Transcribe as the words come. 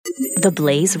The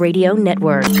Blaze Radio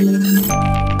Network.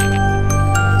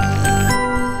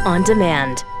 On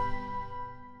demand.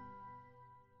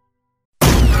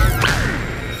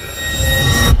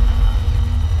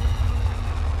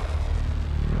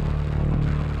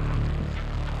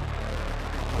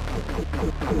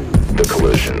 The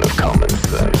collision of common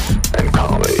sense and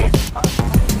comedy.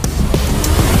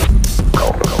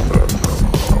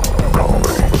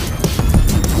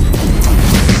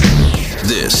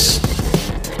 This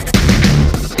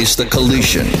is the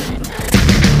collision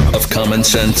of common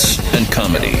sense and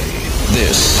comedy.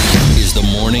 This is the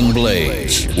Morning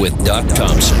Blaze with Doc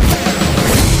Thompson.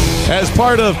 As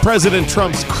part of President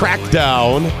Trump's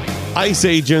crackdown, ICE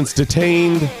agents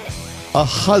detained a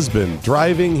husband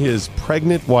driving his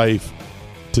pregnant wife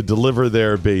to deliver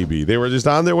their baby. They were just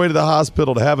on their way to the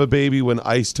hospital to have a baby when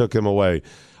ICE took him away.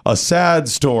 A sad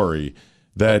story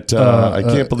that I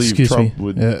can't believe Trump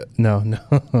would... No.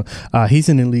 He's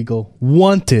an illegal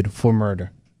wanted for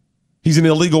murder. He's an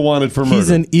illegal wanted for murder. He's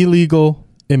an illegal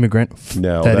immigrant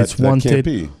that is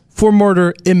wanted for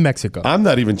murder in Mexico. I'm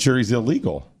not even sure he's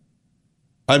illegal.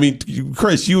 I mean,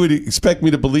 Chris, you would expect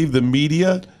me to believe the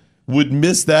media would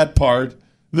miss that part.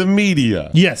 The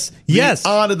media. Yes.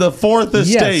 On the fourth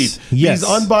estate. Yes. These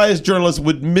unbiased journalists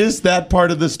would miss that part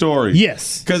of the story.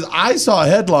 Yes. Because I saw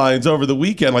headlines over the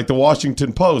weekend, like the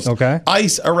Washington Post. Okay.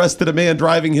 ICE arrested a man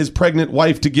driving his pregnant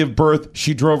wife to give birth.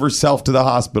 She drove herself to the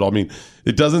hospital. I mean,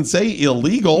 it doesn't say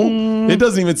illegal. It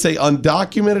doesn't even say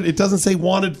undocumented. It doesn't say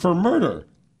wanted for murder.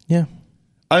 Yeah.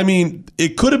 I mean,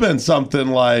 it could have been something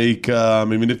like,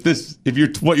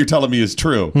 if what you're telling me is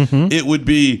true, it would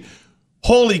be,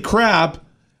 holy crap,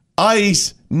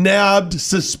 ICE nabbed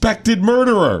suspected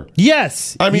murderer.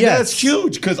 Yes. I mean, that's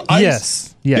huge because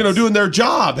ICE, doing their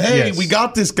job. Hey, we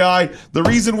got this guy. The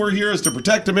reason we're here is to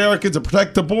protect Americans and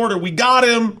protect the border. We got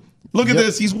him. Look at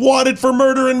this. He's wanted for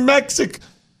murder in Mexico.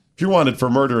 If you're wanted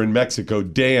for murder in Mexico,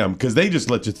 damn, because they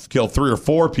just let you kill 3 or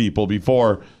 4 people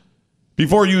before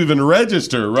you even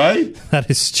register, right? That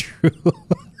is true.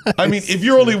 I mean, if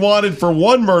you're only wanted for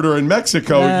one murder in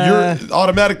Mexico, you're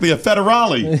automatically a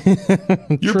federale.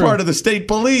 You're part of the state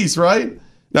police, right?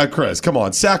 Now, Chris, come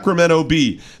on. Sacramento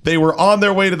Bee. They were on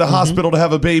their way to the hospital to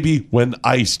have a baby when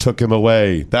ICE took him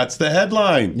away. That's the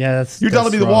headline. Yeah, You're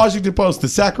telling me the Washington Post, the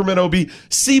Sacramento Bee,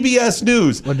 CBS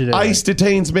News. What did it ICE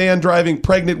detains man driving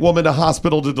pregnant woman to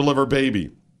hospital to deliver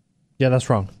baby. Yeah, that's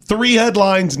wrong. 3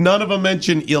 headlines. None of them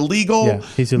mention illegal. Yeah,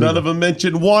 he's illegal. None of them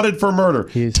mention wanted for murder.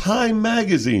 Time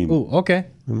Magazine. Ooh, okay. I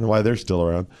don't know why they're still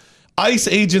around. ICE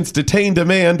agents detained a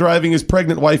man driving his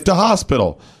pregnant wife to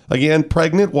hospital. Again,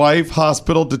 pregnant wife,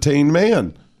 hospital, detained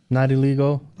man. Not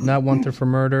illegal, not wanted for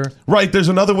murder. Right. There's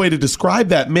another way to describe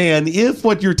that man if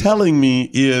what you're telling me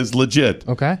is legit.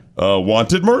 Okay.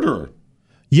 Wanted murderer.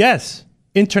 Yes.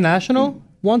 International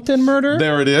wanted murder?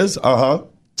 There it is.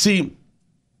 See,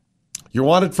 you're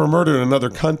wanted for murder in another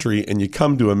country and you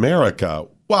come to America.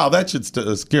 Wow, that should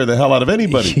scare the hell out of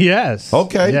anybody. Yes.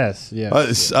 Okay. Yes.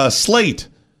 Slate.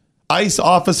 ICE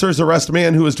officers arrest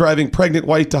man who was driving pregnant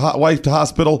wife to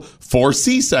hospital for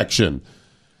C-section.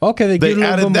 Okay. They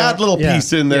added that little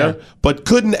piece in there, but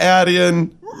couldn't add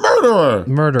in murderer.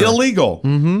 Illegal.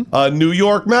 New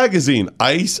York Magazine.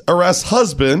 ICE arrests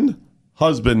husband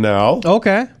now.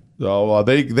 Okay. So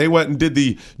they went and did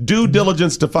the due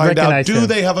diligence to find out, do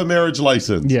they have a marriage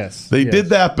license? Yes. They did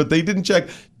that, but they didn't check,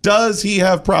 does he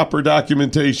have proper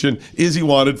documentation? Is he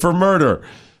wanted for murder?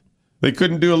 They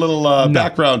couldn't do a little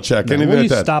background check, anything like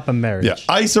that. Stop a marriage? Yeah.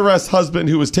 ICE arrests husband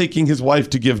who was taking his wife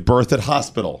to give birth at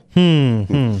hospital.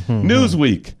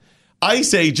 Newsweek.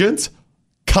 ICE agents,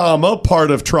 part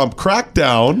of Trump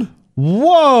crackdown.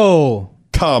 Whoa.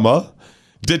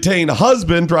 Detain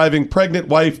husband driving pregnant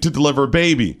wife to deliver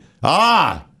baby.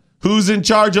 Who's in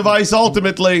charge of ICE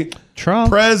ultimately?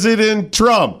 Trump. President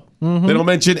Trump. They don't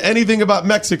mention anything about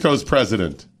Mexico's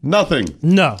president. Nothing.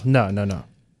 No.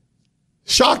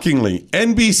 Shockingly,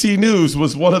 NBC News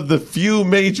was one of the few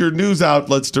major news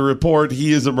outlets to report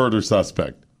he is a murder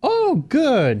suspect. Oh,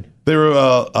 good. They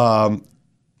were,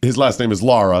 his last name is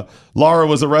Lara. Lara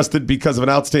was arrested because of an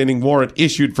outstanding warrant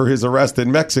issued for his arrest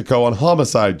in Mexico on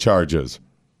homicide charges.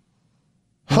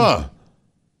 So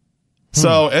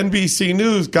NBC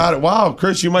News got it. Wow,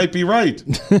 Chris, you might be right.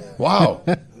 Wow.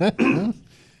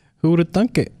 Who would have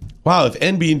thunk it? Wow, if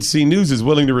NBC News is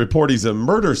willing to report he's a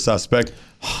murder suspect,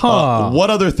 what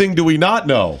other thing do we not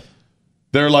know?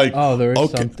 They're like, there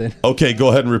is something. Okay, go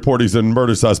ahead and report he's a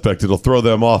murder suspect. It'll throw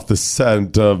them off the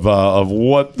scent of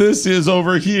what this is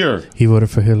over here. He voted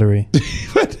for Hillary.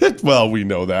 Well, we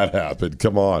know that happened.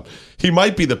 Come on. He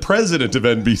might be the president of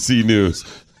NBC News.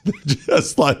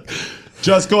 Just like,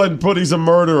 Just go ahead and put he's a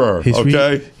murderer,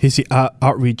 okay? He's the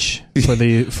outreach for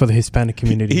the Hispanic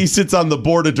community. He sits on the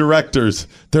board of directors.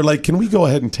 They're like, can we go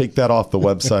ahead and take that off the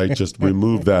website? Just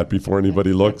remove that before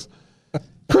anybody looks.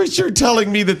 Chris, you're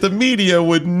telling me that the media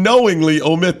would knowingly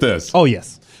omit this. Oh,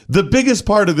 yes. The biggest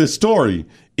part of this story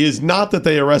is not that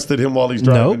they arrested him while he's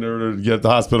driving to get to the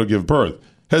hospital to give birth.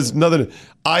 Has nothing.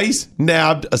 ICE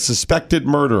nabbed a suspected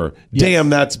murderer. Yes. Damn,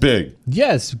 that's big.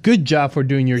 Yes, good job for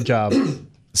doing your job.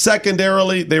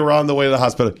 Secondarily, they were on the way to the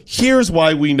hospital. Here's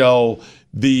why we know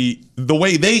the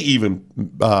way they even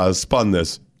spun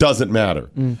this doesn't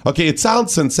matter. Okay, it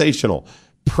sounds sensational.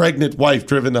 Pregnant wife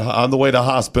driven on the way to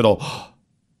hospital.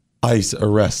 ICE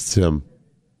arrests him.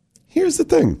 Here's the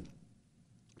thing.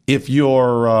 If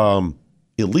you're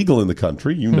illegal in the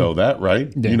country, you know that,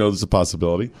 right? Yeah. You know there's a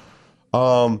possibility.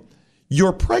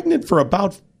 You're pregnant for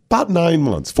about 9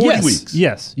 months, 40 weeks.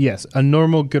 Yes. A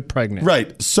normal good pregnant.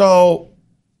 Right. So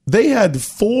they had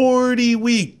 40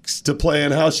 weeks to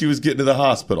plan how she was getting to the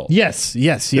hospital. Yes.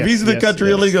 If he's in the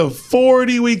country illegal,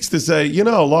 40 weeks to say,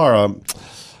 Laura,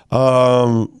 I'm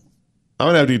going to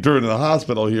have to be driven to the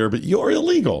hospital here, but you're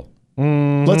illegal.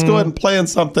 Mm-hmm. Let's go ahead and plan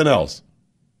something else.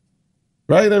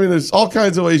 Right? I mean, there's all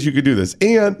kinds of ways you could do this.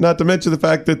 And not to mention the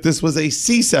fact that this was a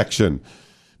C-section.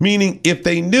 Meaning, if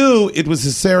they knew it was a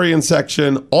cesarean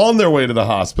section on their way to the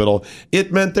hospital,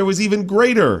 it meant there was even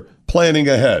greater planning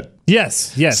ahead.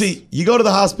 Yes. See, you go to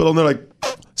the hospital and they're like,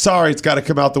 sorry, it's got to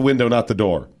come out the window, not the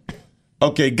door.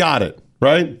 Okay, got it.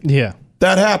 Right? Yeah.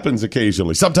 That happens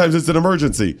occasionally. Sometimes it's an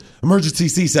emergency. Emergency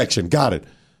C-section. Got it.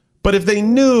 But if they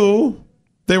knew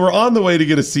they were on the way to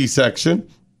get a C-section,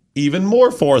 even more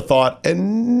forethought,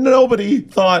 and nobody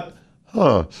thought,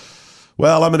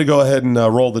 well, I'm going to go ahead and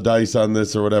roll the dice on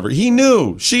this or whatever. He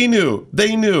knew. She knew.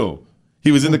 They knew.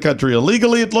 He was in the country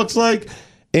illegally, it looks like,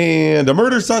 and a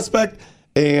murder suspect,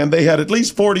 and they had at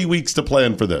least 40 weeks to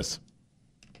plan for this.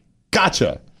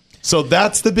 Gotcha. So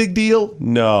that's the big deal?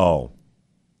 No.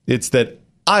 It's that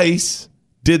ICE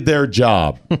did their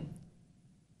job.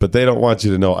 But they don't want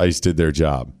you to know ICE did their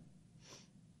job.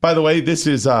 By the way, this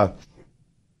is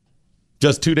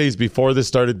just 2 days before this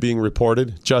started being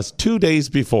reported. Just 2 days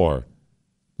before.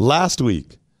 Last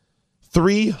week,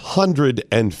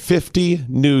 350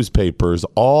 newspapers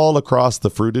all across the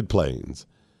fruited plains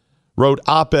wrote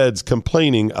op-eds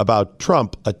complaining about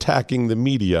Trump attacking the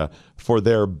media for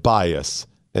their bias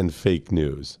and fake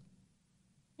news.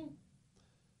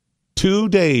 2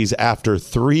 days after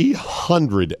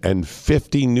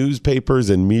 350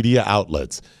 newspapers and media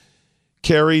outlets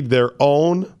carried their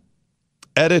own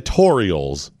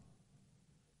editorials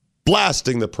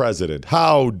blasting the president.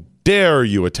 How dare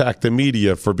you attack the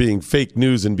media for being fake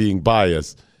news and being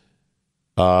biased?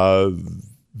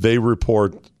 They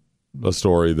report a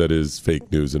story that is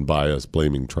fake news and bias,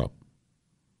 blaming Trump.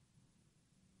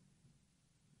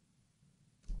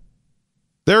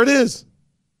 There it is.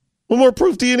 What more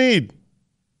proof do you need?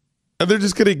 And they're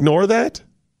just going to ignore that?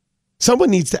 Someone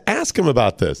needs to ask him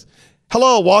about this.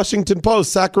 Hello, Washington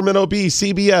Post, Sacramento Bee,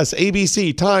 CBS,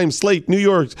 ABC, Time, Slate, New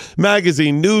York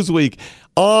Magazine, Newsweek,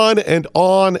 on and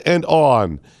on and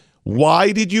on.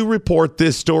 Why did you report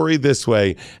this story this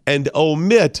way and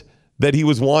omit that he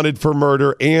was wanted for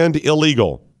murder and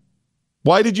illegal?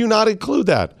 Why did you not include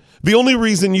that? The only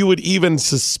reason you would even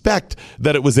suspect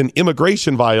that it was an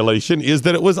immigration violation is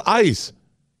that it was ICE.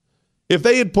 If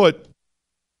they had put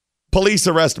police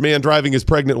arrest man driving his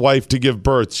pregnant wife to give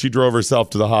birth, she drove herself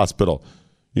to the hospital,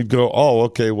 you'd go, oh,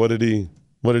 okay, what did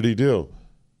he do?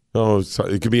 Oh,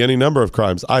 it could be any number of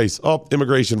crimes. ICE, oh,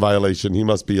 immigration violation, he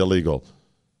must be illegal.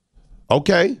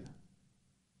 Okay.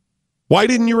 Why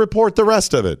didn't you report the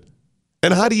rest of it?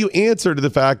 And how do you answer to the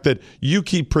fact that you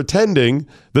keep pretending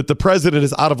that the president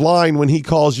is out of line when he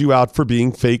calls you out for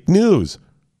being fake news?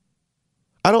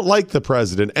 I don't like the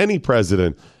president, any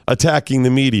president, attacking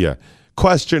the media,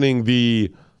 questioning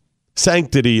the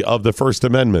sanctity of the First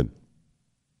Amendment.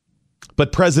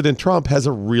 But President Trump has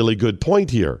a really good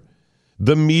point here.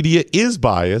 The media is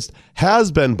biased,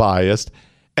 has been biased,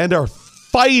 and are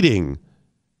fighting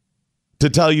to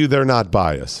tell you they're not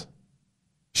biased.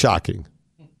 Shocking.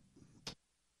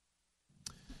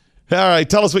 All right,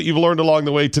 tell us what you've learned along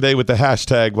the way today with the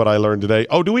hashtag What I Learned Today.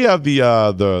 Oh, do we have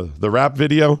the rap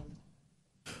video?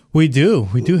 We do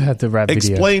have the rap video.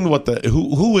 Explain what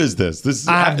who is this?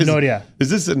 I have no idea. Is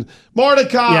this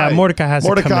Mordecai? Yeah,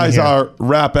 Mordecai's our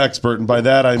rap expert, and by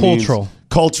that I mean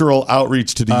cultural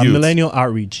outreach to the youth. Millennial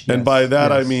outreach. And by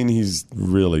that I mean he's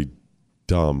really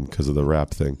dumb because of the rap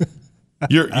thing.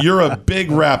 You're a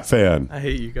big rap fan. I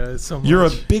hate you guys so much. You're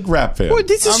a big rap fan. Well,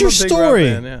 this is your story.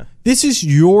 Fan, yeah. This is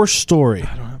your story.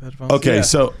 I don't have headphones. Okay,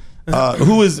 so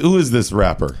who is this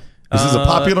rapper? Is this a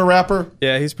popular rapper?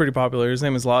 Yeah, he's pretty popular. His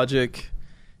name is Logic.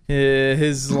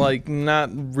 His not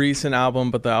recent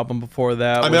album, but the album before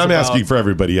that. I mean, I'm asking for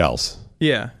everybody else.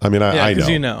 Yeah. I mean, I know.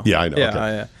 You know. Yeah, I know. Yeah, okay.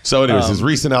 yeah. So anyways, his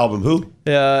recent album, who?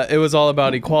 It was all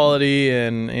about equality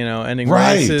and, ending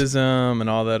racism and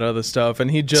all that other stuff.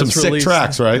 And he just Some released... sick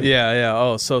tracks, right? Yeah.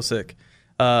 Oh, so sick.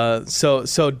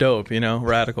 So dope,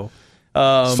 radical.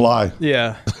 Fly.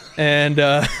 Yeah. And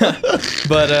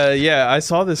but I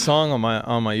saw this song on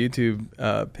my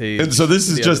YouTube page. And so this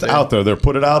is just out there. They're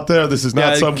put it out there. This is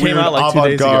not some weird like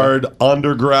avant-garde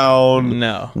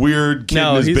underground weird kid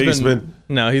in his basement.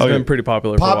 He's been pretty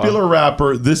popular. Popular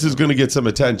rapper. This is going to get some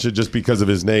attention just because of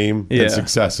his name and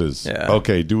successes. Yeah.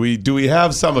 Okay. Do we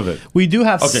have some of it? We do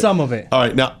have some of it. All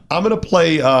right. Now I'm going to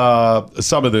play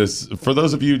some of this for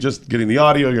those of you just getting the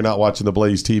audio. You're not watching the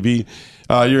Blaze TV.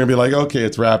 You're going to be like, okay,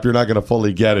 it's rap. You're not going to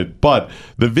fully get it. But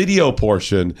the video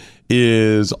portion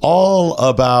is all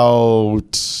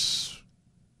about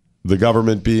the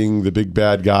government being the big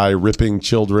bad guy, ripping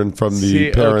children from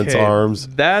the parents' arms.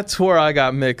 That's where I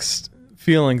got mixed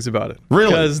feelings about it. Really?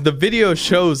 Because the video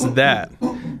shows that,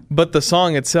 but the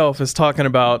song itself is talking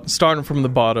about starting from the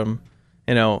bottom,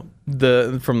 from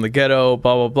the ghetto,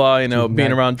 blah, blah, blah,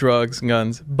 being around drugs and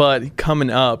guns, but coming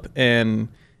up and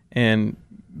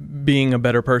being a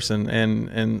better person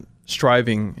and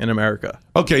striving in America.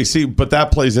 Okay, see, but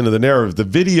that plays into the narrative. The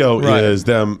video is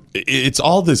them. It's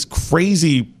all this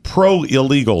crazy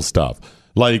pro-illegal stuff,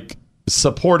 like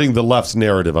supporting the left's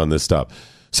narrative on this stuff.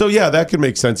 So, yeah, that could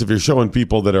make sense if you're showing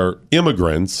people that are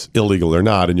immigrants, illegal or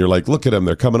not, and you're like, look at them,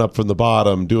 they're coming up from the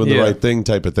bottom, doing the right thing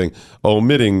type of thing,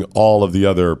 omitting all of the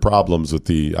other problems with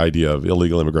the idea of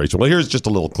illegal immigration. Well, here's just a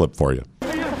little clip for you.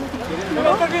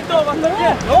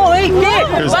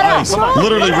 Here's Ice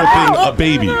literally ripping a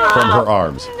baby from her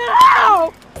arms.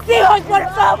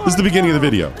 This is the beginning of the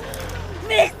video.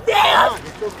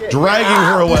 Dragging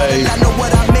her away.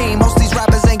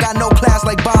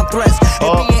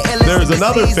 Oh, there's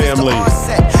another family.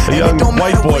 A young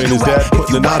white boy and his dad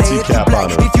putting a Nazi cap on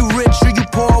him.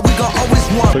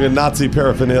 Look at Nazi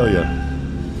paraphernalia.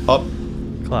 Up.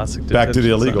 Classic. Back to the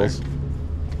illegals.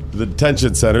 The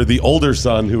detention center. The older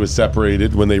son, who was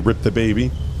separated when they ripped the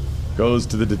baby, goes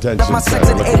to the detention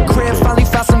center.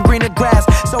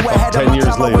 10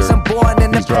 years later,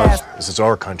 he's charged. This is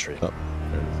our country.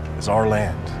 It's our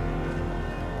land.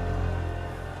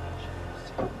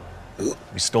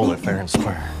 We stole it fair and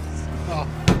square.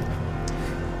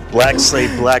 Blacks say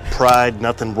black pride,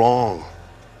 nothing wrong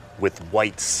with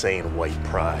whites saying white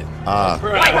pride.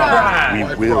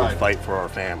 We will fight for our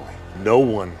family. No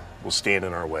one will stand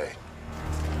in our way.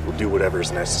 We'll do whatever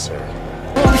is necessary.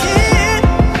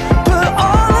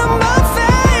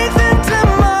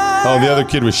 Oh, the other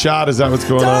kid was shot. Is that what's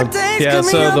going on? Yeah.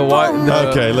 So the white.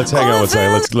 Okay, let's hang on one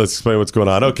second. Let's explain what's going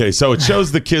on. Okay, so it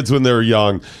shows the kids when they're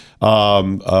young,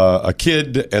 a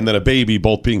kid and then a baby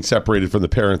both being separated from the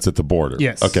parents at the border.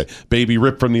 Yes. Okay, baby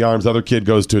ripped from the arms. Other kid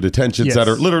goes to a detention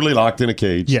center, literally locked in a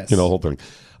cage. Yes. Whole thing.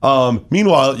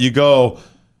 Meanwhile, you go.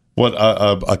 What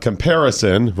a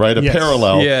comparison, right? A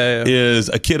parallel is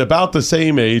a kid about the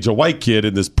same age, a white kid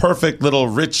in this perfect little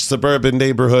rich suburban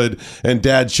neighborhood, and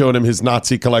dad showing him his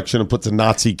Nazi collection and puts a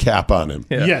Nazi cap on him.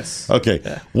 Yeah. Yes. Okay.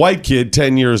 White kid,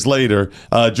 10 years later,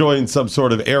 joins some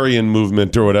sort of Aryan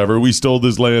movement or whatever. We stole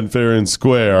this land fair and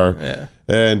square. Yeah.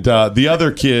 And the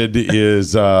other kid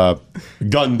is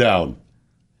gunned down.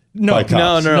 No.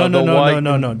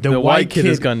 The white kid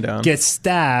is gunned down. Gets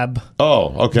stabbed.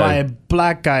 Oh, okay. By a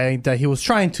black guy that he was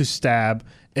trying to stab,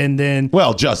 and then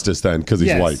justice then because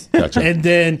he's white. Gotcha. And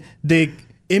then the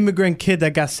immigrant kid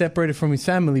that got separated from his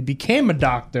family became a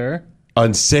doctor.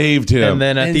 Unsaved him. And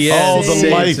then at the end, the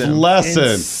life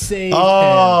lesson.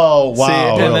 Wow. See,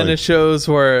 and then it shows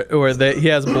where he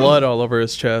has blood all over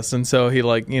his chest, and so he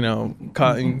grabs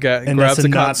a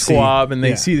cotton swab, and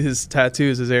they see his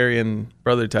tattoos, his Aryan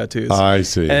brother tattoos. I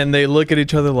see. And they look at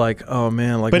each other like, oh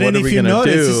man, what are we gonna do? But if you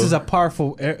notice, this is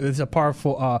a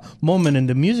powerful moment in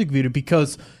the music video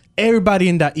because everybody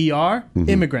in that ER,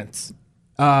 immigrants.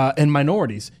 And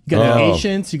minorities. You got the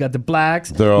Asians, you got the blacks,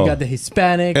 you got the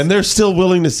Hispanics. And they're still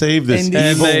willing to save this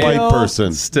evil white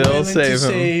person. Still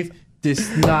save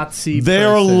this Nazi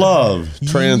Their person. love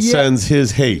transcends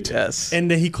his hate. Yes.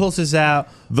 And then he closes out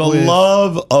the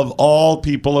love of all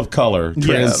people of color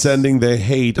transcending the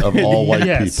hate of all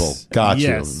white people. Got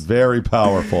you. Very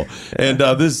powerful. And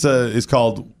this is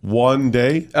called One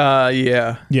Day?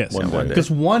 Yeah. Yes. One day. Because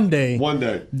one day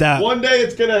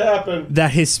it's going to happen.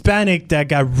 That Hispanic that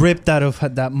got ripped out of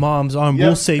that mom's arm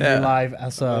will save your life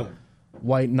as a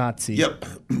white Nazi.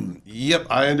 Yep,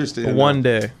 I understand. One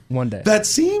day. That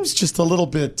seems just a little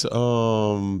bit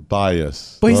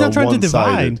biased. But he's not trying to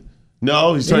one-sided. divide.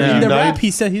 No, he's trying to In unite. the rap, he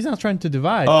said he's not trying to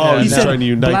divide. Oh, he he's said trying to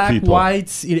unite black, people.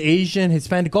 whites, Asian,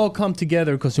 Hispanic, all come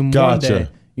together because one Gotcha.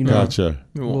 day, Gotcha.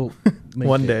 we'll make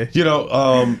One it. day. You know,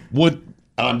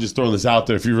 I'm just throwing this out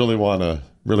there. If you really want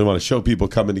to show people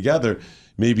coming together,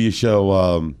 maybe you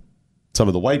show some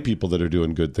of the white people that are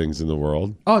doing good things in the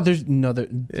world. Oh, there's no.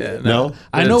 No?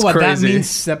 I know It's what crazy. that means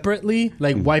separately,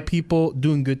 like white people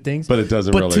doing good things. But it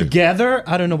doesn't But really. together,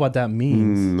 I don't know what that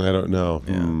means. I don't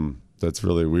know. That's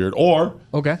really weird. Or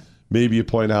Okay. maybe you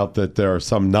point out that there are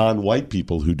some non-white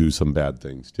people who do some bad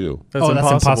things too. That's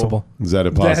That's impossible. Is that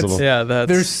impossible?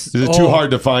 There's Is it too hard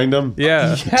to find them?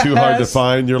 Yeah. Too hard to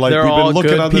find? You're like, They're we've been all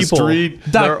looking good on the people. street.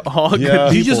 They're all good Yeah.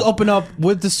 people. You just open up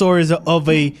with the stories of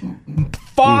a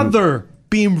father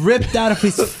being ripped out of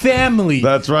his family.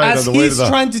 That's right, As on the way he's to the-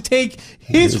 trying to take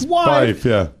his wife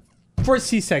Yeah. for a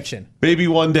C-section. Maybe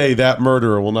one day that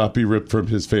murderer will not be ripped from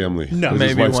his family. No. His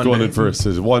Maybe wife's one going day. in first.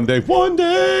 Says one day.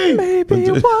 Maybe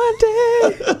one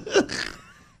day.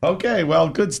 Okay, well,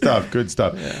 good stuff. Good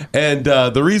stuff. Yeah. And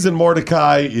the reason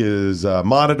Mordecai is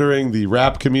monitoring the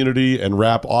rap community and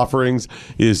rap offerings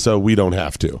is so we don't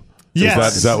have to.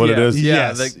 Yes. Is that what it is? Yeah,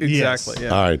 Yes. exactly. Yes. Yeah.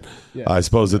 All right. I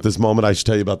suppose at this moment I should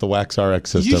tell you about the Wax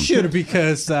RX system. You should,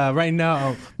 because right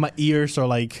now my ears are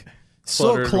like so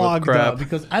Cluttered with clogged crap. up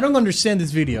because I don't understand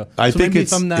this video. I So think maybe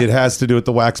if I'm not, it has to do with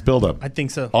the wax buildup. I think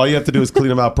so. All you have to do is clean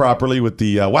them out properly with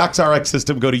the Wax RX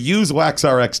system. Go to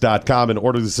usewaxrx.com and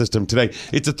order the system today.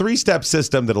 It's a 3-step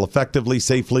system that'll effectively,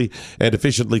 safely, and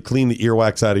efficiently clean the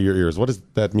earwax out of your ears. What does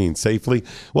that mean, safely?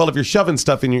 Well, if you're shoving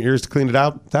stuff in your ears to clean it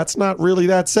out, that's not really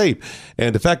that safe.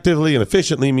 And effectively and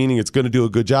efficiently, meaning it's going to do a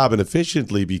good job, and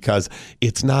efficiently because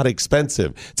it's not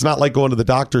expensive. It's not like going to the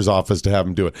doctor's office to have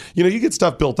them do it. You know, you get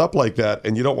stuff built up like that,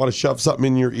 and you don't want to shove something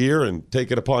in your ear and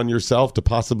take it upon yourself to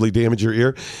possibly damage your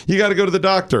ear. You got to go to the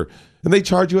doctor, and they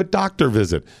charge you a doctor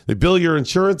visit. They bill your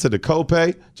insurance and a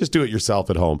copay. Just do it yourself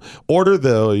at home. Order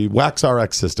the Wax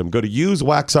RX system. Go to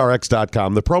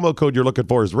usewaxrx.com. The promo code you're looking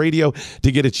for is radio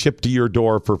to get it shipped to your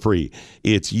door for free.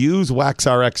 It's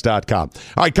usewaxrx.com.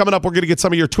 All right, coming up, we're going to get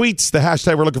some of your tweets. The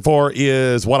hashtag we're looking for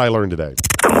is what I learned today.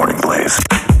 The Morning Blaze.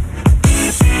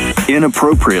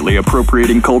 Inappropriately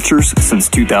appropriating cultures since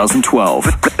 2012.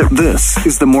 This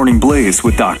is The Morning Blaze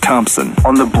with Doc Thompson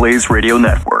on the Blaze Radio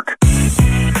Network.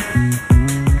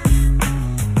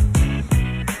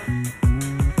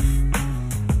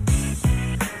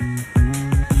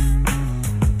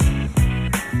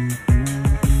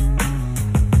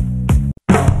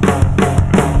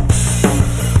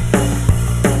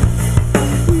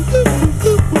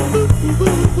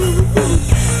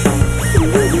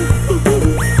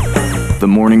 The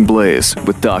Morning Blaze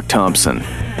with Doc Thompson.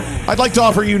 I'd like to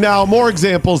offer you now more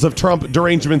examples of Trump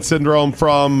derangement syndrome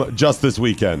from just this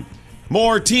weekend.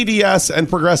 More TDS and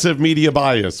progressive media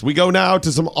bias. We go now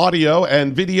to some audio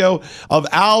and video of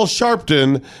Al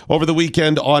Sharpton over the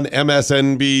weekend on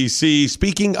MSNBC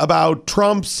speaking about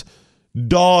Trump's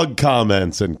dog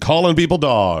comments and calling people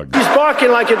dogs. He's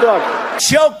barking like a dog.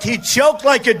 Choked. He choked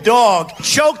like a dog.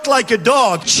 Choked like a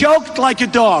dog. Choked like a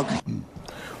dog.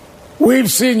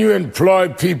 We've seen you employ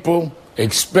people,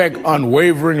 expect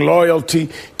unwavering loyalty,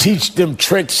 teach them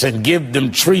tricks and give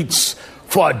them treats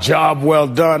for a job well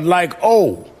done, like,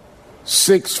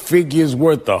 6 figures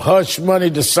worth of hush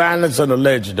money to silence an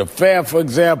alleged affair, for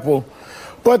example.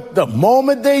 But the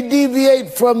moment they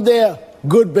deviate from their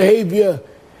good behavior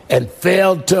and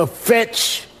fail to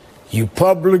fetch, you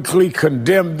publicly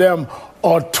condemn them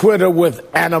on Twitter with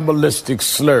animalistic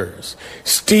slurs.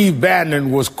 Steve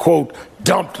Bannon was, quote,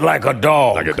 dumped like a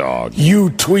dog. Like a dog. You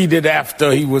tweeted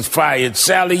after he was fired.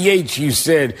 Sally Yates, you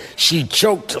said she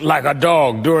choked like a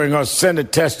dog during her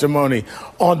Senate testimony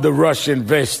on the Russia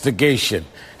investigation.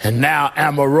 And now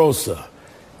Omarosa.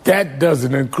 That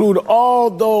doesn't include all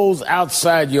those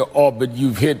outside your orbit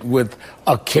you've hit with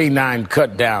a canine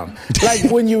cut down.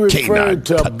 Like when you referred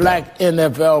to black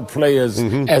NFL players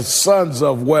as sons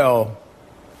of, well,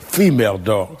 female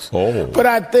dogs. But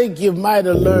I think you might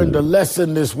have learned a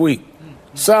lesson this week.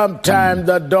 Sometimes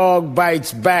the dog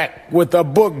bites back with a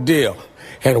book deal.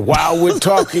 And while we're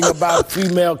talking about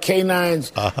female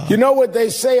canines, you know what they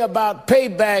say about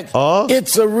payback?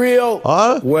 It's a real,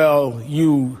 well,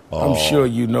 I'm sure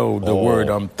you know the word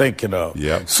I'm thinking of.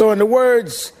 Yep. So in the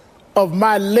words of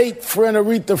my late friend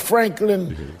Aretha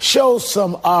Franklin, show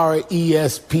some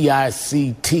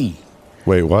RESPICT.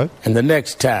 Wait, what? And the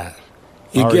next time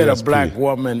you get a RESP. black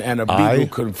woman and a beagle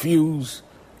confused,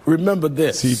 remember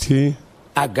this. CT?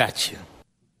 I got you.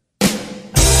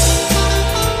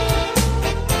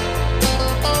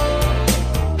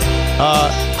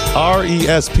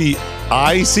 RESPICT?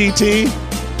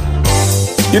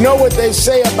 You know what they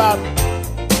say about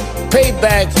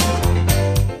payback?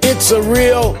 It's a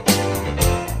real,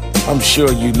 I'm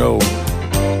sure you know.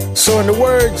 So in the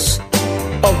words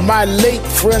of my late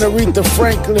friend Aretha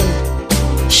Franklin,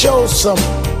 show some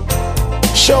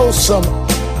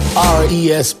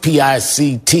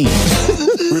RESPICT.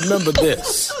 Remember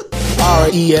this,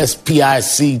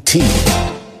 RESPICT.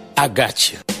 I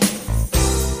got you.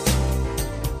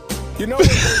 You know what?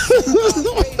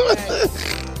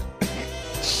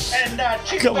 And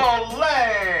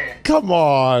Chick-fil-A. Come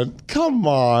on,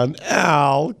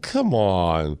 Al. Come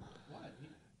on.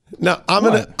 Now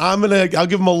I'll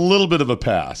give him a little bit of a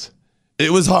pass.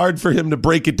 It was hard for him to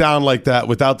break it down like that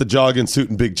without the jogging suit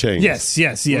and big chains.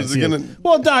 Yes.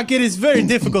 Well, Doc, it is very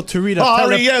difficult to read a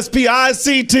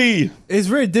RESPICT. It's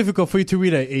very difficult for you to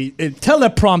read a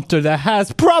teleprompter that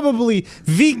has probably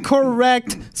the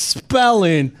correct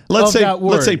spelling of that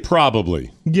word. Let's say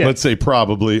probably. Yeah. Let's say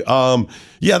probably.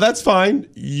 Yeah, that's fine.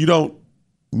 You don't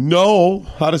know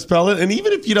how to spell it, and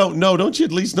even if you don't know, don't you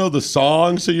at least know the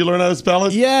song so you learn how to spell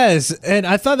it? Yes, and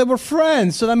I thought they were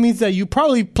friends, so that means that you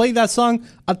probably played that song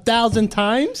 1,000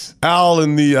 times. Al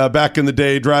in the back in the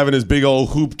day driving his big old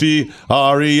hoopty,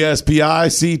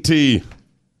 RESPICT.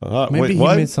 Maybe he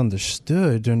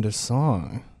misunderstood during the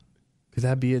song. Could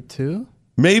that be it too?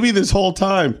 Maybe this whole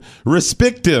time.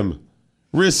 Respect him.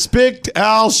 Respect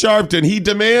Al Sharpton. He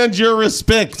demands your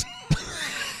respect.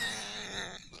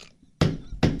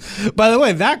 By the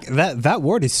way, that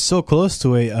word is so close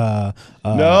to a.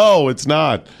 No, it's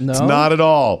not. No? It's not at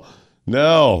all.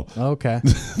 No. Okay.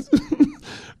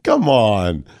 Come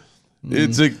on.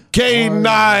 It's a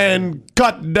canine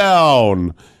cut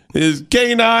down. Is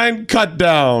canine cut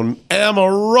down.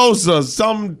 Amorosa.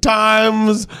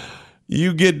 Sometimes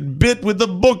you get bit with the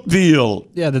book deal.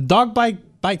 Yeah, the dog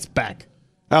bites back.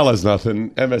 Al has nothing.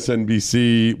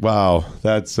 MSNBC. Wow,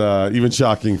 that's even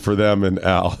shocking for them and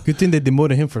Al. Good thing they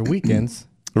demoted him for weekends.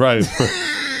 Right.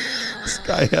 This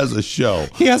guy has a show.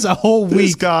 He has a whole week.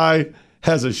 This guy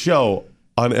has a show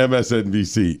on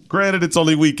MSNBC. Granted, it's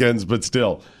only weekends, but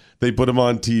still, they put him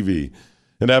on TV.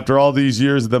 And after all these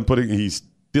years of them he's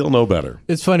still no better.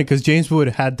 It's funny because James Wood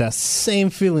had that same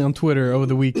feeling on Twitter over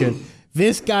the weekend.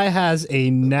 This guy has a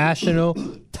national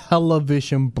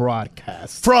television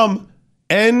broadcast. From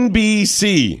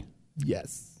NBC.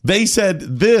 Yes. They said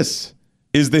this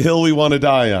is the hill we want to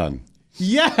die on.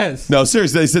 Yes. No,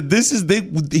 seriously. They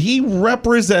said he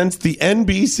represents the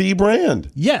NBC brand.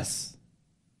 Yes.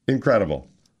 Incredible.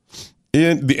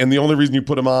 And the only reason you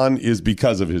put him on is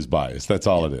because of his bias. That's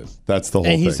all it is. That's the whole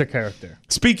thing. And he's a character.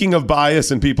 Speaking of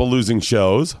bias and people losing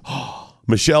shows,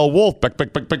 Michelle Wolf back,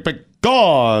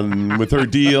 gone with her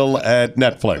deal at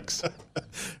Netflix.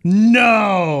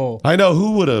 No. I know.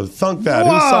 Who would have thunk that?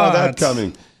 What? Who saw that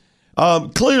coming?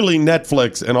 Clearly,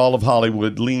 Netflix and all of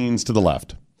Hollywood leans to the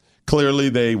left. Clearly,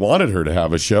 they wanted her to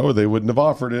have a show or they wouldn't have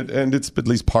offered it, and it's at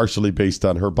least partially based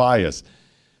on her bias.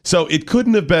 So it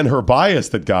couldn't have been her bias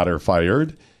that got her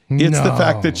fired. It's the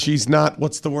fact that she's not,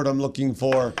 what's the word I'm looking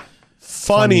for?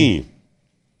 Funny.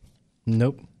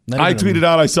 Nope. I tweeted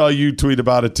out, I saw you tweet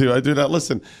about it too. I did not.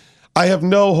 Listen, I have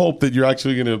no hope that you're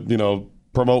actually going to,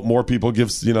 promote more people,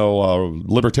 gives,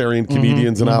 libertarian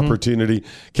comedians an opportunity.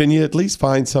 Can you at least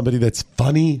find somebody that's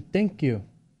funny? Thank you.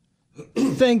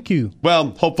 Thank you.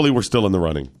 Well, hopefully we're still in the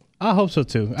running. I hope so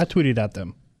too. I tweeted at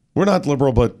them. We're not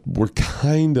liberal, but we're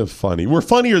kind of funny. We're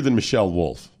funnier than Michelle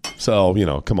Wolf. So,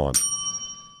 come on.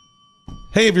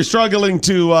 Hey, if you're struggling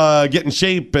to get in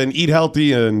shape and eat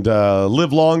healthy and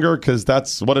live longer, because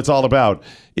that's what it's all about,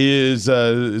 is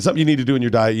something you need to do in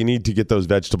your diet. You need to get those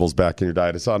vegetables back in your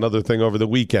diet. I saw another thing over the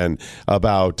weekend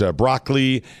about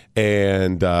broccoli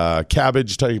and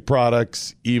cabbage-type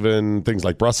products, even things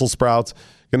like Brussels sprouts,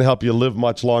 going to help you live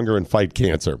much longer and fight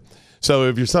cancer. So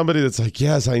if you're somebody that's like,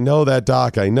 yes, I know that,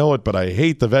 Doc, I know it, but I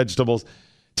hate the vegetables,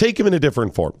 take them in a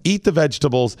different form. Eat the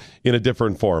vegetables in a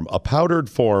different form, a powdered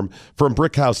form from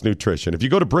Brickhouse Nutrition. If you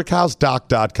go to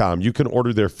brickhousedoc.com, you can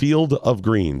order their Field of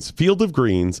Greens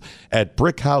at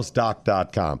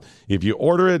brickhousedoc.com. If you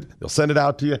order it, they'll send it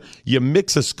out to you. You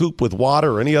mix a scoop with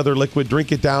water or any other liquid,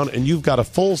 drink it down, and you've got a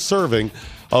full serving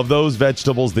of those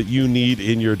vegetables that you need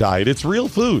in your diet. It's real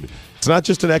food. It's not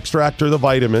just an extract or the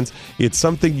vitamins. It's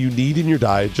something you need in your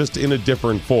diet, just in a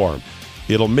different form.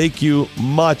 It'll make you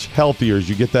much healthier as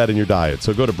you get that in your diet.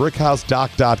 So go to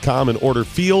brickhousedoc.com and order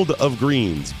Field of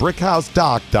Greens.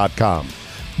 brickhousedoc.com.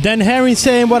 Dan Herring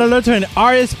saying what I learned to an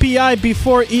RSPI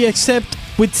before E except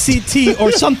with CT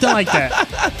or something like that.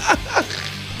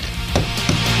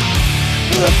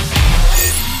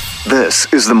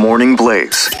 This is the Morning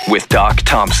Blaze with Doc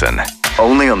Thompson,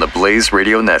 only on the Blaze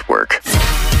Radio Network.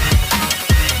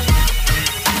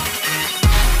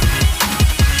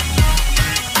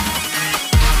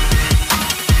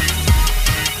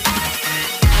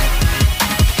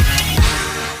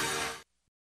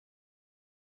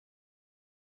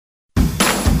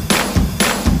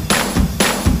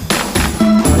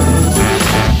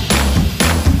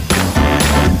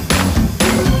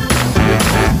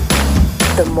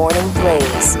 The Morning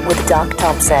Blaze with Doc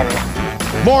Thompson.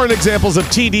 More examples of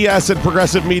TDS and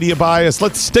progressive media bias.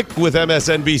 Let's stick with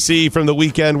MSNBC from the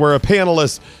weekend where a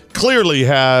panelist clearly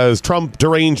has Trump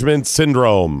derangement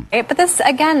syndrome. But this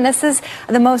is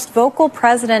the most vocal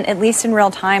president, at least in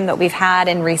real time, that we've had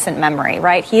in recent memory,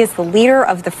 right? He is the leader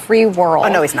of the free world. Oh,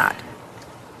 no, he's not.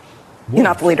 You're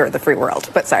not the leader of the free world,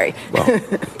 but sorry. Well,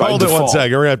 hold it 1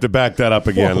 second. We're going to have to back that up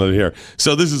again here.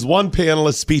 So this is one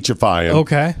panelist speechifying.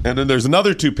 Okay. And then there's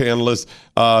another two panelists,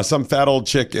 some fat old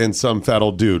chick and some fat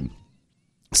old dude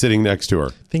sitting next to her.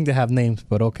 I think they have names,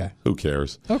 but okay. Who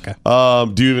cares? Okay.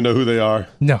 Do you even know who they are?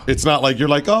 No. It's not like you're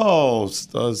like, a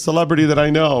celebrity that I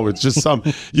know. It's just some,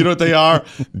 you know what they are?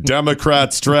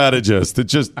 Democrat strategist.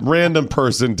 It's just random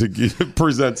person to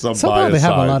present some Somehow bias they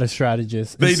have side. a lot of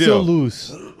strategists. They do. Still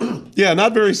lose. Yeah,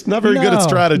 not very good at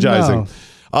strategizing.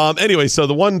 No. Anyway, so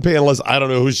the one panelist, I don't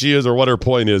know who she is or what her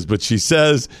point is, but she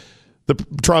says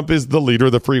Trump is the leader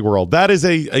of the free world. That is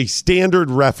a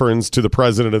standard reference to the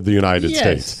president of the United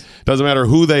States. Doesn't matter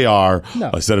who they are.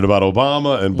 No. I said it about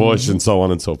Obama and Bush and so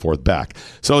on and so forth back.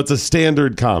 So it's a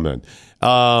standard comment.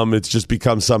 It's just has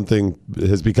become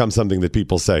something that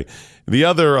people say. The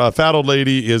other fat old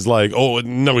lady is like, oh,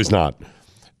 no, he's not.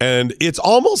 And it's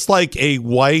almost like a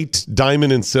white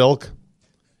diamond and silk.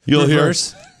 You'll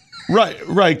Reverse. hear.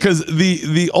 Right. Because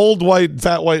the old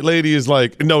fat white lady is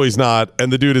like, no, he's not.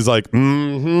 And the dude is like,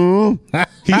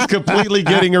 He's completely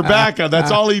getting her back on. That's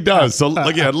all he does. So,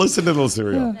 again, listen to this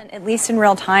serial. At least in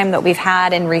real time that we've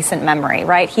had in recent memory,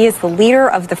 right? He is the leader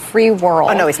of the free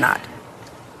world. Oh, no, he's not.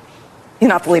 You're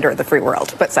not the leader of the free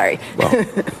world, but sorry. Well,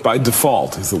 by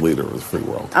default, he's the leader of the free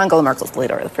world. Angela Merkel's the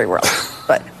leader of the free world,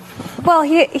 but... Well,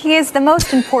 he is the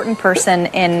most important person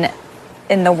in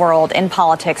the world, in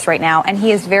politics right now, and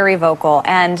he is very vocal.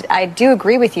 And I do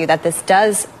agree with you that this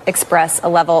does express a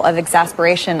level of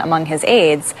exasperation among his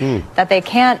aides that they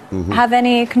can't have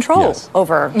any control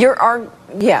over.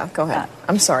 Yeah, go ahead.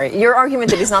 I'm sorry. Your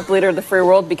argument that he's not the leader of the free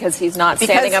world because he's not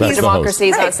standing up for democracy,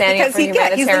 he's not standing up for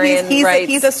humanitarian rights.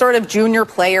 He's a sort of junior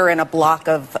player in a block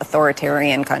of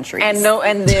authoritarian countries. And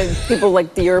the people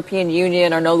like the European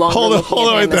Union are no longer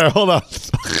Hold on.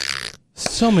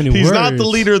 So many words. He's not the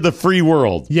leader of the free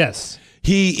world. Yes.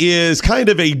 He is kind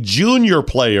of a junior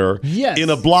player in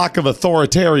a block of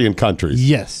authoritarian countries.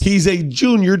 Yes. He's a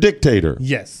junior dictator.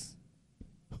 Yes.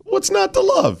 What's not to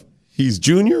love? He's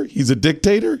junior. He's a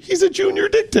dictator. He's a junior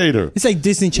dictator. It's like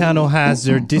Disney Channel has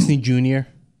their Disney Junior.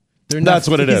 That's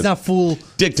what it is. He's not full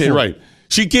dictator, right?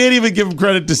 She can't even give him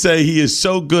credit to say he is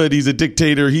so good. He's a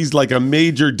dictator. He's like a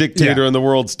major dictator on the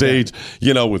world stage.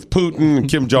 You know, with Putin and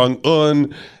Kim Jong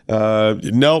Un.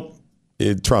 Nope,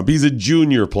 Trump. He's a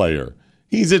junior player.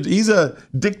 He's a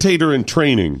dictator in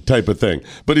training type of thing.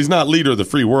 But he's not leader of the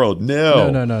free world.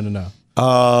 No.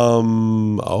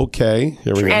 Okay.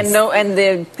 Here we go. And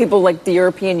the people like the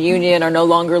European Union are no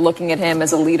longer looking at him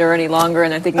as a leader any longer,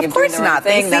 and they're thinking of doing the right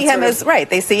thing. They see him as right.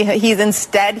 They see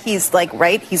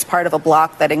he's part of a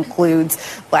bloc that includes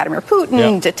Vladimir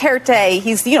Putin, Duterte.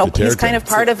 He's kind of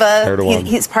part of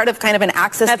he's part of kind of an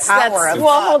axis power.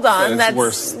 Hold on. That's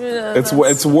worse.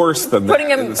 It's worse than that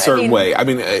in a certain way. I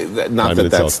mean,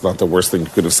 that's not the worst thing you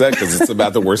could have said because it's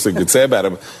about the worst thing you could say about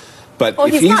him. But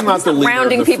if he's not the leader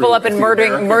rounding of the people up and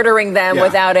murdering them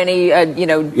without any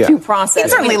due process. He'd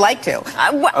certainly like to.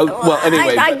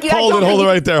 Anyway, hold it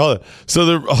right there. Hold it. So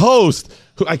the host,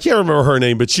 who I can't remember her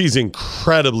name, but she's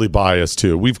incredibly biased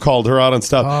too. We've called her out on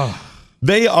stuff.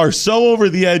 They are so over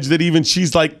the edge that even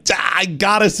she's like, I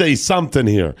gotta say something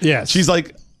here. Yes. She's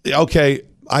like, okay,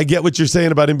 I get what you're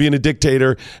saying about him being a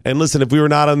dictator. And listen, if we were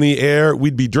not on the air,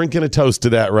 we'd be drinking a toast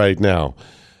to that right now.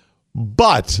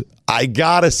 But I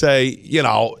gotta say,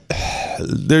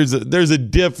 there's a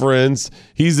difference.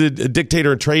 He's a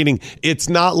dictator in training. It's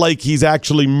not like he's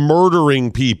actually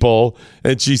murdering people.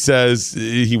 And she says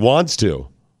he wants to.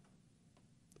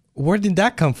 Where did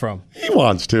that come from? He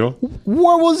wants to.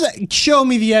 Where was that? Show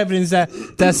me the evidence that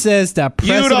says that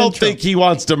President You don't Trump, think he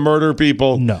wants to murder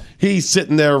people? No. He's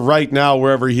sitting there right now,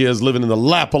 wherever he is, living in the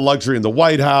lap of luxury in the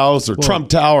White House or Trump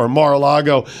Tower or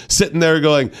Mar-a-Lago, sitting there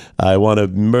going, I want to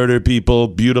murder people,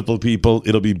 beautiful people.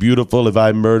 It'll be beautiful if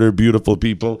I murder beautiful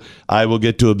people. I will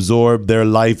get to absorb their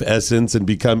life essence and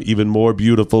become even more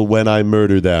beautiful when I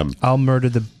murder them. I'll murder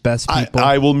the best people.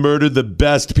 I will murder the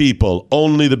best people,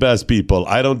 only the best people.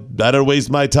 I don't waste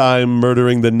my time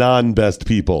murdering the non-best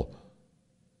people.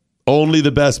 Only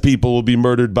the best people will be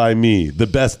murdered by me, the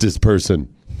bestest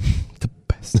person. The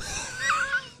best.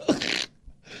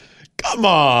 Come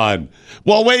on.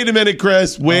 Well, wait a minute,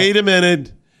 Chris. Wait a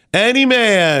minute. Any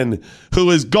man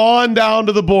who has gone down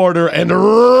to the border and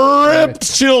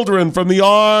ripped children from the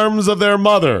arms of their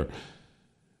mother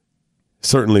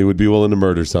certainly would be willing to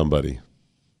murder somebody.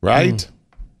 Right?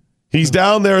 He's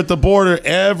down there at the border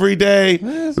every day,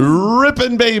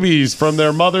 ripping babies from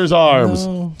their mother's arms,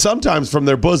 sometimes from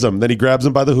their bosom. Then he grabs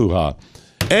them by the hoo-ha.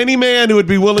 Any man who would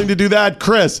be willing to do that,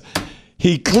 Chris,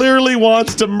 he clearly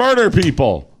wants to murder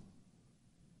people.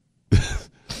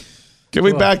 Can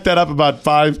we back that up about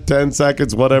 5-10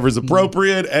 seconds, whatever's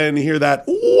appropriate, and hear that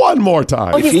one more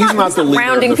time? Well, he's not the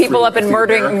rounding people up and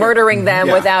murdering them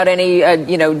without any,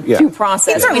 due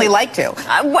process. He'd certainly like to.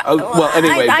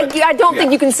 Anyway. I don't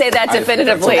think you can say that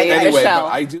definitively, Michelle.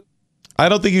 I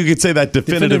don't think you could say that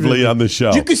definitively on the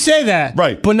show. You could say that,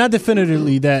 right, but not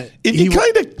definitively. That if you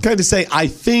kind of say, I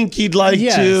think he'd like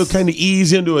to, kind of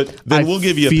ease into it, then we'll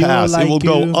give you a pass. It will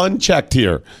go unchecked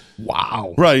here.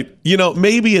 Wow. Right.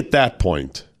 Maybe at that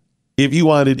point, if you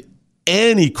wanted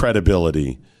any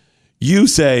credibility, you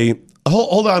say,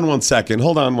 hold on one second.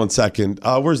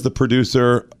 Where's the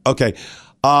producer? Okay.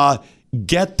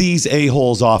 Get these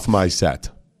a-holes off my set.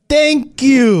 Thank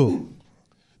you.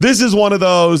 This is one of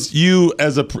those, you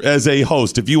as a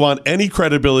host, if you want any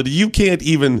credibility, you can't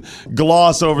even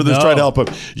gloss over this, try to help him.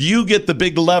 You get the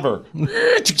big lever, and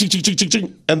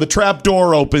the trap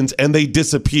door opens, and they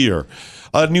disappear.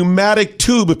 A pneumatic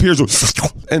tube appears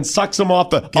and sucks them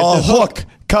off. A hook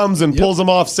comes and pulls them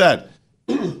off set.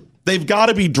 They've got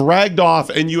to be dragged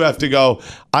off, and you have to go,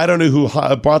 I don't know who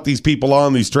brought these people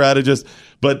on, these strategists,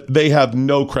 but they have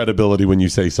no credibility when you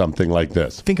say something like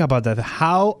this. Think about that.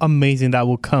 How amazing that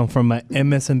will come from an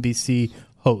MSNBC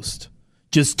host.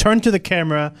 Just turn to the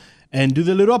camera and do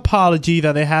the little apology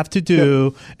that they have to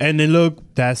do, and then look,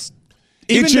 that's...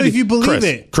 Even though if you believe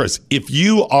it. Chris, if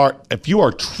you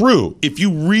are true, if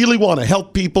you really want to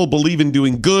help people believe in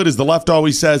doing good, as the left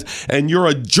always says, and you're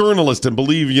a journalist and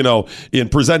believe, in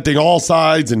presenting all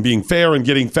sides and being fair and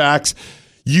getting facts,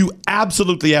 you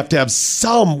absolutely have to have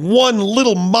one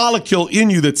little molecule in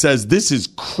you that says, this is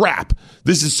crap.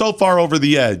 This is so far over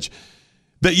the edge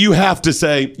that you have to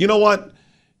say, you know what?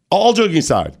 All joking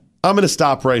aside, I'm going to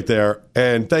stop right there.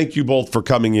 And thank you both for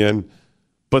coming in.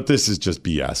 But this is just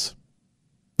BS.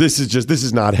 This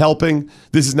is not helping.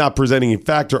 This is not presenting a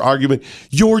fact or argument.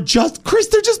 Chris,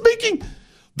 they're just making,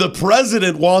 the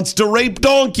president wants to rape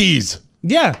donkeys.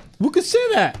 Yeah, we could say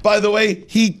that. By the way,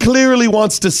 he clearly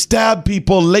wants to stab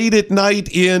people late at night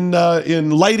in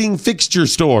lighting fixture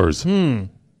stores.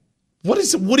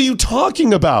 What are you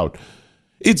talking about?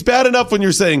 It's bad enough when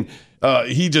you're saying,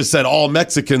 he just said all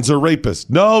Mexicans are rapists.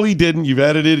 No, he didn't. You've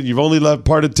edited it. You've only left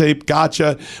part of tape.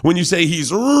 Gotcha. When you say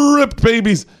he's ripped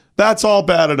babies, that's all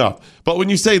bad enough. But when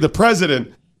you say the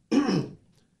president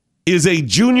is a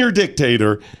junior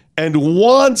dictator and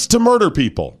wants to murder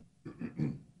people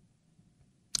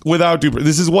without due process,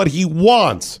 this is what he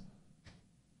wants.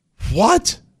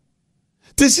 What?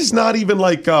 This is not even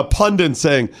like a pundit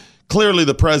saying, clearly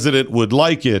the president would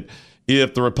like it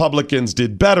if the Republicans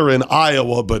did better in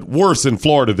Iowa but worse in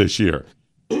Florida this year.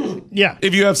 Yeah.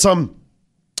 If you have some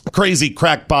crazy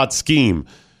crackpot scheme,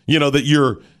 that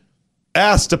you're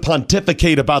asked to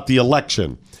pontificate about the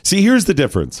election. See, here's the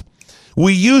difference.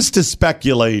 We used to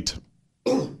speculate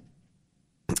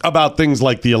about things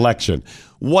like the election.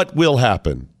 What will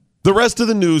happen? The rest of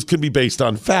the news can be based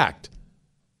on fact.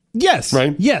 Yes.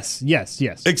 Right? Yes.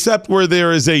 Except where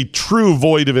there is a true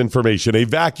void of information, a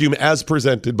vacuum as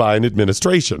presented by an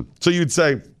administration. So you'd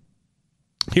say,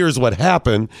 here's what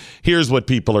happened. Here's what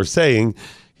people are saying.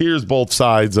 Here's both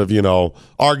sides of,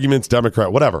 arguments,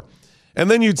 Democrat, whatever. And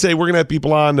then you'd say, we're going to have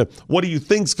people on, what do you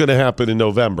think's going to happen in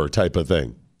November type of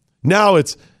thing. Now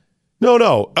it's,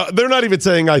 no. They're not even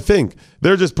saying, I think.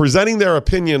 They're just presenting their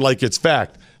opinion like it's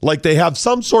fact. Like they have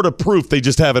some sort of proof they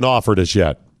just haven't offered us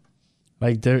yet.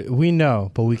 Like we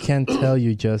know, but we can't tell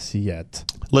you just yet.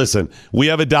 Listen, we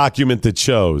have a document that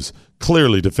shows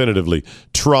clearly, definitively,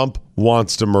 Trump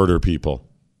wants to murder people.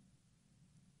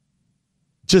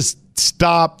 Just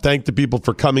stop. Thank the people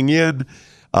for coming in.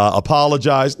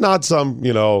 Apologize. Not some,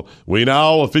 we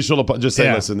now official. Just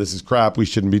say, listen, this is crap. We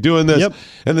shouldn't be doing this. Yep.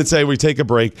 And then say we take a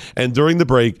break. And during the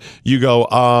break, you go,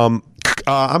 I'm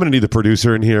going to need the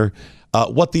producer in here.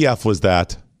 What the F was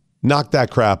that? Knock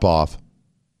that crap off.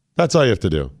 That's all you have to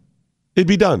do. It'd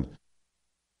be done.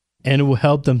 And it will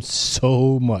help them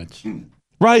so much.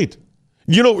 Right.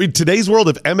 In today's world,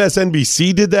 if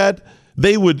MSNBC did that,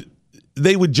 they would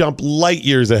jump light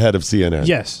years ahead of CNN.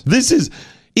 Yes.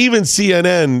 Even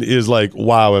CNN is like,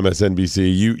 wow,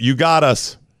 MSNBC, you got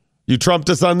us. You trumped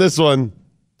us on this one.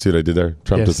 See what I did there?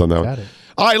 Trumped us on that one.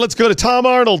 All right, let's go to Tom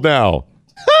Arnold now.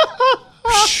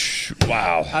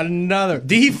 Wow. Another.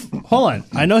 Hold on.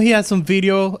 I know he has some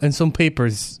video and some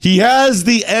papers. He has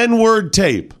the N-word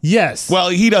tape. Yes. Well,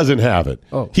 he doesn't have it.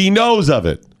 Oh. He knows of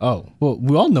it. Oh. Well,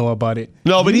 we all know about it.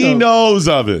 No, but he knows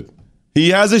of it. He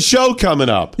has a show coming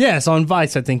up. Yes, on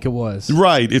Vice, I think it was.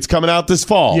 Right. It's coming out this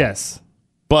fall. Yes.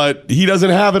 But he doesn't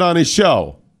have it on his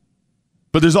show.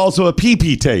 But there's also a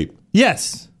PP tape.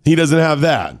 Yes. He doesn't have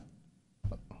that.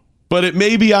 But it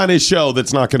may be on his show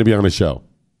that's not going to be on his show.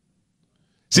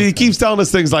 See, he keeps telling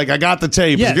us things like, I got the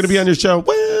tape. Yes. Is it going to be on your show?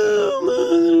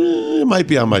 Well, it might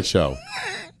be on my show.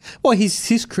 Well,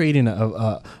 he's creating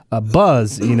a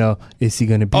buzz, Is he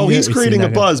going to be there? He's creating a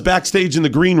buzz backstage in the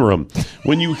green room.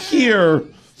 When you hear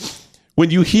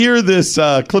this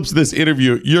clips of this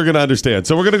interview, you're going to understand.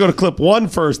 So we're going to go to clip 1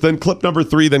 first, then clip number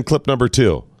 3, then clip number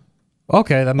 2.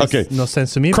 Okay, that makes no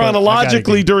sense to me.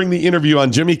 Chronologically during the interview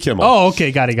on Jimmy Kimmel. Oh, okay,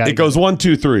 got it. It goes 1,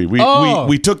 2, 3.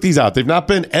 We took these out. They've not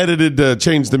been edited to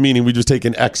change the meaning. We just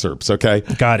taken excerpts, okay?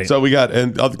 Got it. So we got,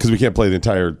 and because we can't play the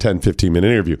entire 10, 15-minute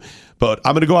interview. But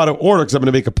I'm going to go out of order because I'm going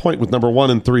to make a point with number 1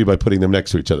 and 3 by putting them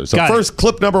next to each other. So first,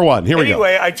 clip number 1. Here we go.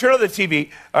 Anyway, I turn on the TV,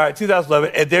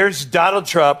 2011, and there's Donald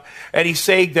Trump, and he's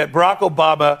saying that Barack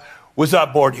Obama was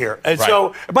on board here. And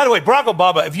so, by the way, Barack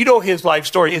Obama, if you know his life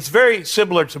story, it's very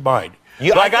similar to mine.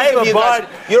 You're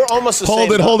almost the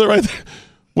same. Hold it right there.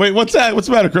 Wait, what's that? What's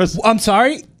the matter, Chris? I'm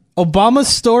sorry. Obama's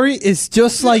story is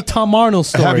just like Tom Arnold's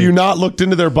story. Have you not looked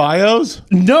into their bios?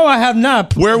 No, I have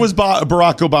not. Where was Barack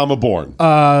Obama born?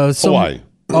 Hawaii.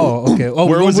 Oh, okay. Oh,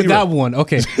 where was that one?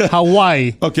 Okay,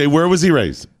 Hawaii. Okay, where was he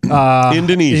raised?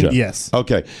 Indonesia. Yes.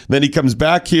 Okay. Then he comes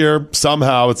back here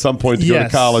somehow at some point to go to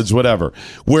college, whatever.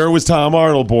 Where was Tom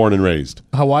Arnold born and raised?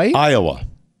 Hawaii? Iowa.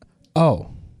 Oh.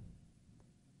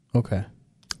 Okay.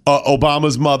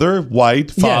 Obama's mother, white.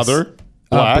 Father,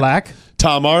 black.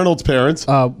 Tom Arnold's parents,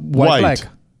 white. Black.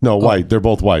 No, white. They're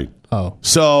both white. Oh.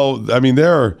 So, I mean,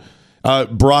 Barack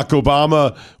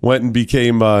Obama went and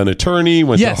became an attorney,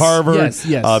 went to Harvard,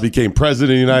 became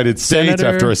president of the United States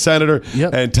after a senator,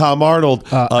 and Tom Arnold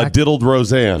diddled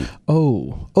Roseanne.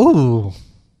 Oh.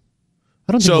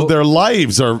 I don't so their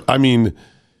lives are,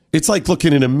 it's like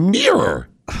looking in a mirror.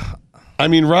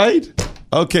 Right?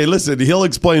 Okay, listen, he'll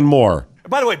explain more.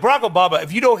 By the way, Barack Obama,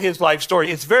 if you know his life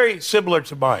story, it's very similar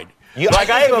to mine.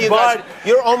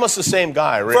 You're almost the same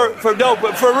guy, really.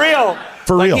 But for real.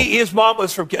 For real. His mom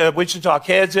was from Wichita,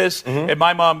 Kansas, and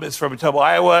my mom is from Tupelo,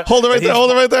 Iowa. Hold it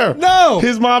right there. No.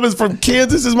 His mom is from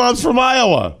Kansas. His mom's from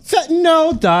Iowa.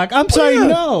 No, Doc. I'm sorry.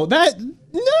 No.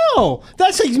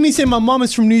 That's like me saying my mom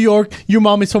is from New York, your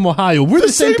mom is from Ohio. We're the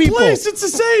same people. Place. It's the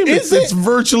same. It's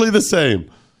virtually the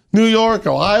same. New York,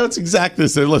 Ohio, it's exactly the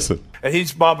same. Listen. And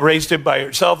his mom raised him by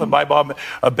herself, and my mom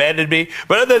abandoned me.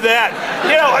 But other than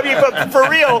that, but for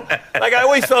real, like I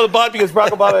always felt bad because Barack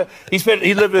Obama,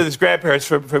 he lived with his grandparents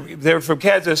they're from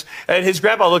Kansas, and his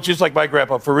grandpa looked just like my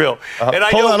grandpa, for real. And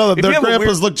Hold on, their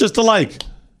grandpas look just alike.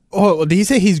 Oh, did he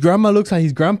say his grandma looks like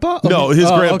his grandpa? No, his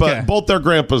grandpa. Okay. Both their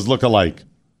grandpas look alike.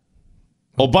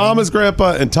 Obama's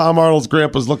grandpa and Tom Arnold's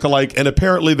grandpas look alike, and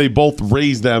apparently they both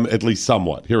raised them at least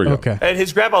somewhat. Here we go. Okay. And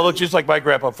his grandpa looked just like my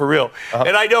grandpa, for real.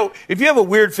 And I know, if you have a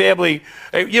weird family,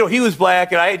 he was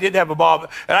black, and I didn't have a mom,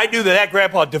 and I knew that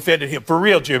grandpa defended him, for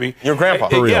real, Jimmy. Your grandpa?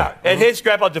 For real. Yeah, and his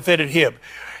grandpa defended him.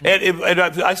 And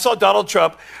I saw Donald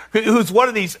Trump, who's one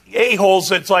of these a-holes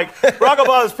that's like, Barack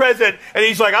Obama's president, and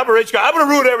he's like, I'm a rich guy, I'm going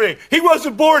to ruin everything. He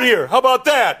wasn't born here. How about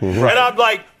that? Right. And I'm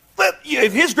like,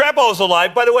 if his grandpa was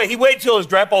alive, by the way, he waited till his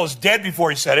grandpa was dead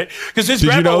before he said it. Because his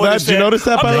grandpa would have said, Did you notice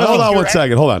that? By the way, hold on one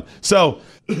second. Hold on. So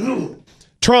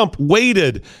Trump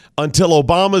waited until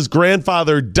Obama's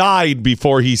grandfather died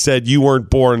before he said, "You weren't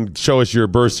born, show us your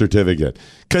birth certificate."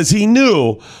 Because he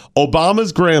knew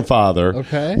Obama's grandfather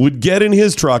would get in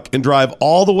his truck and drive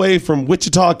all the way from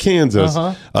Wichita, Kansas,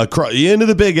 into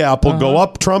the Big Apple, go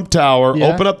up Trump Tower,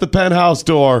 open up the penthouse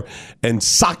door, and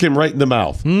sock him right in the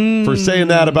mouth for saying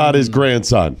that about his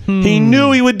grandson. He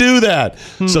knew he would do that.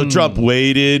 So Trump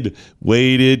waited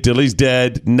till he's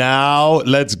dead. Now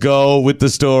let's go with the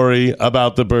story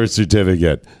about the birth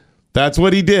certificate. That's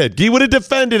what he did. He would have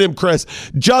defended him, Chris,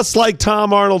 just like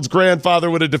Tom Arnold's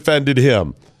grandfather would have defended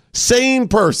him. Sane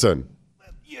person.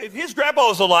 If his grandpa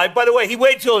was alive, by the way, he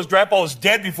waited till his grandpa was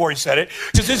dead before he said it,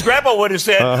 because his grandpa would have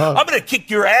said, I'm going to kick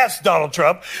your ass, Donald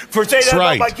Trump, for saying that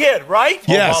about my kid, right?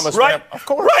 Yes. Obama's right? Of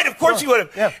course. Right, of course he would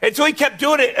have. Yeah. And so he kept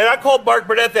doing it, and I called Mark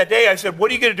Burnett that day. I said, what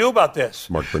are you going to do about this?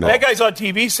 Mark Burnett. That guy's on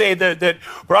TV saying that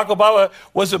Barack Obama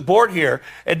wasn't born here,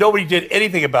 and nobody did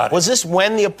anything about it. Was this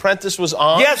when The Apprentice was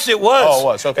on? Yes, it was. Oh, it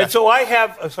was, okay. And so I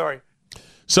have, sorry.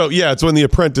 So, yeah, it's when The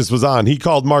Apprentice was on. He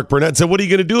called Mark Burnett and said, what are you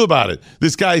going to do about it?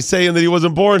 This guy's saying that he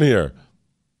wasn't born here.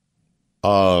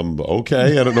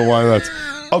 Okay. I don't know why that's...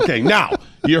 Okay, now,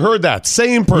 you heard that.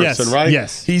 Same person, right?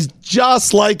 Yes. He's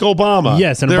just like Obama.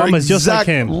 Yes, and Obama's just like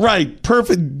him. Right,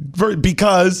 perfect.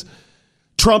 Because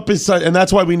Trump is... and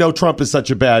that's why we know Trump is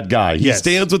such a bad guy. He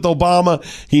stands with Obama.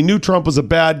 He knew Trump was a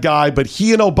bad guy, but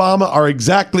he and Obama are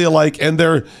exactly alike, and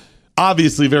they're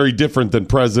obviously very different than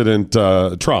President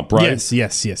Trump, right?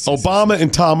 Yes. Obama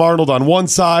and Tom Arnold on one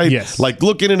side, like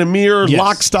looking in a mirror,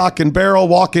 lock, stock, and barrel,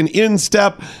 walking in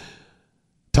step.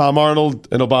 Tom Arnold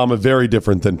and Obama, very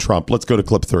different than Trump. Let's go to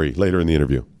clip 3 later in the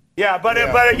interview. Yeah,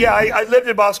 I lived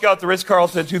in Moscow at the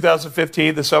Ritz-Carlton in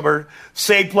 2015, the summer,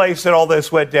 same place that all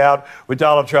this went down with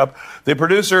Donald Trump. The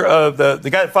producer of the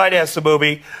guy that financed the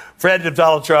movie, friend of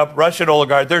Donald Trump, Russian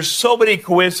oligarch. There's so many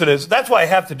coincidences. That's why I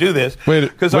have to do this. Wait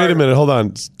a minute, hold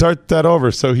on. Start that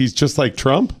over. So he's just like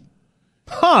Trump?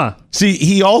 Huh. See,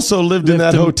 he also lived in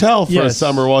that hotel for a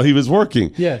summer while he was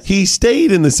working. Yes. He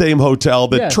stayed in the same hotel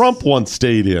that Trump once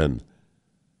stayed in.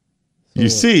 You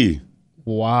see?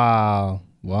 Wow.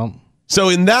 Well. So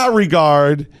in that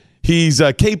regard, he's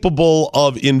capable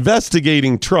of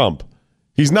investigating Trump.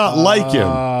 He's not like him.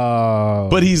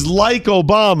 But he's like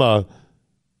Obama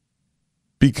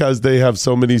because they have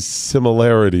so many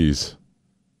similarities.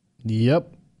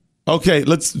 Yep. Okay,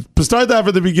 let's start that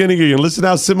from the beginning again. Listen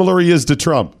how similar he is to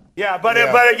Trump.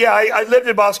 I lived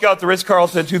in Moscow at the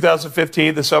Ritz-Carlton in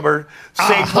 2015, the summer,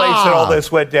 same place that all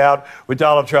this went down with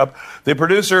Donald Trump. The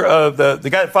producer of the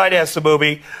guy that financed the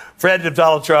movie, friend of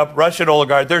Donald Trump, Russian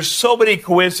oligarch. There's so many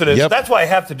coincidences. That's why I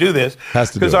have to do this.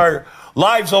 Because our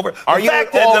lives over. The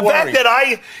fact that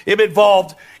I am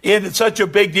involved in such a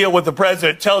big deal with the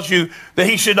president tells you that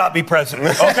he should not be president.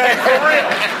 Okay? For real.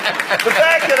 The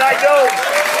fact that I know.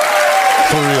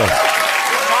 For real.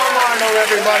 Tom Arnold,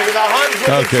 everybody, with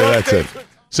 100. Okay, that's it.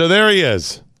 So there he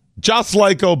is. Just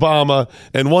like Obama,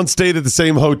 and once stayed at the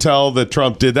same hotel that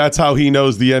Trump did. That's how he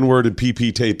knows the N-word and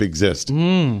PP tape exist.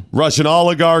 Russian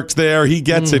oligarchs there. He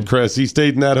gets it, Chris. He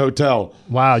stayed in that hotel.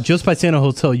 Wow. Just by saying a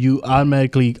hotel, you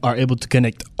automatically are able to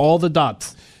connect all the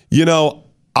dots. You know,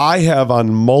 I have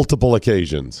on multiple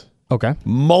occasions,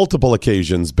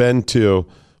 been to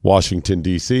Washington,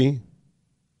 D.C.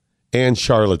 and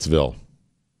Charlottesville.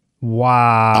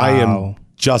 Wow. I am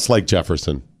just like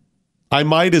Jefferson. I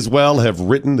might as well have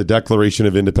written the Declaration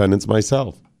of Independence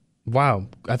myself. Wow.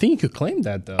 I think you could claim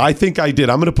that, though. I think I did.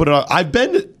 I'm going to put it on. I've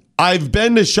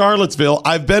been to Charlottesville.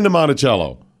 I've been to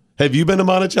Monticello. Have you been to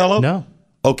Monticello? No.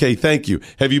 Okay, thank you.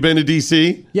 Have you been to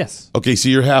D.C.? Yes. Okay, so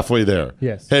you're halfway there.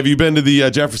 Yes. Have you been to the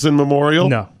Jefferson Memorial?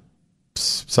 No.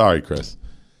 Sorry, Chris.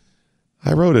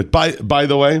 I wrote it. By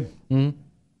the way,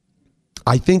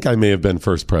 I think I may have been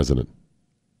first president.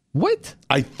 What?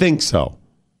 I think so.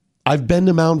 I've been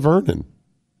to Mount Vernon.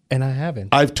 And I haven't.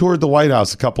 I've toured the White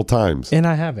House a couple times. And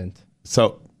I haven't.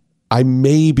 So I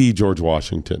may be George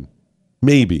Washington.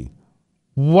 Maybe.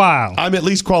 Wow. I'm at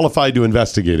least qualified to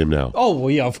investigate him now. Oh, well,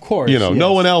 yeah, of course. You know,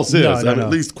 no one else is. I'm at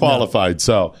least qualified.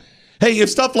 So, hey, if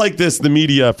stuff like this, the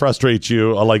media frustrates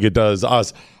you like it does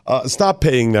us, stop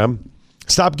paying them.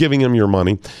 Stop giving them your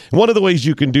money. One of the ways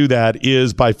you can do that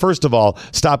is by, first of all,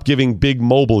 stop giving Big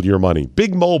Mobile your money.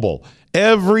 Big Mobile.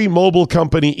 Every mobile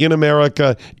company in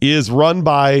America is run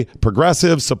by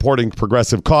progressives, supporting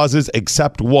progressive causes,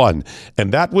 except one.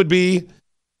 And that would be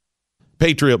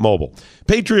Patriot Mobile.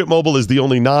 Patriot Mobile is the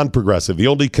only non-progressive, the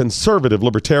only conservative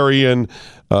libertarian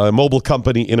mobile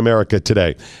company in America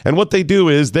today. And what they do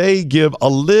is they give a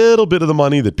little bit of the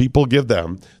money that people give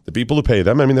them, the people who pay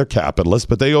them. I mean, they're capitalists,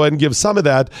 but they go ahead and give some of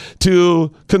that to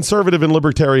conservative and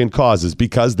libertarian causes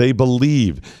because they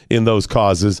believe in those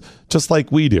causes just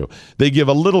like we do. They give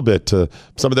a little bit to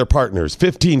some of their partners,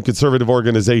 15 conservative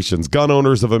organizations, Gun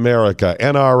Owners of America,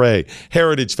 NRA,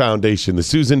 Heritage Foundation, the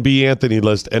Susan B. Anthony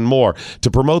List, and more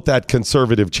to promote that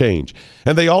conservative change.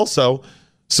 And they also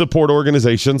support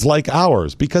organizations like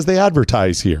ours because they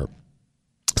advertise here.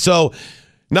 So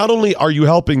not only are you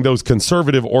helping those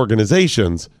conservative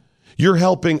organizations, you're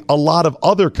helping a lot of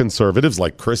other conservatives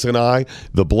like Chris and I,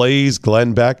 The Blaze,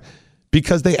 Glenn Beck,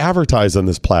 because they advertise on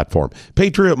this platform.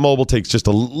 Patriot Mobile takes just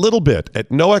a little bit at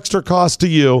no extra cost to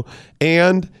you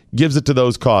and gives it to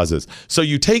those causes. So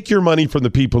you take your money from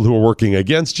the people who are working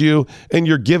against you and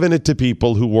you're giving it to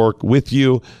people who work with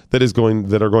you that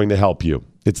are going to help you.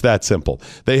 It's that simple.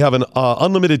 They have an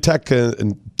unlimited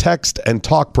text and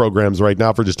talk programs right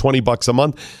now for just $20 a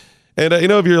month. And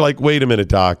if you're like, wait a minute,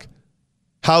 Doc,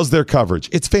 how's their coverage?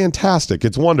 It's fantastic.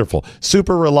 It's wonderful.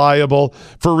 Super reliable.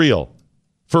 For real.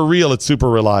 For real, it's super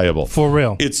reliable. For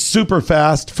real. It's super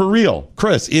fast. For real.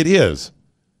 Chris, it is.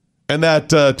 And that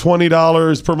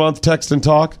 $20 per month text and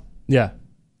talk? Yeah.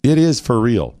 It is for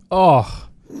real. Oh,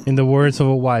 in the words of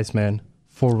a wise man.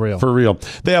 For real. For real.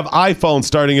 They have iPhones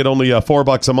starting at only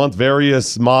 $4 a month,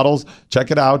 various models. Check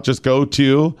it out. Just go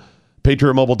to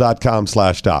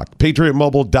patriotmobile.com/doc.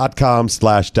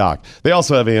 patriotmobile.com/doc. They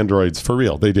also have Androids. For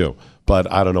real. They do.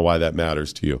 But I don't know why that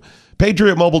matters to you.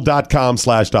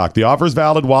 patriotmobile.com/doc. The offer is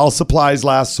valid while supplies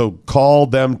last, so call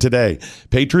them today.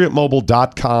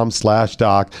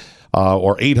 patriotmobile.com/doc.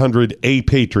 Or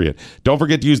 800-A-PATRIOT. Don't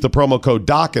forget to use the promo code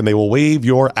DOC, and they will waive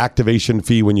your activation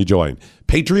fee when you join.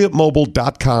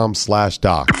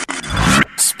 patriotmobile.com/doc.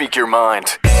 Speak your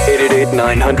mind.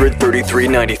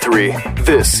 888-900-3393.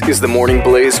 This is the Morning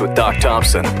Blaze with Doc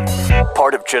Thompson.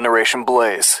 Part of Generation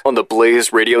Blaze on the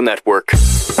Blaze Radio Network.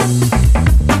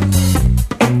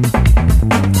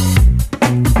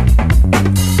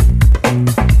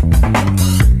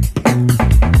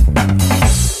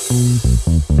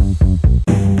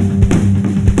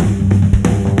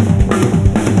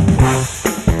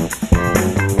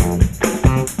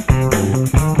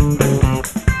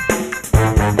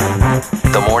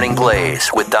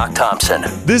 Blaze with Doc Thompson.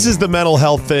 This is the mental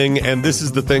health thing, and this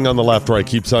is the thing on the left where I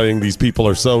keep saying these people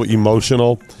are so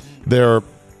emotional. They're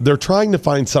trying to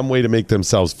find some way to make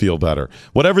themselves feel better.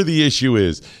 Whatever the issue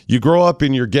is, you grow up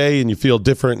and you're gay and you feel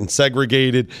different and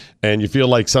segregated and you feel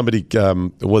like somebody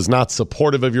was not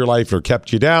supportive of your life or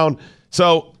kept you down.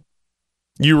 So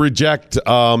you reject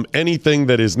anything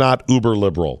that is not uber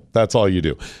liberal. That's all you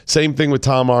do. Same thing with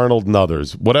Tom Arnold and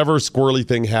others. Whatever squirrely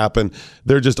thing happened,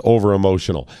 they're just over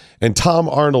emotional. And Tom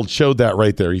Arnold showed that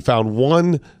right there. He found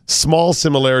one small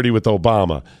similarity with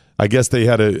Obama. I guess they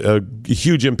had a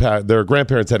huge impact. Their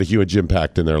grandparents had a huge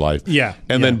impact in their life. Yeah.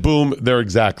 And then boom, they're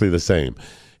exactly the same.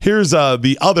 Here's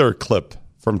the other clip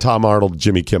from Tom Arnold,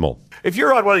 Jimmy Kimmel. If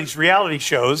you're on one of these reality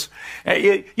shows,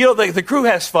 the crew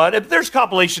has fun. And there's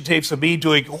compilation tapes of me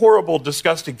doing horrible,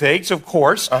 disgusting things, of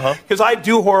course, because I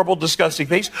do horrible, disgusting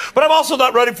things. But I'm also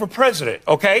not running for president,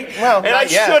 okay? Well, and I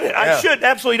shouldn't. I should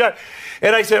absolutely not.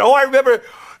 And I said, I remember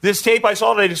this tape I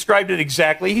saw, and I described it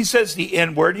exactly. He says the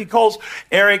N-word. He calls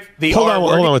Eric the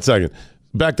R-word. Hold on 1 second.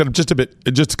 Back that up just a bit,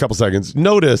 just a couple seconds.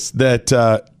 Notice that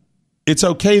it's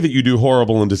okay that you do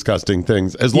horrible and disgusting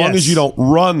things as long as you don't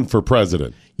run for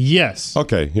president. Yes.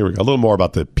 Okay, here we go. A little more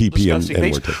about the PP and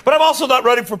N-word. But I'm also not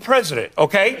running for president,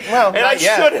 okay? Well, and I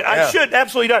shouldn't. I should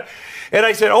absolutely not. And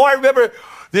I said, I remember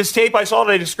this tape I saw, and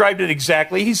I described it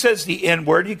exactly. He says the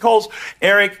N-word. He calls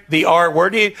Eric the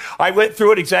R-word. I went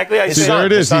through it exactly. I said, there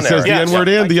it is. He says the N-word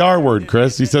and the R-word,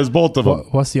 Chris. He says both of them.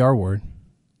 What's the R-word?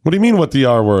 What do you mean, what the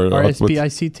R-word?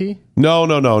 R-S-P-I-C-T? No,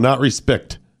 not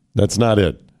respect. That's not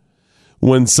it.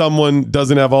 When someone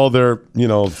doesn't have all their,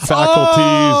 faculties.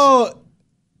 Oh,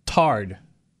 tard.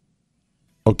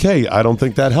 Okay, I don't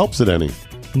think that helps it any.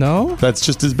 No? That's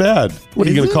just as bad. What, are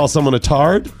you going to call someone a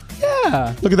tard?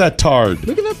 Yeah. Look at that tard.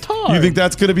 Look at that tard. You think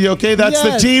that's going to be okay? That's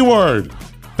the T word.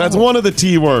 That's one of the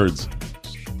T words.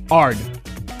 Ard.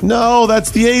 No,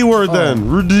 that's the A word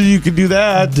then. You could do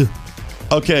that.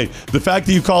 Okay, the fact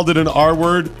that you called it an R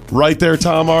word right there,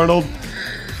 Tom Arnold,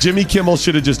 Jimmy Kimmel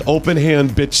should have just open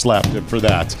hand bitch slapped him for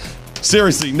that.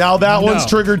 Seriously, now that one's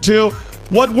triggered too.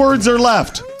 What words are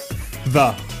left?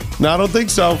 The. No, I don't think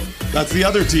so. That's the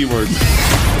other T word.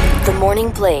 The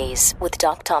Morning Blaze with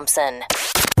Doc Thompson.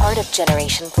 Part of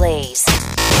Generation Blaze.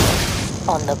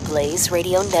 On the Blaze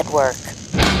Radio Network.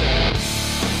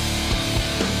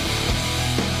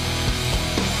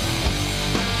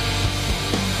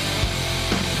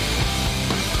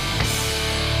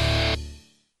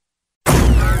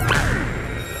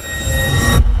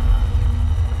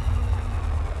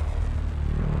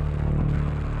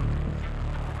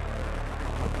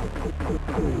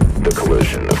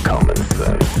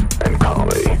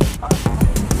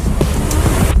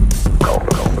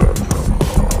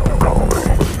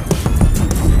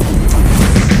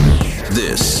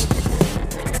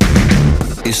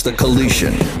 It's the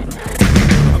collision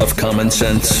of common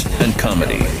sense and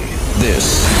comedy.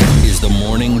 This is the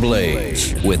Morning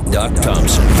Blaze with Doc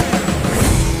Thompson.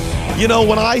 You know,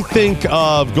 when I think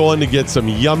of going to get some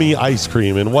yummy ice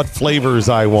cream and what flavors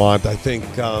I want, I think,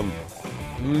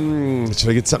 should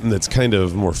I get something that's kind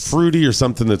of more fruity or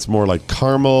something that's more like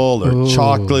caramel or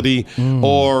chocolatey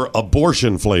or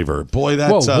abortion flavor? Boy,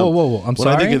 that's... Whoa. I'm sorry?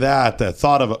 When I think of that, the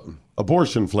thought of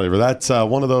abortion flavor, that's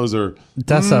one of those are...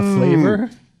 That's a flavor?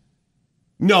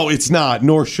 No, it's not,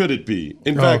 nor should it be.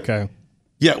 In fact, okay.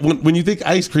 Yeah, when you think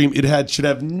ice cream, should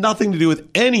have nothing to do with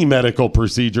any medical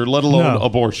procedure, let alone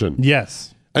abortion.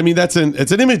 Yes. I mean, it's an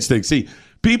image thing. See,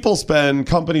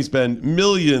 companies spend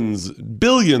millions,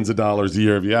 billions of dollars a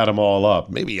year, if you add them all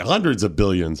up, maybe hundreds of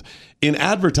billions, in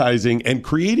advertising and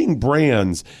creating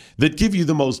brands that give you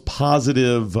the most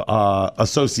positive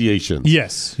associations.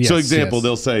 Yes. So, example,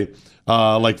 they'll say,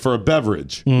 like for a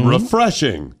beverage,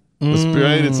 refreshing.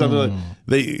 Right? It's something like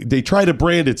they try to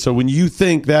brand it so when you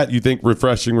think that, you think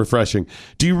refreshing.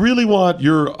 Do you really want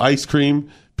your ice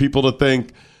cream people to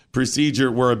think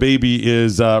procedure where a baby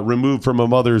is removed from a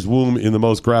mother's womb in the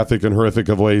most graphic and horrific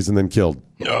of ways and then killed?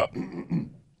 You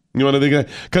want to think of that?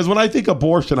 Because when I think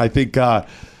abortion, I think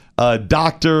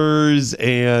doctors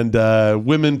and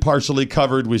women partially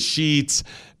covered with sheets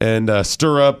and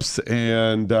stirrups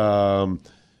and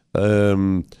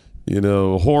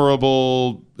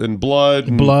horrible and blood.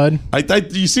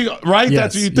 You see, right? Yes,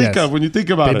 that's what you think of when you think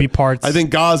about baby it. parts. I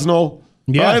think Gosnell.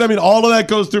 Yes. Right? I mean, all of that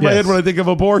goes through my head when I think of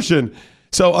abortion.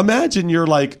 So imagine you're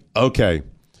like, okay,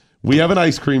 we have an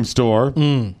ice cream store.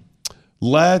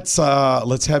 Let's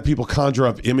have people conjure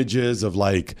up images of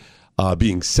like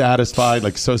being satisfied,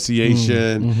 like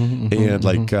association, and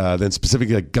then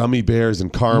specifically like gummy bears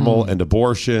and caramel and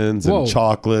abortions and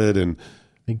chocolate and.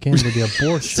 Again with the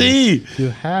abortion. See, you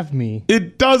have me.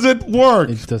 It doesn't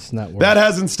work. It does not work. That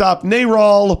hasn't stopped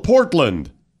NARAL Portland.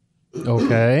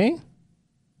 Okay.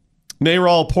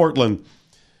 NARAL Portland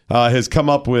has come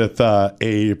up with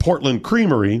a Portland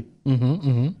creamery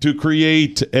to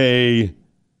create a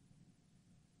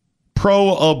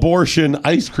pro-abortion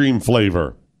ice cream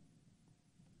flavor.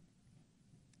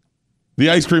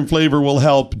 The ice cream flavor will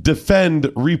help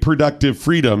defend reproductive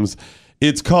freedoms.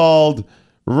 It's called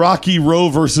Rocky Roe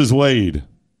versus Wade.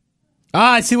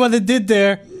 I see what they did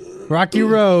there. Rocky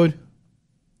Road.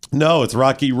 No, it's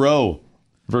Rocky Roe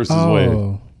versus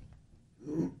Wade.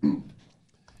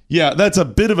 Yeah, that's a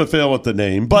bit of a fail with the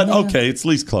name, but okay, it's at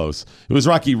least close. It was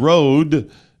Rocky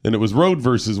Road, and it was Road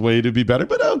versus Wade. It'd be better,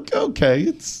 but okay,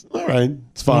 it's all right.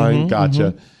 It's fine.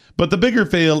 Gotcha. But the bigger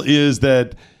fail is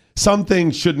that some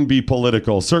things shouldn't be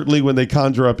political, certainly when they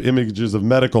conjure up images of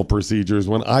medical procedures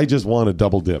when I just want a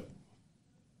double dip.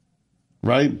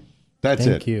 Right? That's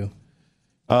it. Thank you.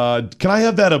 Can I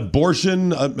have that abortion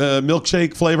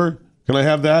milkshake flavor? Can I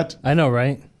have that? I know,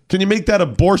 right? Can you make that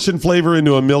abortion flavor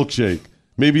into a milkshake?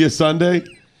 Maybe a sundae?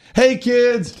 Hey,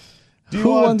 kids. Who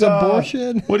wants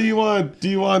abortion? What do you want? Do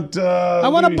you want... I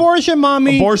want abortion,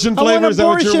 Mommy. Abortion flavor? I want Is that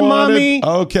what abortion, you wanted?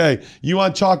 Mommy. Okay. You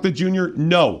want chocolate junior?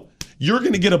 No. You're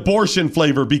going to get abortion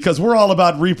flavor because we're all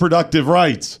about reproductive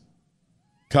rights.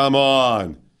 Come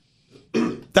on.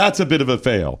 That's a bit of a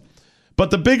fail. But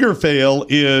the bigger fail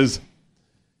is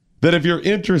that if you're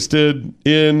interested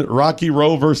in Rocky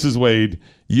Roe versus Wade,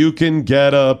 you can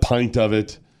get a pint of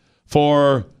it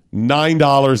for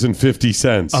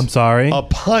 $9.50. I'm sorry? A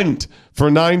pint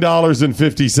for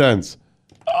 $9.50.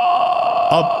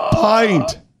 A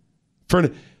pint for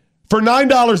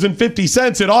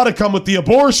 $9.50. It ought to come with the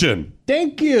abortion.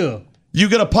 Thank you. You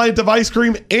get a pint of ice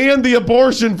cream and the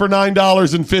abortion for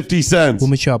 $9.50. Let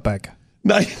me shop back.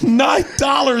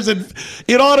 $9 and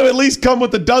it ought to at least come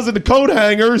with a dozen coat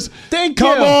hangers. Thank you.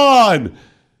 Come on.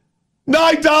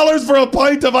 $9 for a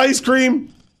pint of ice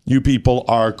cream? You people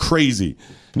are crazy.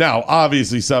 Now,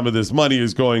 obviously, some of this money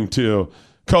is going to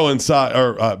coincide,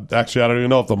 or actually, I don't even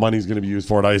know if the money's going to be used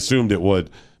for it. I assumed it would.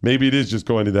 Maybe it is just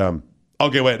going to them.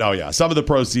 Okay, wait. Oh, yeah. Some of the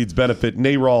proceeds benefit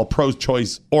NARAL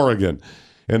Pro-Choice Oregon,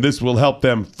 and this will help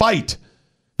them fight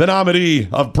the nominee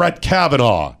of Brett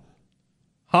Kavanaugh.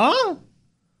 Huh?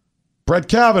 Brett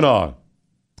Kavanaugh.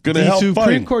 Going to help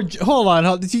Supreme fight. Court. Hold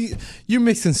on. You're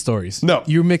mixing stories. No.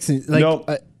 You're mixing. Like, no.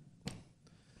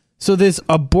 So this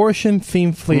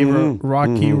abortion-themed flavor,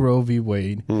 Rocky Roe v.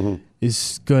 Wade,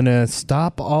 is going to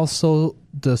stop also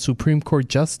the Supreme Court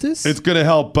justice? It's going to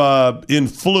help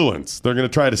influence. They're going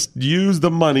to try to use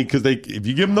the money because if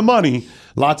you give them the money,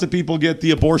 lots of people get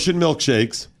the abortion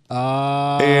milkshakes.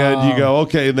 And you go,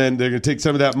 okay, and then they're going to take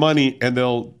some of that money and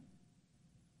they'll,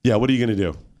 yeah, what are you going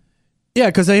to do? Yeah,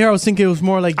 because I was thinking it was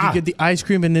more like you get the ice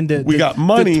cream and then we got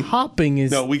money. The topping is...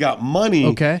 No, we got money.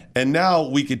 Okay. And now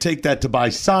we could take that to buy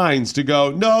signs to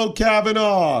go, no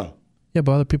Kavanaugh. Yeah,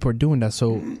 but other people are doing that,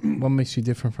 so what makes you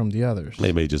different from the others?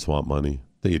 They may just want money.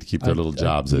 They get to keep their little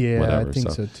jobs at yeah, whatever. I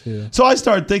think so too. So I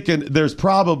started thinking there's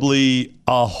probably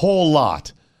a whole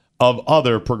lot of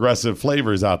other progressive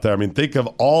flavors out there. I mean, think of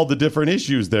all the different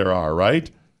issues there are,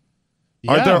 right?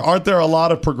 Yeah. Aren't there a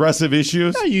lot of progressive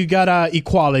issues? Yeah, you got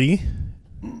equality.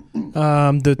 You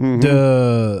got the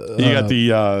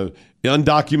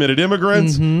undocumented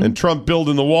immigrants and Trump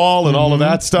building the wall and all of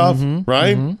that stuff,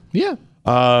 right? Yeah.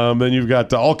 Then you've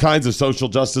got all kinds of social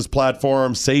justice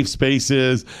platforms, safe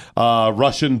spaces,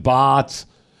 Russian bots.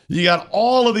 You got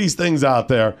all of these things out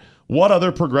there. What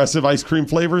other progressive ice cream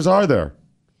flavors are there?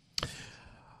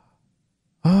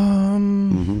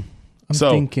 I'm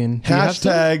thinking.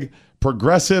 Hashtag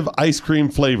progressive ice cream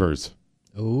flavors.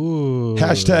 Ooh.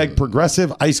 Hashtag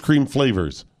progressive ice cream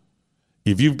flavors.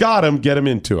 If you've got them, get them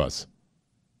into us.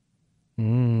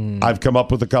 I've come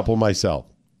up with a couple myself.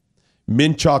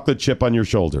 Mint chocolate chip on your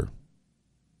shoulder.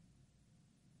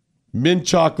 Mint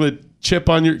chocolate chip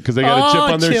on your... Because they got a chip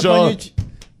on their shoulder.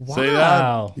 Wow. Say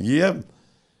that? Yep.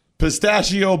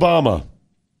 Pistachio Obama.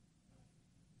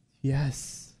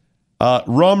 Yes.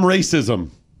 Rum racism.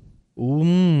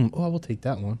 Oh, I will take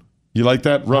that one. You like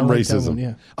that? Rum like racism.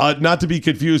 that one, Not to be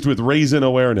confused with raisin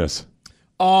awareness.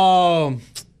 Oh,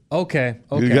 okay.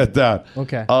 You get that.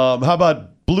 Okay. How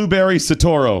about blueberry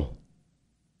Satoro?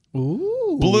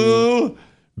 Ooh.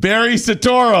 Blueberry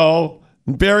Satoro.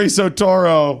 Barry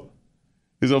Sotoro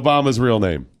is Obama's real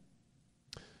name.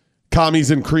 Commies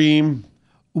and cream.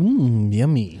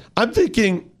 Yummy. I'm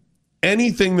thinking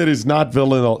anything that is not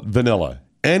vanilla,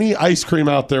 any ice cream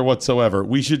out there whatsoever,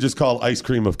 we should just call ice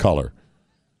cream of color.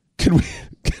 Can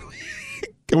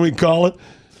we call it?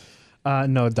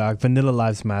 No, Doc. Vanilla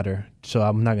lives matter, so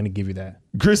I'm not going to give you that.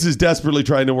 Chris is desperately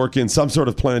trying to work in some sort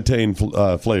of plantain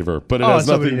flavor, but it has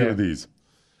nothing to do with these.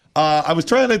 I was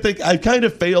trying to think. I kind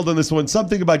of failed on this one.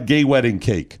 Something about gay wedding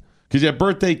cake. Because you have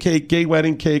birthday cake, gay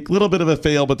wedding cake, a little bit of a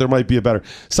fail, but there might be a better.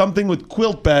 Something with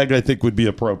quilt bag, I think, would be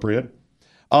appropriate.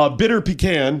 Bitter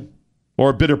pecan,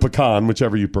 or bitter pecan,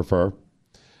 whichever you prefer.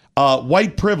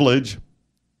 White privilege.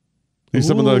 Here's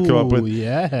something that I come up with.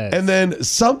 Yes. And then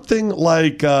something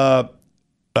like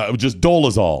just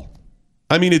Dolazol.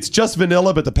 I mean, it's just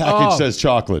vanilla, but the package says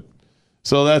chocolate.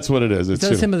 So that's what it is. Is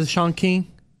that the same as the Sean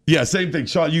King? Yeah, same thing.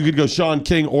 You could go Sean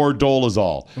King or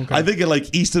Dolazol. Okay. I think in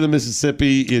like east of the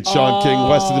Mississippi, it's Sean King.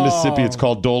 West of the Mississippi, it's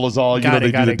called Dolazol.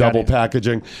 They do the double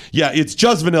packaging. Yeah, it's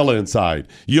just vanilla inside.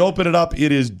 You open it up,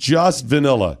 it is just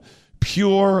vanilla.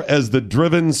 Pure as the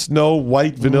driven snow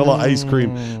white vanilla ice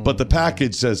cream, but the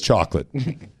package says chocolate.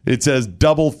 It says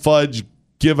double fudge,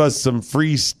 give us some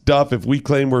free stuff if we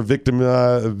claim we're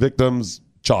victims,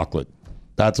 chocolate.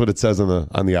 That's what it says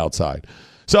on the outside.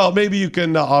 So maybe you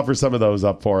can offer some of those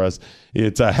up for us.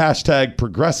 It's a hashtag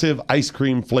progressive ice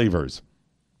cream flavors.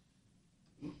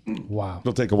 Wow.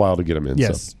 It'll take a while to get them in.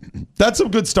 Yes. So. That's some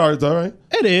good starts, all right?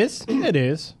 It is. It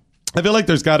is. I feel like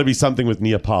there's got to be something with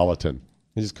Neapolitan.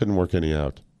 I just couldn't work any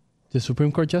out. The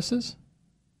Supreme Court Justice?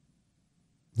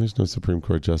 There's no Supreme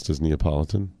Court Justice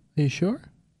Neapolitan. Are you sure?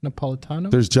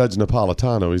 Napolitano? There's Judge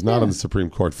Napolitano. He's not on the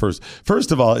Supreme Court.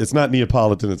 First of all, it's not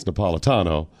Neapolitan, it's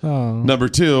Napolitano. Oh. Number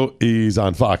two, he's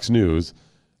on Fox News.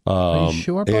 Are you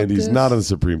sure about And he's this? not on the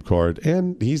Supreme Court.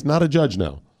 And he's not a judge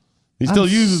now. He still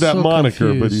uses that moniker,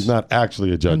 confused. but he's not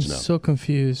actually a judge now. I'm so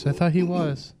confused. I thought he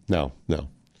was. No.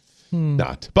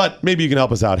 Not. But maybe you can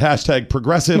help us out. Hashtag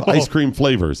progressive ice cream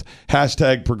flavors.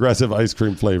 Hashtag progressive ice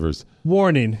cream flavors.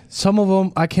 Warning. Some of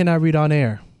them I cannot read on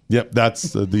air. Yep,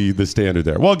 that's the standard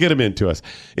there. Well, get them into us.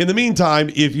 In the meantime,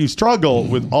 if you struggle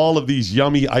with all of these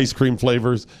yummy ice cream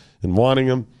flavors and wanting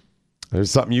them, there's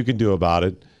something you can do about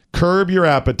it. Curb your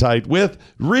appetite with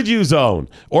Riduzone.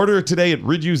 Order it today at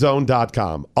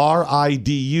riduzone.com.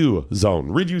 R-I-D-U zone.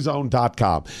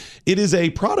 Riduzone.com. It is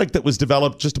a product that was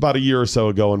developed just about a year or so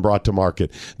ago and brought to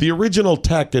market. The original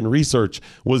tech and research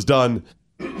was done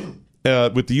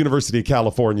with the University of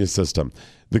California system.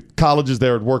 The colleges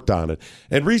there had worked on it.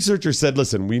 And researchers said,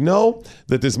 listen, we know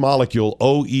that this molecule,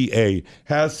 OEA,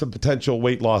 has some potential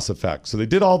weight loss effects. So they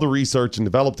did all the research and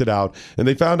developed it out. And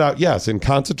they found out, yes, in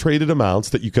concentrated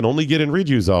amounts that you can only get in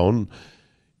Riduzone,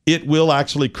 it will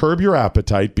actually curb your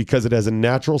appetite because it has a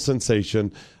natural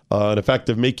sensation, an effect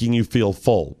of making you feel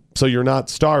full. So you're not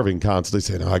starving constantly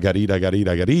saying, I got to eat, I got to eat,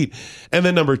 I got to eat. And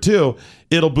then number two,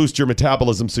 it'll boost your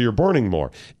metabolism so you're burning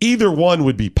more. Either one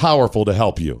would be powerful to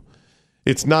help you.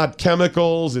 It's not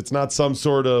chemicals. It's not some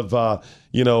sort of,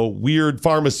 weird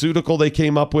pharmaceutical they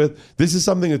came up with. This is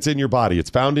something that's in your body. It's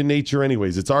found in nature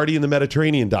anyways. It's already in the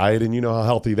Mediterranean diet, and you know how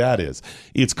healthy that is.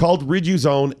 It's called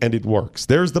Riduzone, and it works.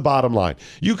 There's the bottom line.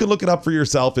 You can look it up for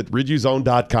yourself at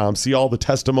riduzone.com. See all the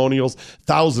testimonials.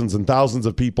 Thousands and thousands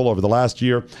of people over the last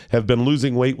year have been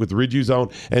losing weight with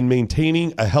Riduzone and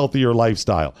maintaining a healthier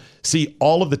lifestyle. See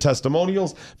all of the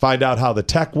testimonials. Find out how the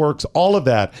tech works. All of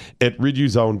that at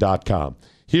riduzone.com.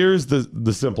 Here's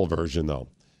the simple version, though.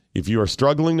 If you are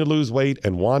struggling to lose weight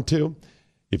and want to,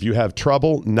 if you have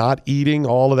trouble not eating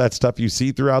all of that stuff you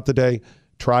see throughout the day,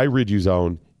 try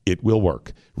Riduzone. It will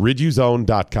work.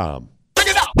 Riduzone.com.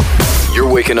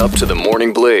 You're waking up to the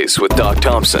Morning Blaze with Doc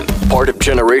Thompson, part of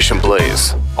Generation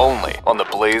Blaze, only on the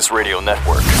Blaze Radio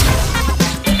Network.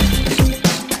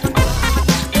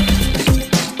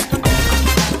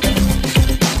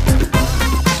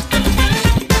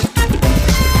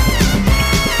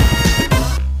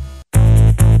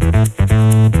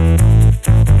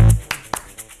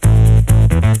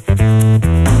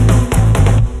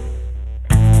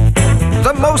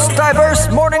 The most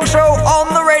diverse morning show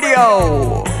on the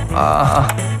radio.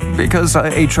 Because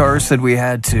HR said we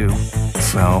had to.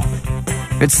 So,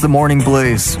 it's the Morning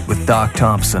Blaze with Doc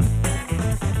Thompson.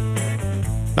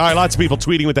 All right, lots of people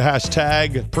tweeting with the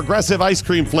hashtag progressive ice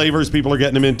cream flavors. People are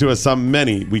getting them into us.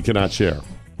 Many we cannot share.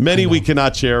 Many we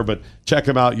cannot share, but check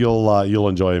them out. You'll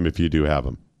enjoy them if you do have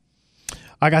them.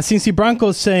 I got Cincy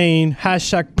Broncos saying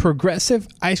hashtag progressive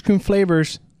ice cream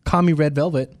flavors. Call me Red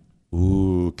Velvet.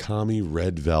 Ooh, Kami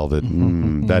Red Velvet.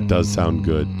 That does sound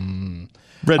good.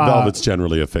 Red Velvet's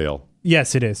generally a fail.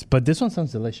 Yes, it is. But this one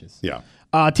sounds delicious. Yeah.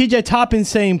 TJ Toppin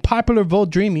saying popular vote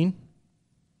dreaming.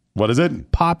 What is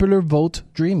it? Popular vote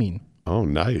dreaming. Oh,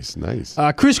 nice.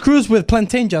 Chris Cruz with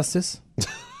plantain justice.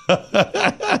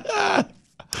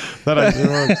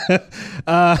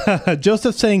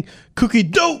 Joseph saying cookie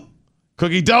dough.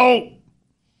 Cookie dough.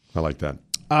 I like that.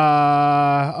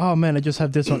 Oh man, I just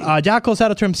have this one. Jackal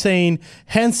Sadatrim saying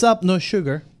hands up, no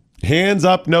sugar. Hands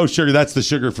up, no sugar. That's the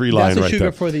sugar-free line right there. That's the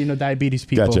sugar for the diabetes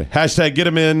people. Gotcha. Hashtag get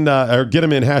them in,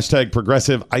 hashtag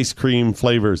progressive ice cream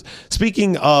flavors.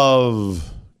 Speaking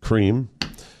of cream,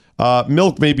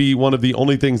 milk may be one of the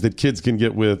only things that kids can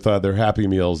get with their Happy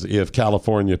Meals if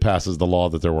California passes the law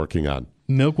that they're working on.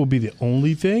 Milk will be the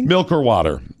only thing? Milk or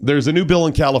water. There's a new bill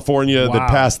in California that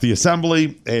passed the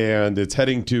assembly, and it's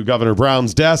heading to Governor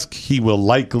Brown's desk. He will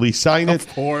likely sign it. Of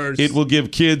course. It will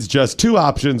give kids just two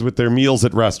options with their meals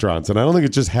at restaurants. And I don't think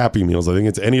it's just Happy Meals. I think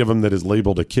it's any of them that is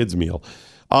labeled a kid's meal.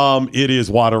 It is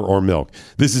water or milk.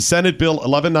 This is Senate Bill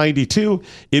 1192.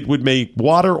 It would make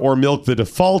water or milk the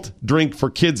default drink for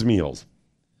kids' meals.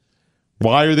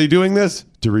 Why are they doing this?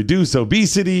 To reduce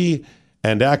obesity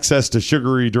and access to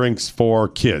sugary drinks for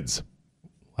kids.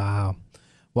 Wow.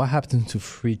 What happened to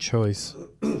free choice?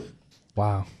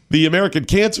 Wow. The American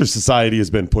Cancer Society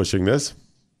has been pushing this.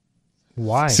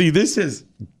 Why? See, this is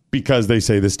because they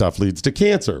say this stuff leads to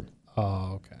cancer.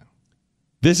 Oh, okay.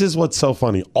 This is what's so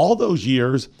funny. All those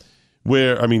years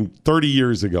 30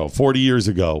 years ago, 40 years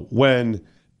ago, when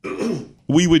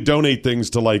we would donate things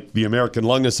to like the American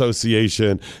Lung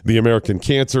Association, the American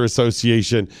Cancer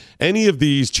Association, any of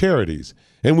these charities.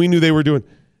 And we knew they were doing,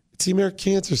 it's the American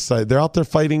Cancer Society. They're out there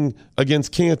fighting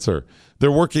against cancer.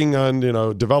 They're working on,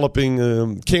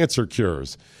 developing cancer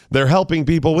cures. They're helping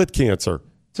people with cancer.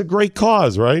 It's a great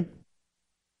cause, right?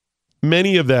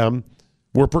 Many of them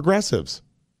were progressives,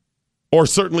 or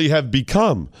certainly have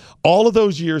become. All of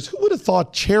those years, who would have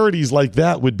thought charities like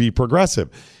that would be progressive?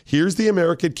 Here's the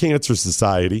American Cancer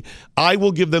Society. I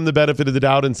will give them the benefit of the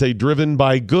doubt and say driven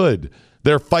by good.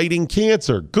 They're fighting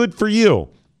cancer. Good for you.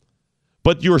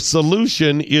 But your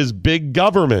solution is big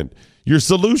government. Your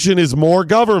solution is more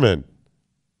government.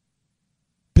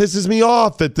 Pisses me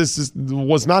off that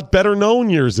was not better known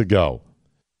years ago.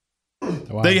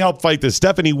 Wow. They helped fight this.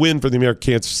 Stephanie Wynn from the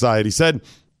American Cancer Society said,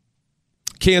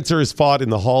 cancer is fought in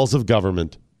the halls of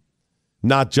government,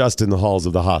 not just in the halls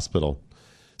of the hospital.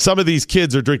 Some of these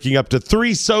kids are drinking up to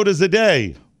 3 sodas a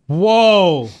day.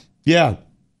 Whoa. Yeah.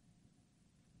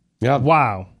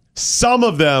 Wow. Some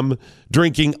of them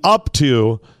drinking up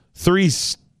to 3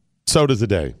 sodas a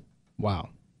day. Wow.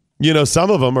 Some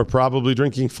of them are probably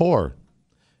drinking 4.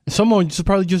 Someone is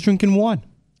probably just drinking 1.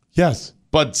 Yes.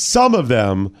 But some of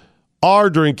them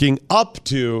are drinking up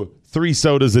to 3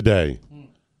 sodas a day.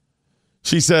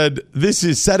 She said, this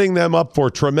is setting them up for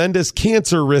tremendous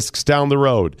cancer risks down the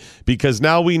road because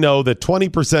now we know that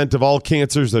 20% of all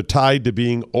cancers are tied to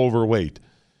being overweight.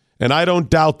 And I don't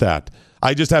doubt that.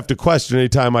 I just have to question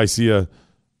anytime I see a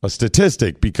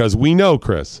statistic because we know,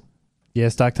 Chris.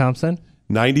 Yes, Doc Thompson?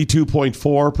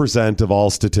 92.4% of all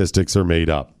statistics are made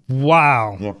up.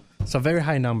 Wow. Yeah. It's a very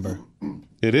high number.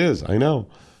 It is. I know.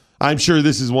 I'm sure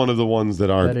this is one of the ones that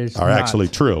are actually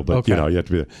true, but you have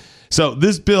to be. So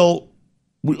this bill,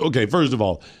 first of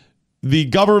all, the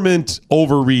government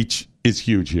overreach is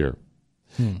huge here.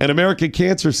 And American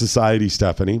Cancer Society,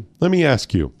 Stephanie, let me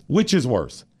ask you, which is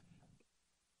worse?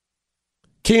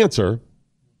 Cancer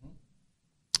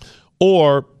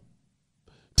or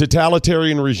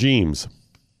totalitarian regimes?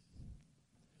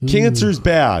 Cancer's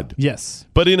bad. Yes.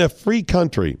 But in a free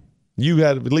country, you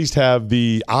at least have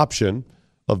the option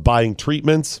of buying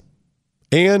treatments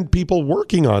and people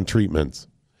working on treatments.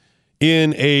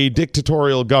 In a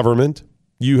dictatorial government,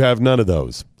 you have none of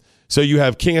those. So you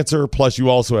have cancer, plus you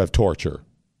also have torture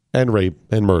and rape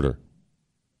and murder.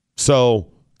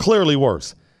 So clearly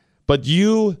worse. But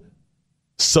you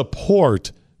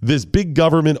support this big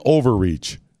government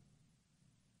overreach.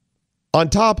 On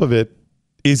top of it,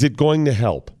 is it going to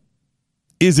help?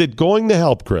 Is it going to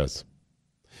help, Chris?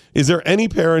 Is there any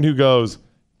parent who goes,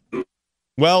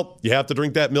 well, you have to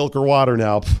drink that milk or water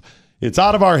now. It's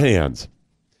out of our hands.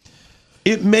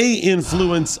 It may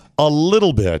influence a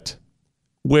little bit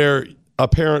where a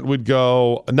parent would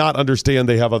go, not understand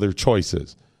they have other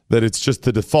choices, that it's just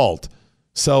the default.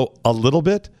 So a little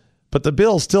bit, but the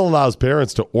bill still allows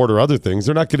parents to order other things.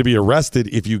 They're not going to be arrested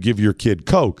if you give your kid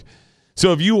Coke.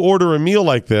 So if you order a meal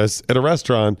like this at a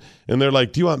restaurant and they're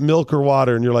like, do you want milk or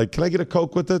water? And you're like, can I get a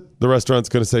Coke with it? The restaurant's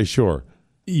going to say, sure.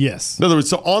 Yes. In other words,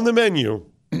 so on the menu,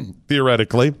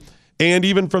 theoretically, and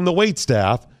even from the wait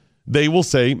staff, they will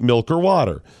say milk or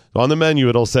water. On the menu,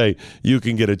 it'll say you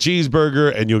can get a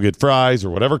cheeseburger and you'll get fries or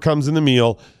whatever comes in the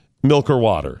meal, milk or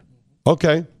water.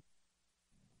 Okay.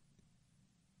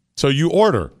 So you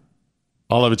order.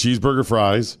 I'll have a cheeseburger,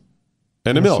 fries,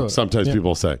 and a milk. Sometimes people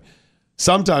will say.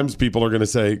 Sometimes people are going to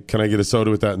say, can I get a soda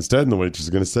with that instead? And the waitress is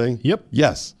going to say, yep.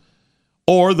 Yes.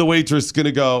 Or the waitress is going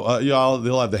to go,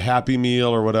 they'll have the Happy Meal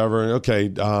or whatever. Okay,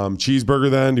 cheeseburger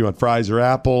then. Do you want fries or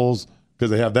apples? Because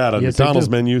they have that on McDonald's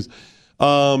menus.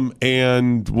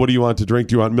 And what do you want to drink?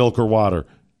 Do you want milk or water?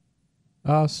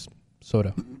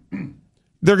 Soda.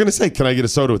 They're going to say, can I get a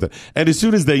soda with it? And as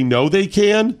soon as they know they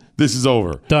can, this is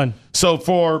over. Done. So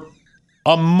for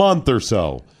a month or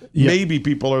so, maybe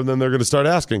people are, then they're going to start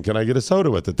asking, can I get a soda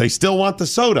with it? They still want the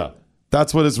soda.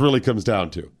 That's what it really comes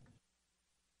down to.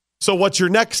 So what's your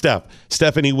next step?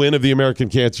 Stephanie Wynn of the American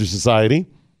Cancer Society.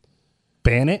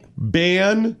 Ban it.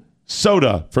 Ban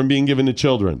soda from being given to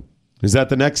children. Is that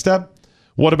the next step?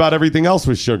 What about everything else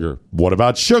with sugar? What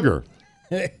about sugar?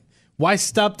 Why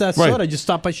stop that soda? Just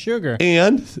stop by sugar.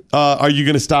 And are you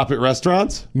going to stop at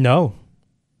restaurants? No.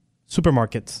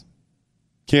 Supermarkets.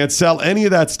 Can't sell any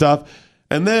of that stuff.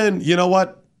 And then, you know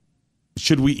what?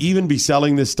 Should we even be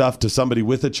selling this stuff to somebody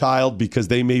with a child because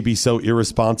they may be so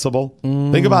irresponsible?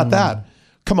 Think about that.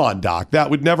 Come on, Doc. That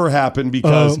would never happen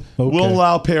because we'll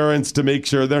allow parents to make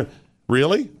sure they're...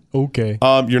 Really? Okay.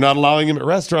 You're not allowing them at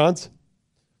restaurants.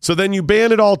 So then you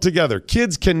ban it all together.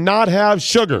 Kids cannot have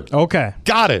sugar. Okay.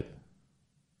 Got it.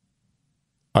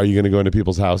 Are you going to go into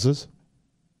people's houses?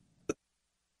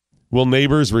 Will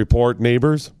neighbors report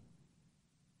neighbors?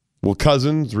 Will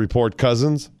cousins report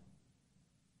cousins?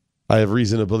 I have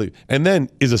reason to believe. And then,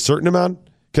 is a certain amount?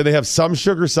 Can they have some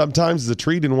sugar sometimes as a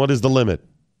treat? And what is the limit?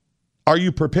 Are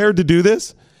you prepared to do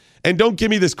this? And don't give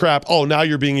me this crap, now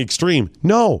you're being extreme.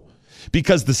 No,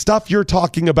 because the stuff you're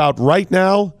talking about right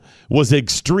now was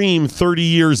extreme 30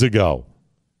 years ago.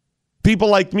 People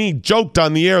like me joked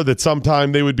on the air that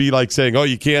sometime they would be like saying,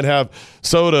 you can't have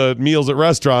soda meals at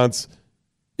restaurants.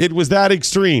 It was that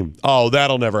extreme.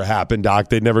 That'll never happen, Doc.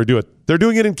 They'd never do it. They're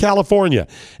doing it in California.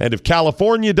 And if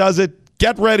California does it,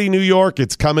 get ready, New York.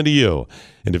 It's coming to you.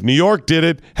 And if New York did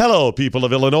it, hello, people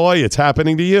of Illinois, it's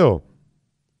happening to you.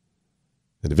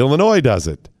 And if Illinois does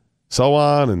it, so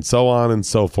on and so on and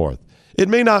so forth. It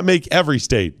may not make every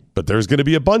state, but there's going to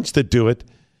be a bunch that do it.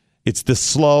 It's the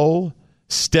slow,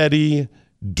 steady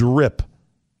drip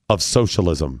of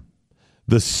socialism.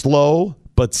 The slow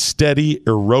but steady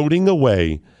eroding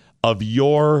away of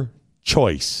your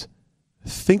choice.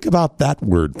 Think about that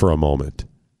word for a moment.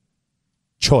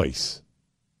 Choice.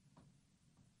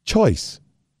 Choice.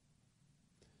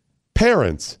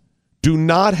 Parents do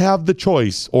not have the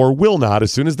choice, or will not,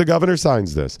 as soon as the governor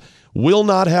signs this, will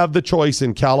not have the choice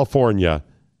in California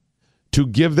to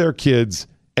give their kids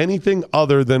anything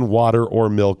other than water or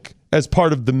milk as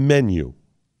part of the menu.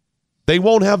 They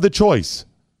won't have the choice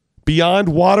beyond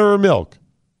water or milk.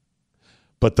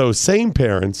 But those same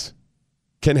parents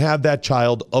can have that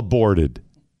child aborted.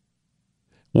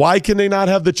 Why can they not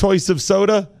have the choice of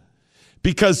soda?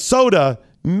 Because soda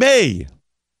may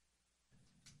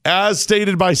as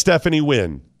stated by Stephanie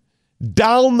Wynn,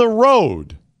 down the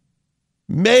road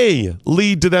may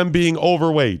lead to them being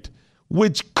overweight,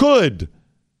 which could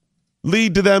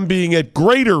lead to them being at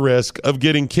greater risk of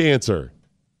getting cancer.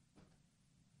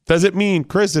 Does it mean,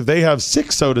 Chris, if they have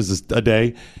 6 sodas a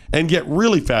day and get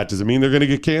really fat, does it mean they're going to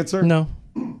get cancer? No.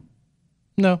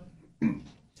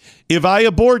 If I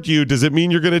abort you, does it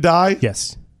mean you're going to die?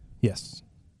 Yes.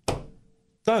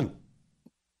 Done.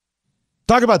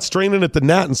 Talk about straining at the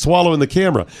gnat and swallowing the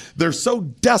camera. They're so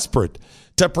desperate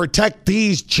to protect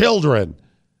these children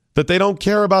that they don't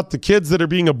care about the kids that are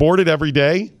being aborted every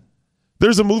day.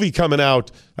 There's a movie coming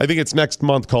out, I think it's next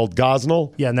month, called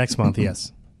Gosnell. Yeah, next month,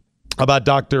 yes. About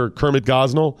Dr. Kermit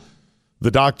Gosnell,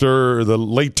 the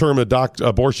late-term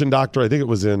abortion doctor. I think it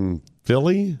was in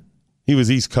Philly. He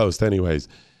was East Coast anyways.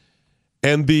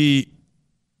 And the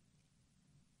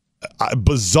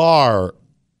bizarre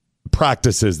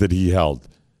practices that he held,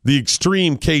 the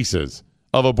extreme cases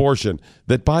of abortion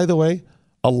that, by the way,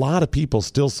 a lot of people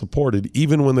still supported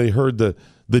even when they heard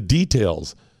the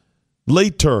details.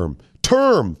 Late-term,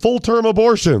 full-term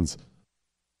abortions.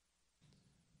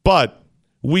 But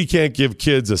we can't give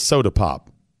kids a soda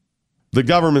pop. The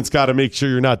government's got to make sure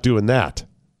you're not doing that.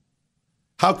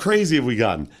 How crazy have we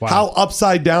gotten? Wow. How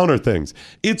upside down are things?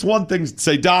 It's one thing to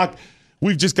say, Doc,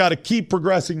 we've just got to keep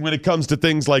progressing when it comes to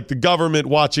things like the government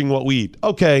watching what we eat.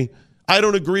 Okay, I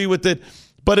don't agree with it,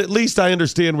 but at least I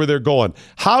understand where they're going.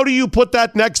 How do you put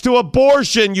that next to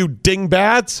abortion, you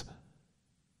dingbats?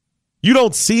 You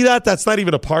don't see that? That's not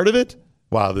even a part of it?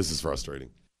 Wow, this is frustrating.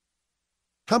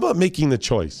 How about making the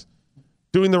choice?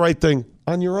 Doing the right thing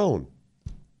on your own?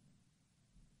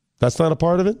 That's not a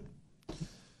part of it?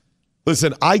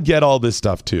 Listen, I get all this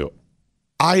stuff too.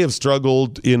 I have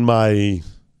struggled in my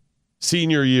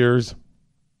senior years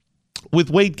with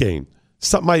weight gain.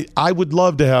 I would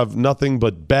love to have nothing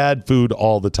but bad food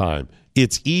all the time.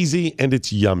 It's easy and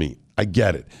it's yummy. I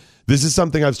get it. This is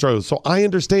something I've struggled with. So I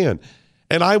understand.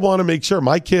 And I want to make sure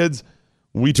my kids,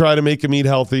 we try to make them eat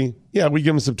healthy. Yeah, we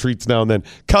give them some treats now and then.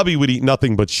 Cubby would eat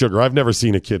nothing but sugar. I've never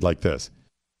seen a kid like this.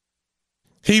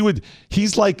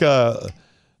 He's like a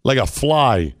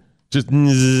fly. Just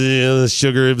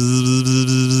sugar.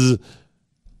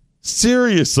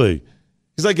 Seriously.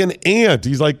 He's like an ant.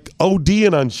 He's like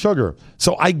ODing on sugar.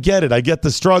 So I get it. I get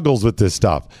the struggles with this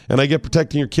stuff. And I get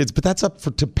protecting your kids. But that's up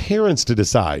to parents to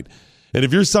decide. And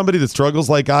if you're somebody that struggles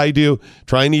like I do,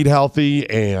 try and eat healthy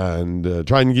and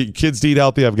try and get your kids to eat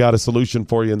healthy, I've got a solution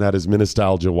for you, and that is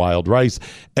Nostalgia Wild Rice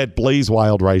at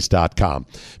blazewildrice.com.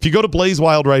 If you go to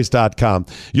blazewildrice.com,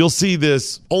 you'll see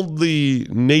this only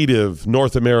native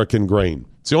North American grain.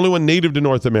 It's the only one native to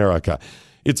North America.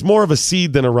 It's more of a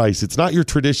seed than a rice. It's not your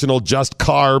traditional just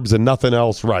carbs and nothing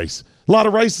else rice. A lot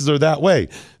of rices are that way.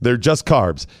 They're just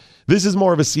carbs. This is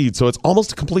more of a seed, so it's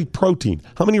almost a complete protein.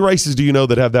 How many rices do you know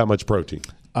that have that much protein?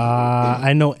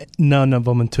 I know none of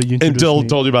them until you introduced me.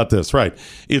 Told you about this, right.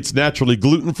 It's naturally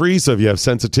gluten-free, so if you have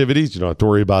sensitivities, you don't have to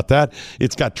worry about that.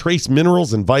 It's got trace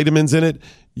minerals and vitamins in it.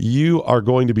 You are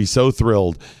going to be so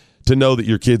thrilled to know that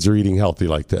your kids are eating healthy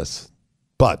like this.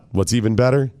 But what's even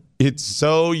better? It's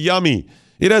so yummy.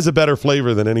 It has a better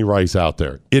flavor than any rice out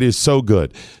there. It is so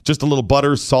good. Just a little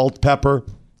butter, salt, pepper,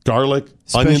 garlic,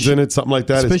 onions in it, something like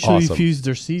that. It's awesome. Especially if you use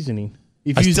their seasoning.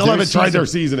 I still haven't tried their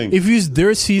seasoning. If you use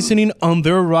their seasoning on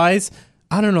their rice,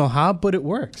 I don't know how, but it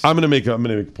works. I'm gonna make a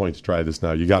point to try this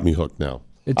now. You got me hooked now.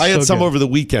 I had some over the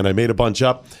weekend. I made a bunch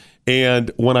up,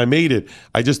 and when I made it,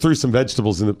 I just threw some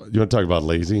vegetables in the. You want to talk about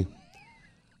lazy?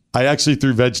 I actually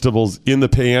threw vegetables in the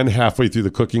pan halfway through the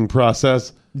cooking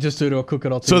process. Just so it'll cook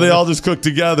it all together. So they all just cooked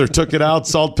together. Took it out,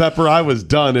 salt, pepper. I was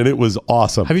done, and it was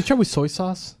awesome. Have you tried with soy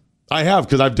sauce? I have,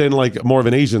 because I've done like more of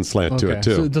an Asian slant to it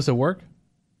too. So does it work?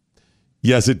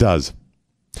 Yes, it does.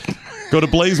 Go to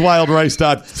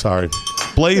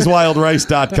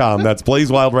blazewildrice.com. That's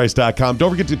blazewildrice.com.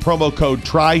 Don't forget the promo code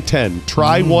TRY10,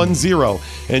 TRY10,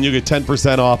 and you'll get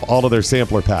 10% off all of their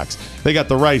sampler packs. They got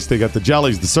the rice, they got the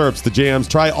jellies, the syrups, the jams.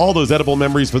 Try all those edible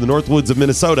memories for the Northwoods of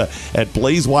Minnesota at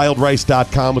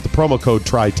blazewildrice.com with the promo code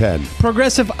TRY10.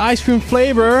 Progressive ice cream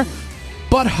flavor,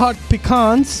 Butt Hot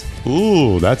Pecans.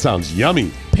 Ooh, that sounds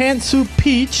yummy. Pantsuit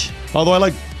Peach. Although I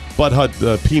like Butt Hut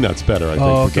peanuts better, I think.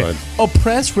 Oh, okay.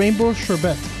 Oppressed Rainbow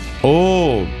Sherbet.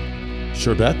 Oh,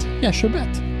 sherbet? Yeah, sherbet.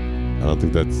 I don't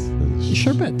think that's...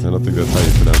 sherbet. I don't think that's how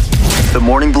you pronounce it. The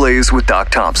Morning Blaze with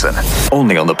Doc Thompson.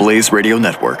 Only on the Blaze Radio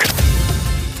Network.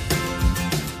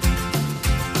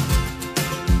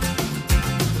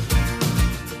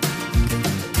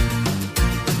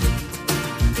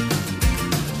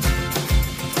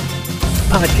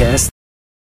 Podcast.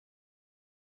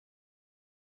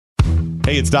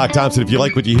 Hey, it's Doc Thompson. If you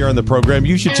like what you hear on the program,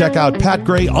 you should check out Pat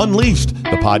Gray Unleashed.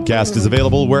 The podcast is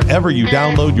available wherever you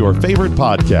download your favorite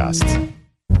podcasts.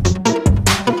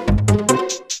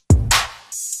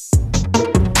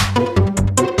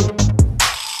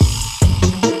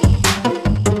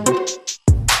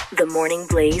 The Morning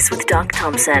Blaze with Doc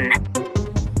Thompson.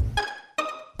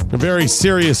 A very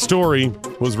serious story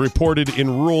was reported in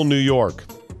rural New York.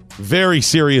 Very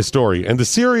serious story. And the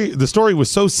story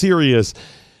was so serious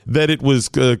that it was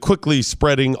quickly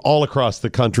spreading all across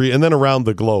the country and then around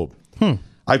the globe.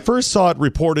 I first saw it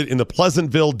reported in the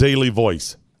Pleasantville Daily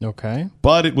Voice. Okay.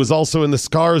 But it was also in the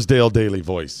Scarsdale Daily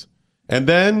Voice. And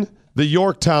then the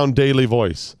Yorktown Daily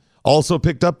Voice. Also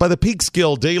picked up by the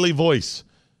Peekskill Daily Voice.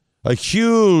 A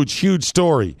huge, huge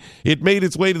story. It made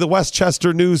its way to the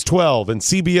Westchester News 12 and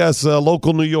CBS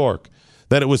Local New York.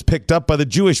 Then it was picked up by the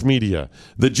Jewish media,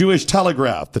 the Jewish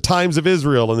Telegraph, the Times of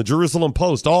Israel, and the Jerusalem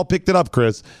Post. All picked it up,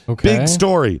 Chris. Okay. Big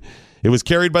story. It was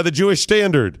carried by the Jewish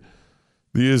Standard,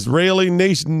 the Israeli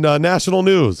National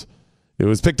News. It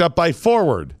was picked up by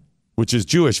Forward, which is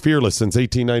Jewish Fearless since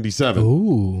 1897.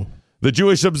 Ooh. The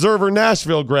Jewish Observer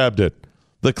Nashville grabbed it.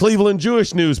 The Cleveland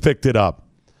Jewish News picked it up.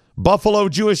 Buffalo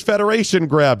Jewish Federation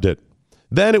grabbed it.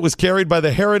 Then it was carried by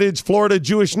the Heritage Florida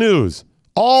Jewish News.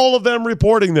 All of them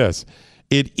reporting this.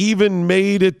 It even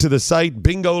made it to the site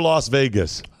Bingo Las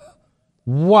Vegas.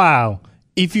 Wow.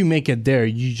 If you make it there,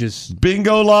 you just...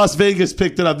 Bingo Las Vegas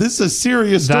picked it up. This is a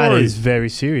serious story. That is very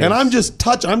serious. And I'm just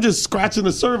scratching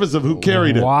the surface of who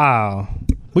carried it. Wow.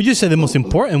 We just said the most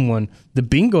important one, the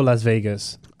Bingo Las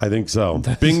Vegas. I think so.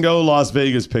 Bingo Las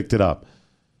Vegas picked it up.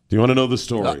 Do you want to know the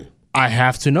story? I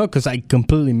have to know because I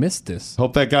completely missed this.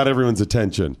 Hope that got everyone's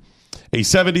attention. A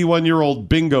 71-year-old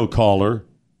bingo caller,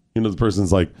 the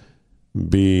person's like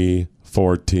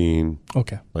B14.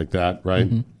 Okay. Like that, right?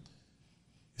 Mm-hmm.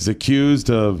 Is accused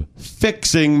of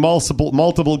fixing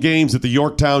multiple games at the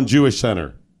Yorktown Jewish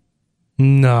Center.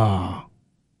 No.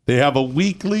 They have a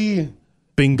weekly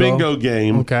bingo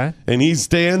game. Okay. And he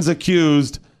stands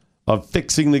accused of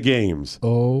fixing the games.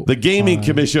 Oh, the gaming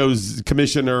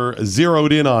commissioner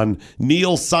zeroed in on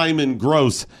Neil Simon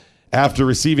Gross after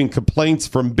receiving complaints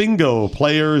from bingo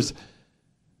players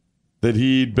that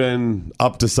he'd been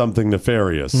up to something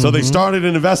nefarious. Mm-hmm. So they started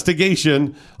an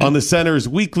investigation on the center's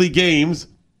weekly games,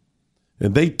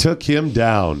 and they took him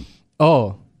down.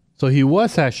 Oh, so he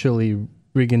was actually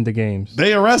rigging the games.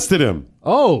 They arrested him.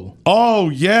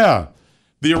 Oh, yeah.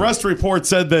 The arrest report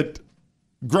said that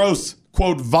Gross,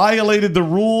 quote, violated the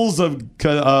rules of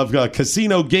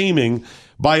casino gaming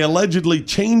by allegedly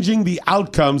changing the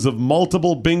outcomes of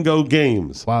multiple bingo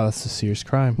games. Wow, that's a serious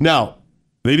crime. Now,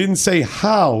 they didn't say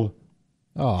how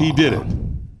he did it.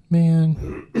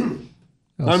 Man.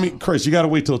 I mean, Chris, you got to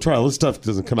wait till the trial. This stuff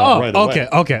doesn't come out right away.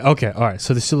 Okay. All right,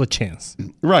 so there's still a chance.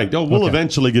 Right. Oh, we'll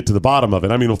eventually get to the bottom of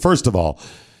it. I mean, well, first of all,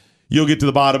 you'll get to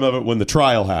the bottom of it when the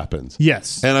trial happens.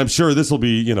 Yes. And I'm sure this will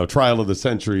be, trial of the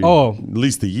century. Oh. At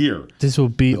least the year. This will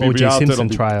be O.J. Simpson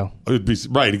trial. It would be,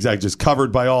 right, exactly. Just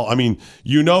covered by all. I mean,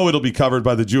 it'll be covered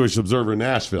by the Jewish Observer in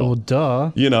Nashville. Oh,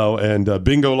 duh. And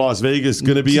Bingo Las Vegas is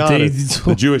going to be on it.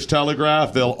 The Jewish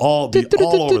Telegraph, they'll all be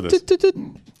all over this.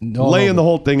 Laying the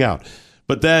whole thing out.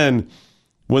 But then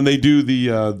when they do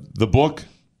the book,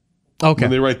 when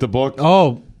they write the book.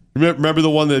 Oh, remember the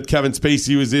one that Kevin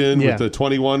Spacey was in with the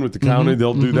 21 with the counting?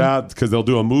 They'll do that because they'll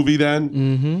do a movie then.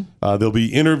 Mm-hmm. There'll be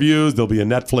interviews. There'll be a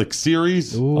Netflix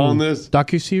series on this.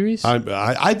 Docuseries?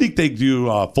 I think they do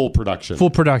full production. Full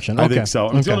production. I think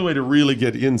so. It's the only way to really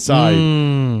get inside,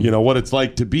 what it's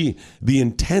like to be. The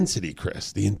intensity,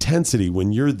 Chris,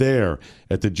 when you're there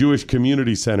at the Jewish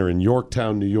Community Center in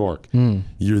Yorktown, New York.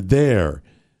 You're there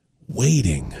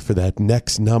waiting for that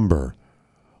next number.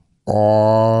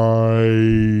 I-15.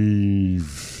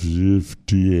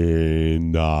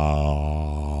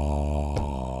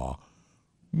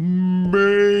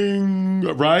 Bing.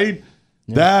 Right?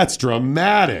 Yeah. That's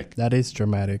dramatic. That is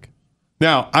dramatic.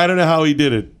 Now, I don't know how he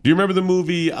did it. Do you remember the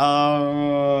movie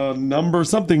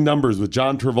Numbers with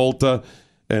John Travolta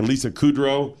and Lisa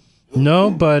Kudrow?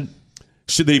 No, but...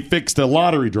 They fixed a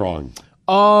lottery drawing.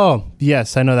 Oh,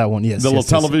 yes, I know that one. Yes, the little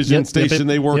television station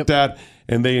they worked at,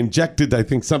 and they injected, I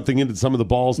think, something into some of the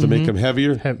balls to make them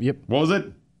heavier. What was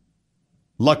it?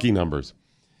 Lucky numbers.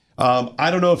 I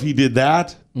don't know if he did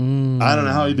that. I don't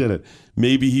know how he did it.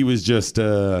 Maybe he was just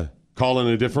calling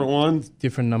a different one.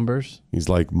 Different numbers. He's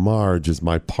like, Marge is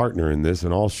my partner in this,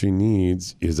 and all she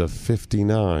needs is a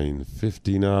 59.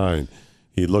 59.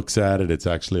 He looks at it. It's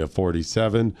actually a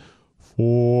 47.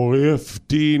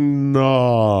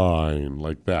 59,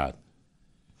 like that.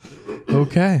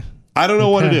 Okay. I don't know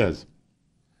what it is.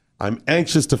 I'm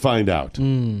anxious to find out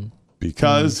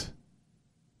because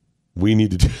We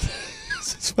need to do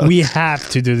this. We have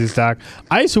to do this, Doc.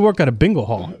 I used to work at a bingo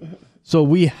hall, so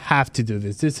we have to do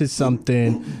this. This is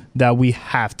something that we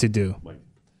have to do.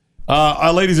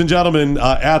 Ladies and gentlemen,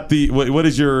 at the what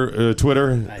is your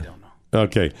Twitter? I don't know.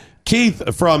 Okay,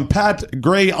 Keith from Pat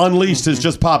Gray Unleashed has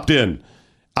just popped in.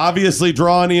 Obviously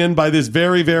drawn in by this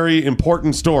very, very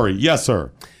important story. Yes,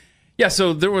 sir. Yeah,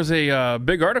 so there was a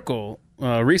big article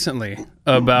recently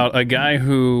about a guy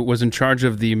who was in charge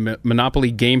of the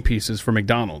Monopoly game pieces for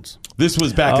McDonald's. This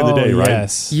was back in the day, right?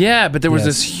 Yes. Yeah, but there was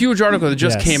this huge article that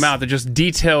just came out that just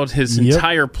detailed his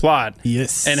entire plot.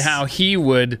 Yes. And how he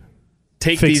would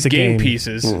take these game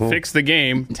pieces, fix the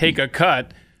game, take a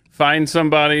cut, find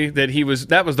somebody that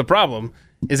was the problem,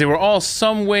 is they were all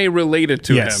some way related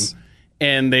to him.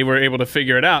 And they were able to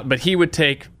figure it out. But he would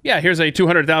take, here's a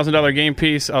 $200,000 game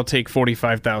piece. I'll take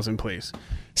 $45,000, please.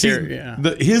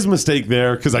 His mistake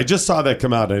there, because I just saw that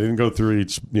come out. I didn't go through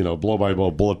each, blow by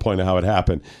blow bullet point of how it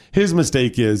happened. His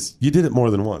mistake is you did it more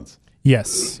than once.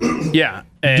 Yes. Yeah.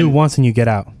 Do once and you get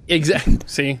out. Exactly.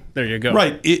 See, there you go.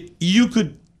 Right. You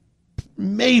could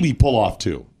maybe pull off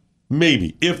two.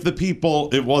 Maybe if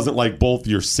it wasn't like both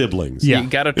your siblings. Yeah, you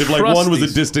gotta if trust like one was a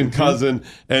these. distant cousin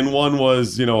and one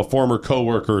was a former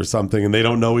coworker or something, and they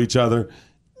don't know each other.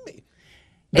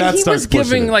 And he was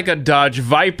giving like a Dodge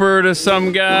Viper to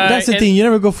some guy. That's the thing. You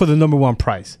never go for the number one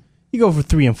price. You go for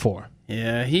 3 and 4.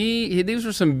 Yeah, these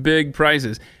were some big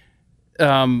prizes.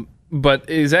 But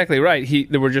exactly right.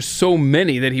 There were just so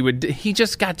many that he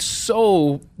just got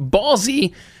so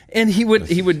ballsy, and he would.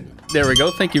 There we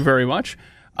go. Thank you very much.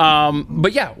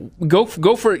 But yeah, go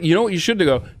for what you should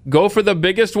do. Go for the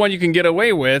biggest one you can get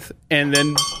away with, and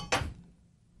then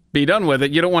be done with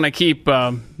it. You don't want to keep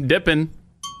dipping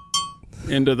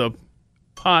into the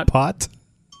pot,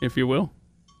 if you will.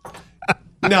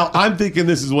 Now I'm thinking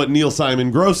this is what Neil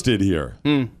Simon Gross did here.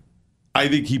 I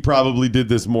think he probably did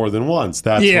this more than once.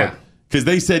 Because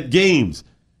they said games,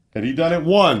 and he done it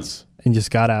once. And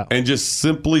just got out. And just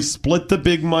simply split the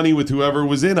big money with whoever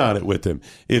was in on it with him.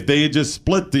 If they had just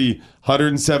split the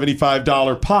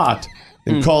 $175 pot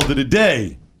and called it a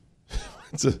day.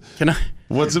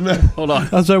 What's the matter? Hold on.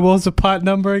 I'm sorry, what was the pot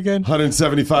number again?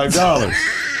 $175.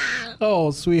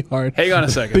 Oh, sweetheart. Hang on a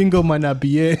second. Bingo might not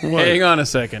be it. Hang on a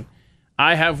second.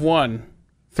 I have won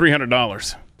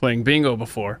 $300 playing bingo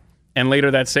before. And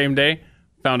later that same day,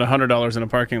 found $100 in a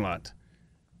parking lot.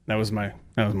 That was my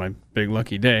big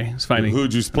lucky day.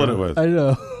 Who'd you split it with? I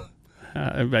know.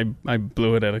 I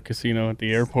blew it at a casino at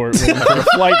the airport for a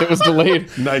flight that was delayed.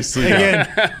 Nicely done.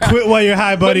 Again, quit while you're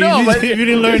high, buddy. If you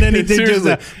didn't learn anything,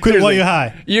 just quit while you're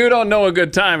high. You don't know a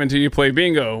good time until you play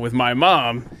bingo with my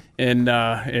mom in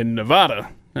Nevada.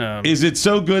 Is it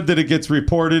so good that it gets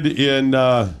reported in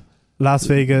Las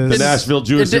Vegas? The Nashville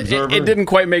Jewish Observer? It didn't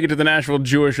quite make it to the Nashville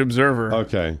Jewish Observer.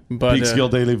 Okay. But Peekskill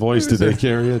Daily Voice, did they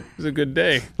carry it? It was a good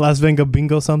day. Las Vegas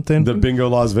bingo something? The bingo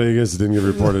Las Vegas didn't get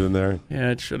reported in there. Yeah,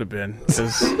 it should have been.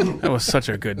 Because that was such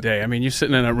a good day. I mean, you're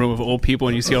sitting in a room of old people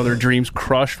and you see all their dreams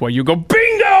crushed while you go,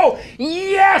 bingo!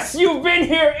 Yes, you've been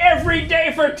here every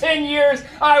day for 10 years.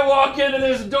 I walk into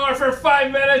this door for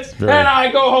 5 minutes and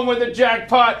I go home with a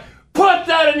jackpot. Put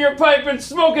that in your pipe and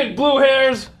smoke it, blue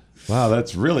hairs. Wow,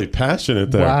 that's really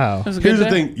passionate there. Wow. Here's the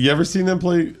thing. You ever seen them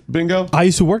play bingo? I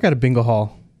used to work at a bingo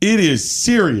hall. It is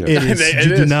serious. It is.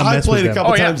 You do not mess with them. I played a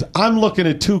couple times. I'm looking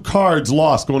at 2 cards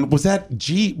lost going, was that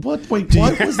G? What? Wait,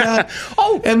 what was that?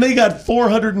 And they got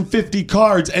 450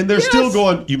 cards, and they're still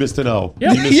going, you missed an O.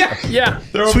 Yeah.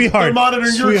 They're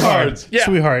monitoring your cards. Yeah.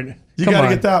 Sweetheart. You got to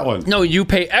get that one. No, you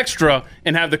pay extra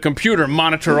and have the computer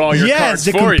monitor all your cards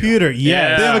for you. Yes, the computer.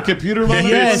 Yes. They have a computer monitor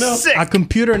now? Yes, a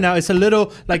computer now. It's a little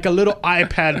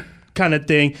iPad kind of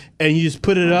thing, and you just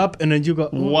put it up, and then you go,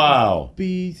 wow.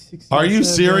 B67. Are you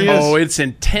serious? Oh, it's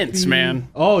intense, man.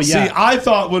 Oh, yeah. See, I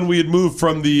thought when we had moved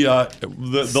from the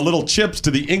little chips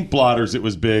to the ink blotters, it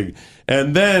was big,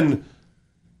 and then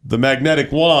the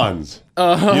magnetic wands.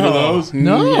 You know those?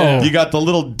 No. Yeah. You got the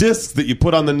little discs that you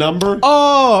put on the number.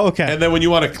 Oh, okay. And then when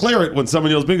you want to clear it, when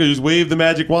someone yells bingo, you just wave the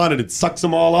magic wand and it sucks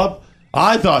them all up.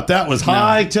 I thought that was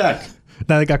high tech.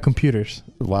 Now they got computers.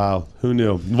 Wow. Who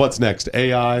knew? What's next?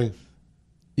 AI?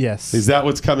 Yes. Is that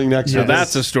what's coming next? So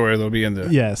that's a story that'll be in the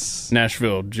Yes.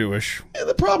 Nashville Jewish. Yeah,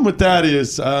 the problem with that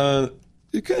is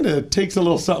it kind of takes a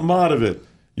little something out of it.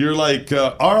 You're like,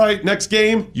 all right, next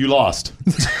game, you lost.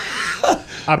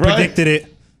 I predicted it.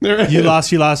 You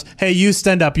lost. Hey, you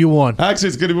stand up. You won. Actually,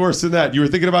 it's going to be worse than that. You were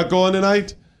thinking about going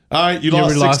tonight? All right, you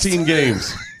lost 16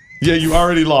 games. Yeah, you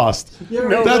already lost.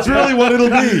 That's really what it'll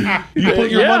be. You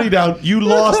put your money down. You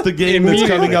lost the game that's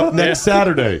coming up next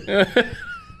Saturday.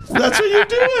 That's what you're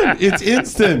doing. It's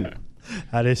instant.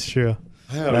 That is true.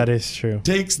 That is true.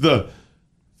 Takes the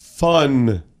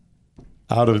fun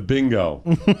out of bingo.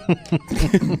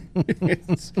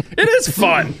 It is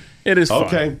fun. It is fun.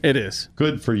 Okay. It is.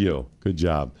 Good for you. Good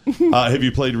job. Have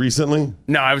you played recently?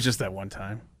 No, I was just that one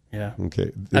time. Yeah.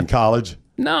 Okay. In college?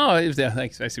 No, it was,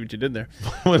 thanks. I see what you did there.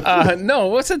 No,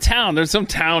 what's a town? There's some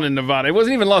town in Nevada. It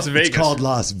wasn't even Las Vegas. It's called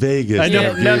Las Vegas.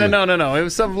 No. It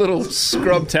was some little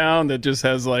scrub town that just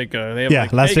has like they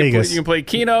have Las Vegas. You can play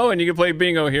Keno and you can play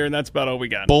bingo here, and that's about all we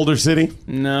got. Boulder City?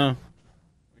 No. Let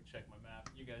me check my map.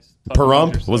 You guys.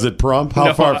 Pahrump? Was it Pahrump?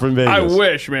 How far from Vegas? I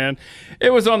wish, man. It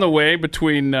was on the way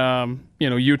between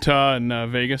Utah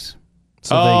and Vegas.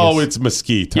 So Vegas. It's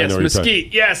Mesquite. Yes,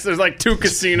 Mesquite. Yes, there's like 2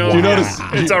 casinos. You notice?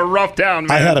 It's a rough town,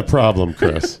 man. I had a problem,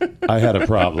 Chris. I had a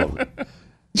problem. What?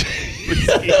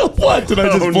 Did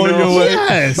I just blow you away?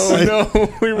 Yes.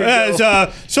 Oh,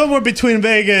 no. Somewhere between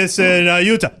Vegas and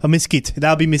Utah. Mesquite.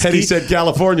 That'll be Mesquite. Had he said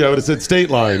California, I would have said State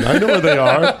Line. I know where they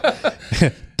are.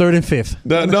 3rd and 5th.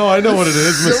 No, I know what it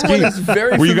is.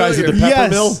 Mesquite. Were you guys at the Pepper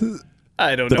Mill?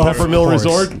 I don't know. The Pepper Mill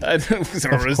Resort? It was a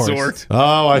resort.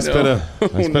 Oh, I spent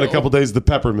a couple days at the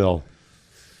Pepper Mill.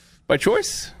 By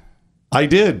choice? I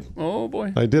did. Oh,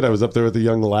 boy. I did. I was up there with a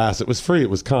young lass. It was free. It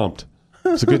was comped. It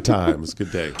was a good time. It was a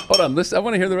good day. Hold on. I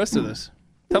want to hear the rest of this.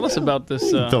 Tell us about this.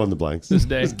 Fill in the blanks. This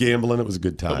day. It was gambling. It was a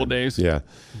good time. Couple days. Yeah.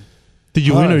 Did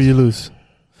you win or you lose?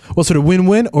 Was it a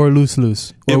win-win or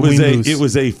lose-lose? Or It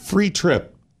was a free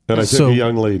trip that I took a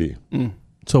young lady.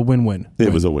 So win-win.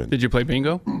 It was a win. Did you play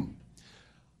bingo?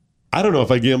 I don't know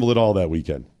if I gambled at all that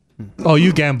weekend. Oh,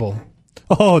 you gamble.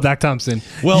 Oh, Doc Thompson.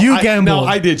 Well, you gambled. No,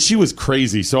 I did. She was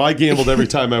crazy, so I gambled every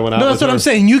time I went out. No, that's what I'm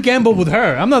saying. You gambled with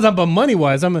her. I'm not talking about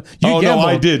money-wise. You gambled. No,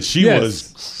 I did. She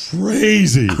was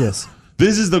crazy. Yes.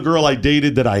 This is the girl I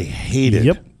dated that I hated.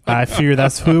 Yep. I figure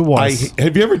that's who it was.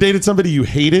 Have you ever dated somebody you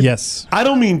hated? Yes. I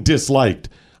don't mean disliked.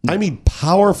 I mean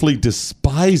powerfully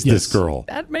despised this girl.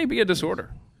 That may be a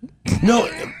disorder. No,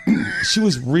 she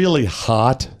was really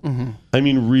hot. I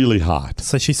mean, really hot.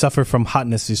 So she suffered from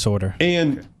hotness disorder.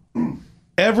 And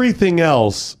everything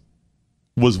else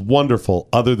was wonderful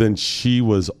other than she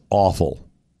was awful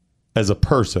as a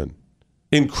person.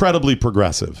 Incredibly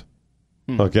progressive.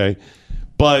 Okay?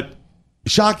 But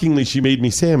shockingly, she made me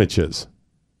sandwiches.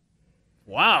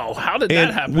 Wow. How did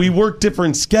that happen? We worked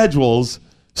different schedules.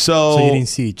 So you didn't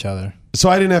see each other. So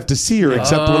I didn't have to see her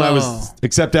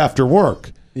except after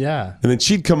work. Yeah. And then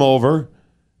she'd come over,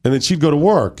 and then she'd go to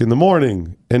work in the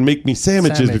morning and make me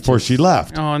sandwiches before she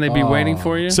left. Oh, and they'd be waiting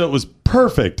for you? So it was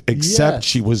perfect, except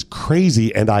she was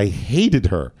crazy, and I hated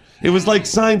her. It was like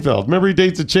Seinfeld. Remember he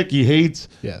dates a chick he hates?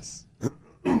 Yes.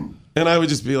 And I would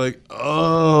just be like,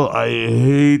 oh, I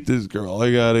hate this girl.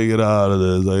 I got to get out of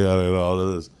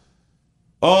this.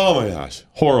 Oh, my gosh.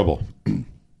 Horrible.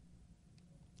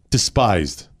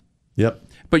 Despised. Yep.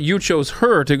 But you chose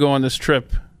her to go on this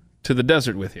trip to the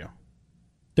desert with you.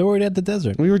 They were at the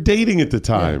desert. We were dating at the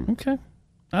time. Yeah, okay.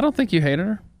 I don't think you hated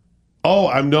her. Oh,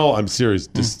 I'm serious.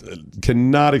 Just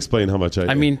cannot explain how much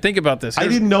I mean, think about this. I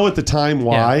didn't know at the time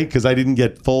why, because I didn't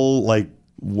get full,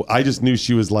 I just knew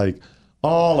she was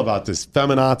all about this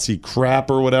feminazi crap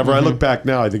or whatever. I look back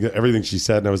now, I think everything she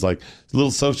said, and I was like, a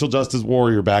little social justice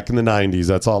warrior back in the 90s.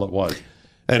 That's all it was.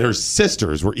 And her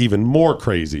sisters were even more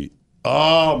crazy.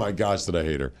 Oh my gosh, did I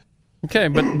hate her. Okay,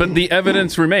 but the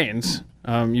evidence remains.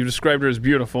 You described her as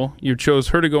beautiful. You chose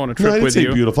her to go on a trip I didn't with say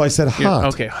you. Beautiful. I said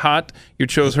hot. Okay, hot. You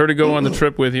chose her to go on the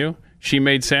trip with you. She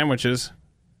made sandwiches.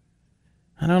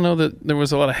 I don't know that there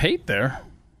was a lot of hate there.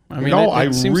 I mean,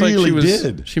 it seems really like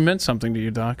did. She meant something to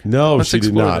you, Doc. No, Let's she did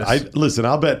explore not. this. Listen,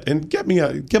 I'll bet, and get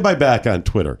my back on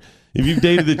Twitter. If you've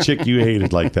dated a chick you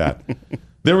hated like that.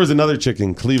 There was another chick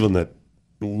in Cleveland that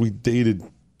we dated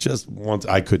just once.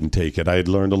 I couldn't take it. I had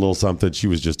learned a little something. She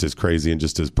was just as crazy and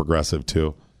just as progressive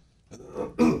too.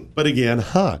 But again,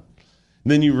 hot.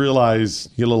 And then you realize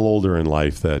you get a little older in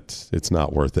life that it's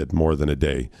not worth it more than a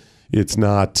day. It's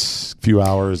not a few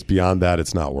hours. Beyond that,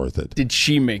 it's not worth it. Did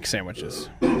she make sandwiches?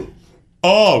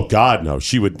 Oh, God, no.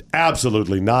 She would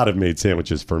absolutely not have made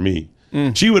sandwiches for me.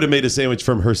 She would have made a sandwich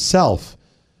for herself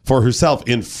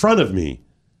in front of me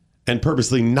and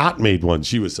purposely not made one.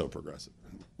 She was so progressive.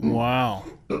 Wow.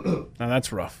 Now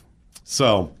that's rough.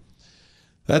 So,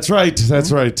 that's right.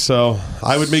 That's right. So,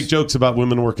 I would make jokes about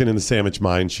women working in the sandwich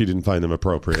mine. She didn't find them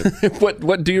appropriate.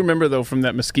 What do you remember, though, from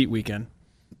that Mesquite weekend?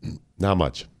 Not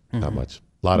much. Not much.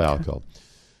 A lot of alcohol.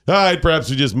 All right, perhaps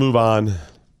we just move on.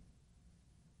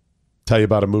 Tell you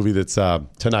about a movie that's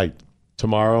tonight,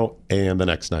 tomorrow, and the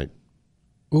next night.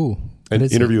 Ooh. An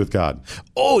Interview with God.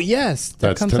 Oh, yes.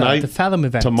 That comes tonight, out, the Fathom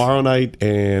event. Tomorrow night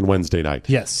and Wednesday night.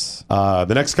 Yes.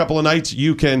 The next couple of nights,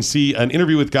 you can see An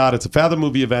Interview with God. It's a Fathom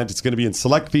movie event. It's going to be in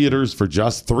select theaters for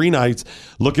just 3 nights.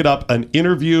 Look it up,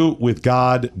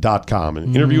 aninterviewwithgod.com.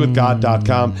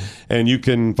 Aninterviewwithgod.com, and you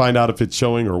can find out if it's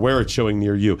showing or where it's showing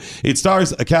near you. It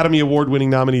stars Academy Award-winning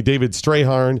nominee David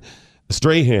Strahan.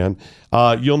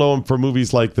 You'll know him for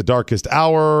movies like The Darkest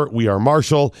Hour, We Are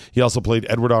Marshall. He also played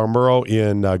Edward R. Murrow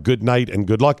in Good Night and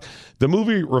Good Luck. The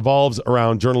movie revolves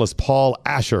around journalist Paul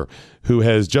Asher, who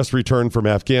has just returned from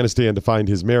Afghanistan to find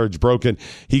his marriage broken.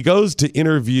 He goes to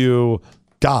interview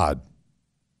God,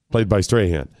 played by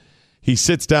Strahan. He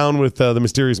sits down with the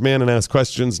mysterious man and asks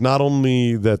questions not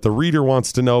only that the reader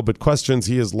wants to know, but questions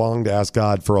he has longed to ask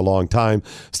God for a long time.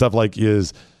 Stuff like,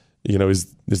 is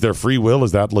there free will?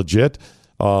 Is that legit?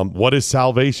 What is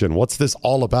salvation? What's this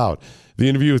all about? An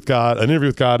Interview with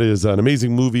God is an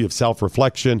amazing movie of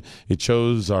self-reflection. It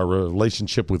shows our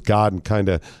relationship with God and kind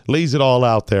of lays it all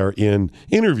out there in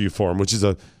interview form, which is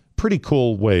a pretty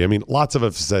cool way. I mean, lots of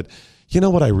us said, you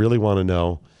know what I really want to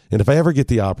know? And if I ever get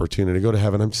the opportunity to go to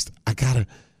heaven,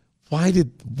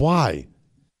 why?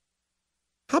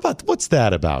 How about, what's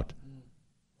that about?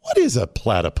 What is a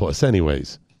platypus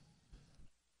anyways?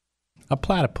 A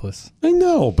platypus. I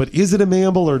know, but is it a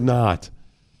mammal or not?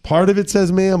 Part of it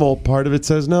says mammal, part of it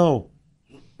says no.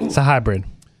 It's a hybrid.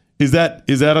 Is that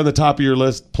on the top of your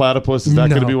list, platypus? Is that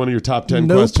going to be one of your top 10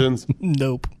 questions?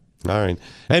 Nope. All right.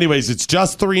 Anyways, it's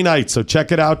just 3 nights, so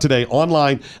check it out today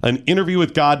online,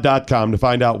 aninterviewwithgod.com, to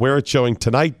find out where it's showing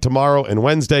tonight, tomorrow, and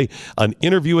Wednesday,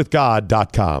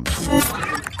 aninterviewwithgod.com.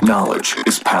 Knowledge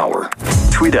is power.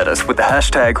 Tweet at us with the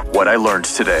hashtag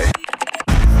 #WhatILearnedToday.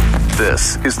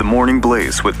 This is the Morning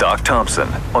Blaze with Doc Thompson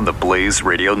on the Blaze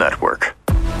Radio Network.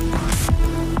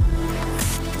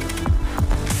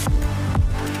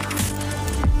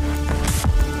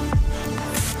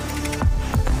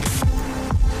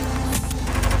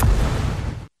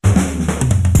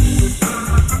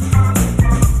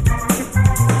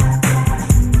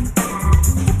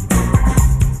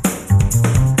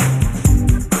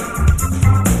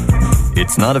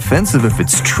 It's not offensive if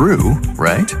it's true,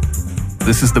 right?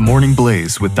 This is the Morning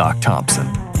Blaze with Doc Thompson.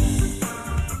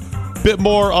 Bit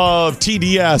more of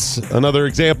TDS. Another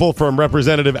example from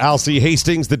Representative Alcee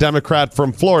Hastings, the Democrat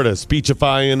from Florida,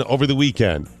 speechifying over the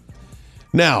weekend.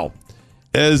 Now,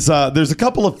 as there's a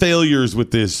couple of failures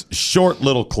with this short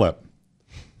little clip.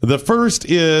 The first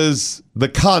is the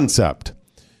concept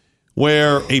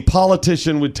where a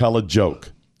politician would tell a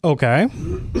joke. Okay.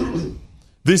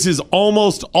 This is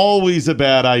almost always a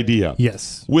bad idea.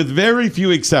 Yes. With very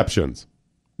few exceptions.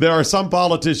 There are some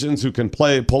politicians who can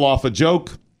pull off a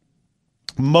joke.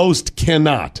 Most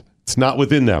cannot. It's not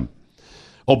within them.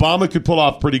 Obama could pull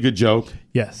off a pretty good joke.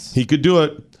 Yes. He could do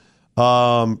it.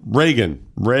 Reagan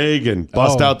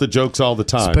bust out the jokes all the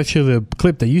time. Especially the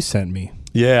clip that you sent me.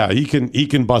 Yeah, he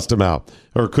can bust them out,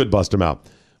 or could bust them out.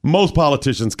 Most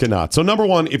politicians cannot. So number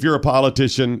one, if you're a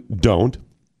politician, don't.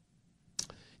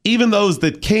 Even those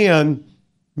that can,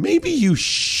 maybe you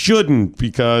shouldn't,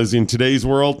 because in today's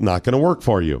world, not going to work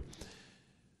for you.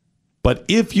 But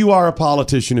if you are a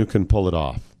politician who can pull it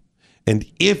off, and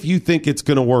if you think it's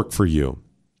going to work for you,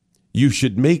 you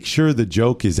should make sure the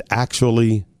joke is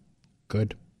actually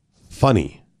good,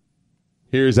 funny.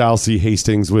 Here's Alcee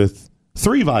Hastings with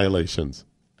 3 violations.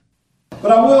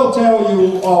 But I will tell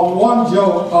you one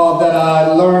joke that I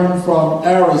learned from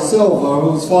Ari Silver,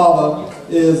 whose father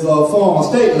is a former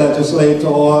state legislator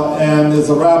and is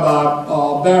a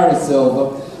rabbi, Barry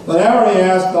Silver. But Ari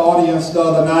asked the audience the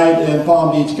other night in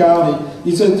Palm Beach County,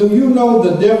 he said, do you know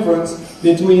the difference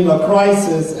between a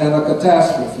crisis and a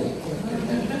catastrophe?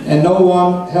 And no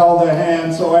one held their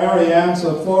hand, so Ari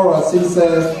answered for us. He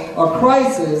says, a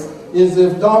crisis is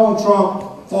if Donald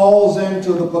Trump falls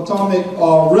into the Potomac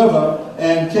River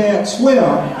and can't swim.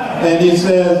 And he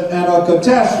says, and a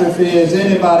catastrophe is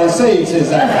anybody saves his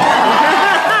ass.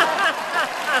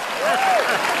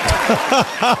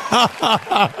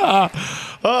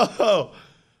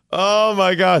 Oh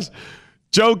my gosh.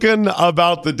 Joking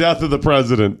about the death of the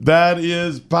president. That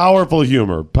is powerful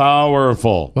humor.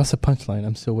 Powerful. What's the punchline?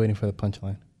 I'm still waiting for the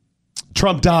punchline.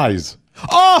 Trump dies.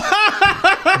 Oh!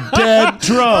 Dead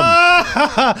Trump.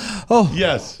 Oh.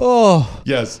 Yes. Oh.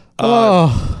 Yes.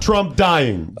 Oh. Trump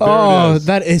dying. There oh, it is.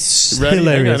 That is Ready?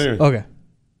 hilarious. Hang on, okay.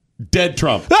 Dead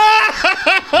Trump.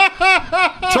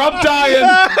 Trump dying.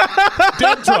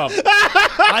 Dead Trump.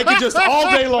 I could just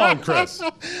all day long, Chris.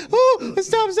 Oh,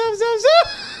 stop.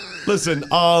 Listen,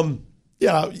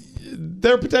 yeah,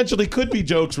 there potentially could be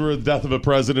jokes where the death of a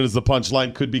president is the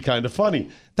punchline, could be kind of funny.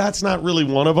 That's not really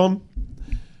one of them.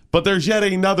 But there's yet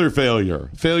another failure.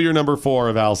 Failure number 4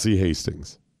 of Alcee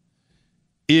Hastings.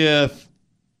 If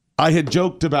I had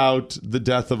joked about the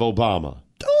death of Obama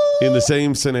in the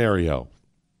same scenario,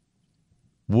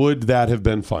 would that have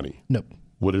been funny? Nope.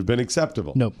 Would it have been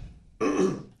acceptable? Nope.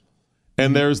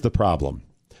 And there's the problem.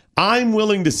 I'm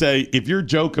willing to say if your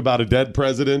joke about a dead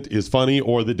president is funny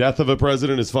or the death of a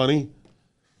president is funny,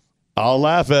 I'll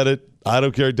laugh at it. I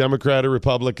don't care, Democrat or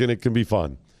Republican, it can be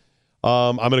fun.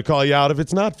 I'm going to call you out if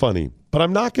it's not funny. But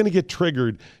I'm not going to get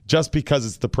triggered just because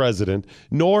it's the president,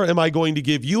 nor am I going to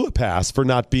give you a pass for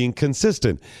not being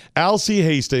consistent. Alcee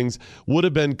Hastings would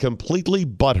have been completely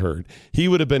butthurt. He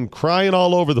would have been crying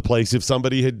all over the place if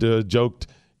somebody had joked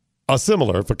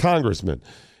if a congressman.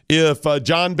 If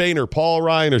John Boehner, Paul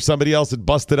Ryan, or somebody else had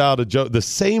busted out a joke, the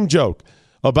same joke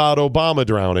about Obama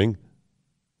drowning,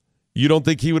 you don't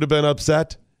think he would have been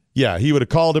upset? Yeah, he would have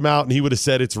called him out and he would have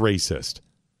said it's racist.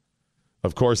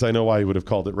 Of course, I know why he would have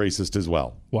called it racist as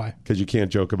well. Why? Because you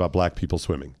can't joke about black people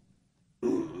swimming.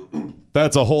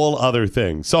 That's a whole other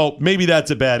thing. So maybe that's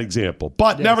a bad example.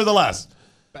 But nevertheless,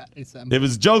 if it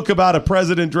was a joke about a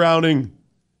president drowning,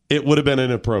 it would have been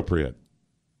inappropriate.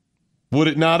 Would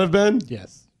it not have been?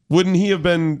 Yes. Wouldn't he have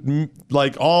been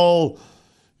like you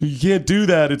can't do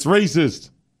that, it's racist?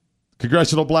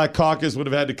 Congressional Black Caucus would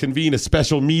have had to convene a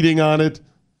special meeting on it.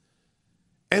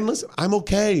 And listen, I'm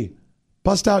okay.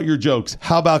 Bust out your jokes.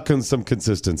 How about some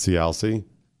consistency, Alcee?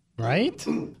 Right?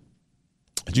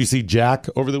 Did you see Jack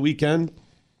over the weekend?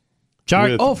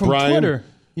 Jack, from Brian? Twitter.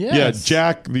 Yes. Yeah,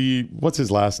 Jack, what's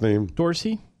his last name?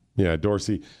 Dorsey? Yeah,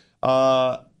 Dorsey.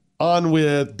 On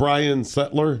with Brian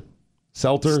Stelter?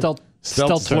 Stelter.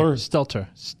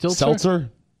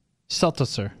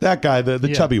 That guy,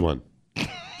 the chubby one.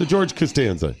 The George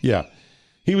Costanza. Yeah.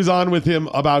 He was on with him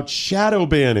about shadow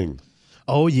banning.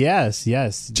 Oh, yes.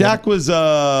 Jack was,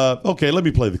 okay, let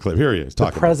me play the clip. Here he is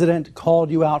talking. The president called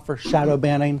you out for shadow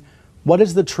banning. What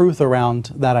is the truth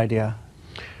around that idea?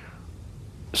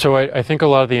 So I think a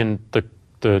lot of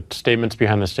the statements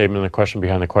behind the statement and the question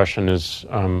behind the question is,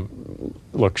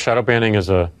 look, shadow banning is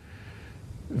a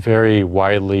very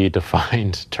widely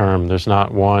defined term. There's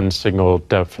not one single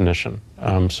definition.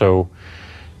 So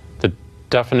the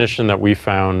definition that we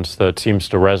found that seems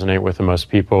to resonate with the most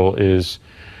people is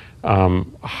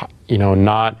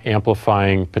not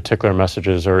amplifying particular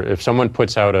messages, or if someone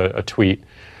puts out a tweet,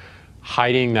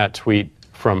 hiding that tweet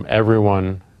from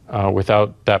everyone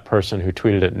without that person who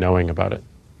tweeted it knowing about it.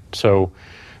 So,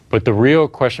 but the real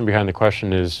question behind the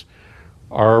question is,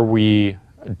 are we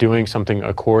doing something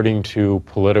according to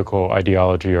political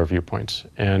ideology or viewpoints?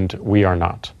 And we are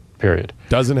not, period.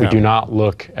 Doesn't happen. We do not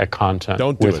look at content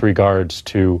with regards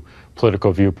to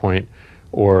political viewpoint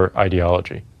or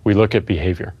ideology. We look at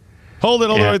behavior. Hold it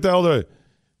right there.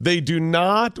 They do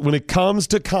not, when it comes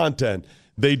to content,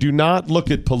 they do not look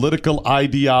at political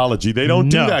ideology. They don't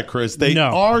do that, Chris. They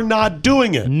are not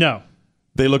doing it. No.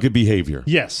 They look at behavior.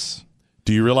 Yes.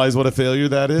 Do you realize what a failure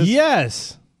that is?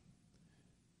 Yes.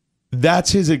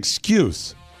 That's his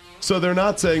excuse. So they're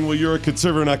not saying, well, you're a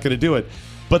conservative, not going to do it.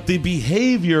 But the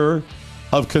behavior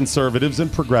of conservatives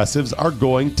and progressives are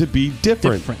going to be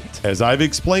different. As I've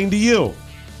explained to you,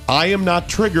 I am not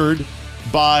triggered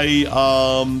by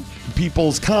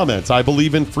people's comments. I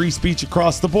believe in free speech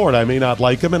across the board. I may not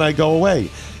like them and I go away.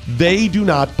 They do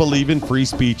not believe in free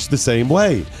speech the same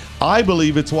way. I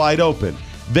believe it's wide open.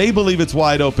 They believe it's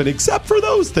wide open except for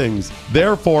those things.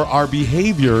 Therefore, our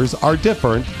behaviors are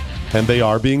different and they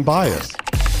are being biased.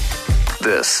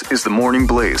 This is the Morning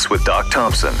Blaze with Doc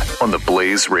Thompson on the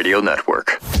Blaze Radio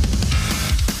Network.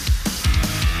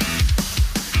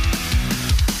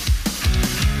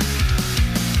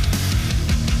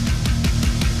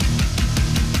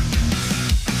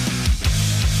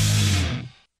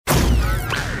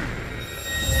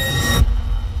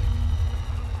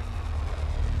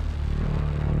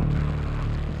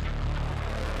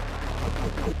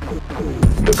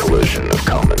 The collision of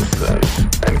common sense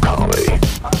and comedy.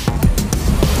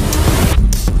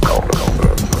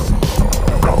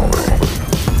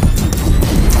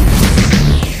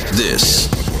 This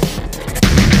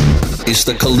is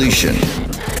the collision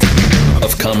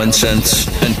of common sense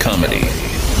and comedy.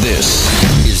 This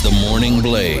is the Morning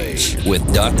Blaze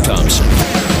with Doc Thompson.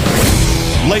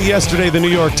 Late yesterday, the New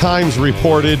York Times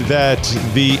reported that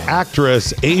the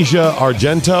actress Asia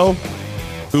Argento,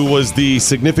 who was the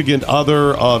significant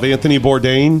other of Anthony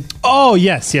Bourdain. Oh,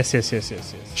 yes.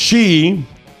 She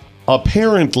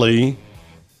apparently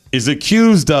is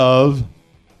accused of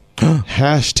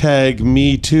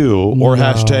 #MeToo or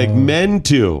 #Men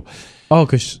Too. Oh,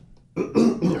 because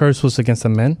hers was against the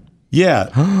men? Yeah.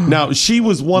 Now, she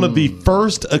was one of the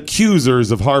first accusers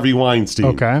of Harvey Weinstein.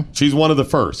 Okay. She's one of the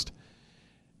first.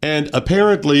 And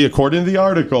apparently, according to the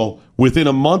article, within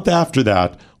a month after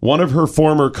that, one of her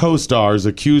former co-stars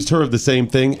accused her of the same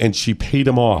thing, and she paid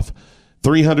him off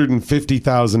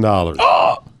 $350,000.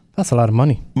 Oh, that's a lot of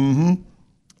money.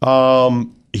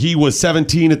 Mm-hmm. He was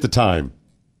 17 at the time.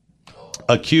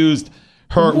 Accused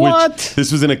her. What?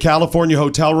 This was in a California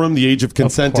hotel room. The age of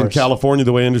consent in California,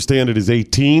 the way I understand it, is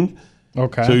 18.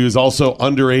 Okay. So he was also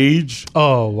underage.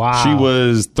 Oh, wow. She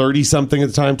was 30-something at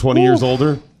the time, 20 years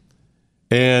older.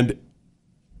 And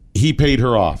he paid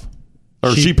her off.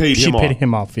 Or she paid him off. She paid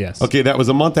him off, yes. Okay, that was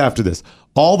a month after this.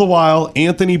 All the while,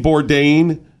 Anthony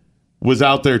Bourdain was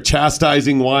out there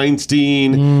chastising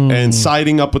Weinstein and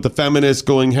siding up with the feminists,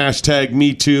 going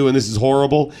 #MeToo, and this is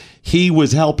horrible. He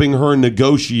was helping her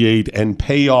negotiate and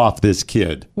pay off this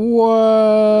kid.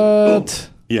 What?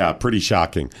 Yeah, pretty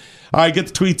shocking. All right, get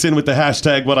the tweets in with the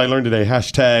hashtag What I Learned Today,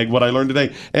 hashtag What I Learned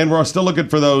Today. And we're still looking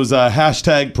for those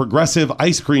hashtag progressive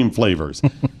ice cream flavors.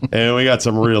 And we got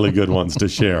some really good ones to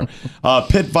share.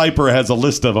 Pit Viper has a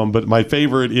list of them, but my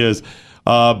favorite is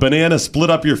banana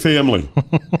split up your family.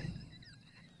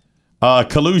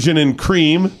 Collusion and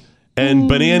cream and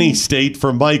banana state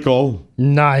for Michael.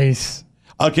 Nice.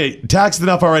 Okay, taxed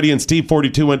enough already, and Steve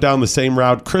 42 went down the same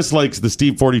route. Chris likes the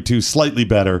Steve 42 slightly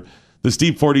better. The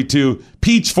Steve 42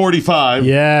 Peach 45.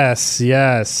 Yes,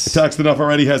 yes. Taxed enough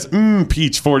already has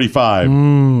Peach 45.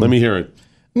 Let me hear it.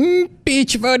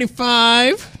 Peach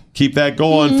 45. Keep that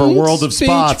going for World of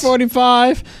Spots. Peach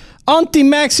 45. Auntie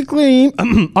Maxine's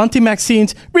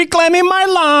reclaiming my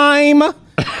lime.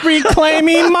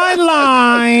 Reclaiming my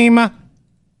lime.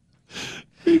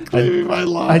 Reclaiming my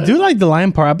lime. I do like the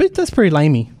lime part. I bet that's pretty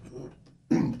limey.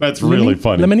 That's really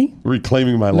funny. Lemony?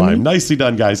 Reclaiming my lime. Nicely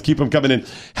done, guys. Keep them coming in.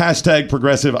 Hashtag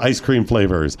progressive ice cream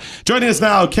flavors. Joining us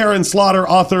now, Karen Slaughter,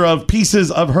 author of Pieces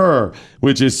of Her,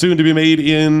 which is soon to be made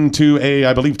into a,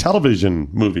 I believe, television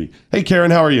movie. Hey,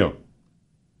 Karen, how are you?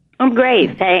 I'm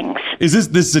great, thanks. Is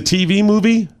this is a TV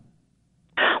movie?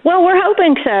 Well, we're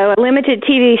hoping so. A limited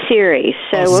TV series.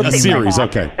 So we'll a see series,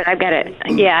 okay. But I got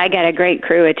a great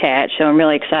crew attached, so I'm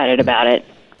really excited about it.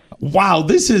 Wow,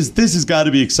 this has got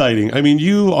to be exciting. I mean,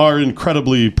 you are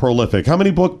incredibly prolific. How many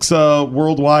books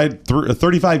worldwide?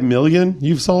 35 million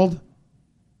you've sold?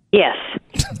 Yes.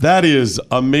 That is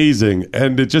amazing,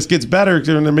 and it just gets better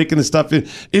when they're making this stuff.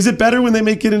 Is it better when they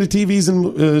make it into TVs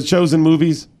and shows and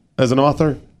movies as an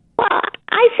author? Well,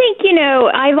 I think,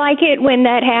 I like it when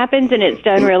that happens and it's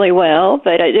done really well,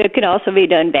 but it can also be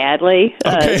done badly.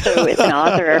 Okay. So as an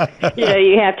author,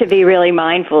 you have to be really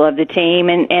mindful of the team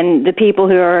and the people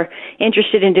who are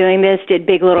interested in doing this did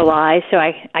Big Little Lies, so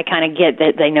I kind of get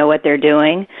that they know what they're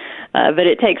doing. But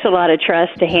it takes a lot of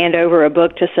trust to hand over a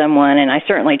book to someone, and I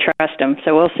certainly trust them,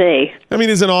 so we'll see. I mean,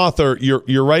 as an author,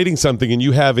 you're writing something, and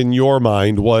you have in your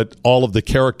mind what all of the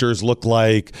characters look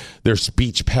like, their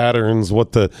speech patterns,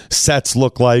 what the sets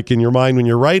look like in your mind when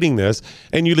you're writing this,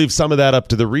 and you leave some of that up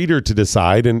to the reader to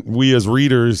decide, and we as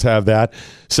readers have that.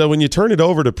 So when you turn it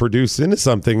over to produce into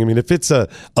something, I mean, if it's a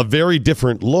very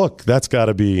different look, that's got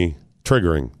to be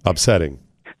triggering, upsetting.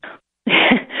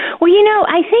 Well,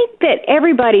 I think that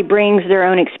everybody brings their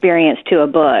own experience to a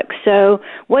book. So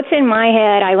what's in my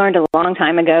head, I learned a long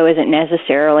time ago, isn't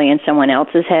necessarily in someone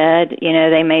else's head.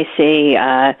 They may see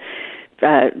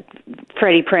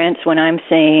Freddie Prinze when I'm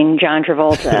seeing John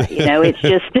Travolta. It's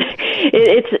just,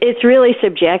 it's really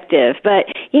subjective. But,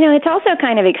 it's also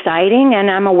kind of exciting, and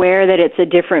I'm aware that it's a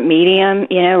different medium.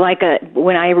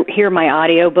 When I hear my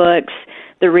audiobooks,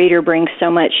 the reader brings so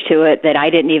much to it that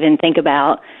I didn't even think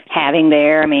about having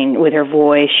there. I mean, with her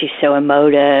voice, she's so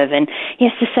emotive. And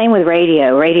it's the same with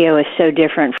radio. Radio is so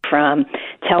different from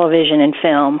television and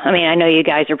film. I mean, I know you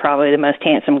guys are probably the most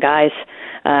handsome guys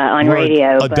on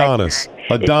radio. Adonis.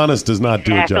 Adonis does not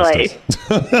do it justice.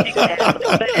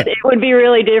 Exactly. But it would be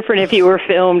really different if you were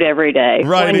filmed every day.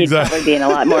 Right, You'd exactly. probably be in a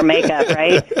lot more makeup,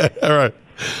 right? All right.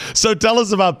 So tell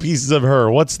us about Pieces of Her.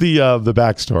 What's the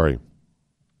backstory?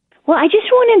 Well, I just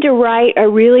wanted to write a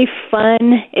really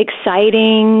fun,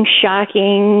 exciting,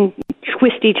 shocking,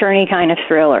 twisty-turny kind of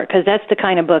thriller, because that's the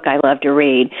kind of book I love to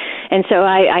read. And so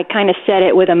I kind of set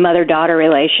it with a mother-daughter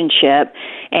relationship,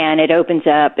 and it opens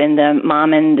up, and the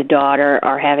mom and the daughter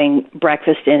are having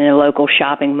breakfast in a local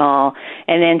shopping mall.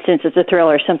 And then since it's a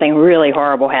thriller, something really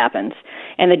horrible happens.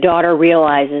 And the daughter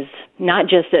realizes not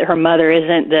just that her mother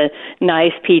isn't the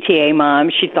nice PTA mom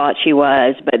she thought she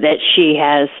was, but that she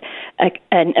has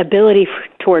an ability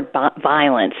toward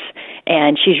violence,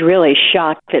 and she's really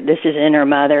shocked that this is in her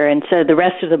mother. And so the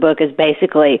rest of the book is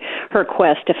basically her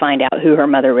quest to find out who her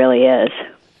mother really is.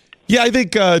 Yeah, I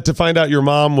think to find out your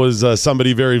mom was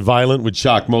somebody very violent would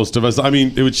shock most of us. I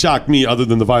mean, it would shock me other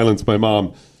than the violence my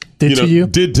mom did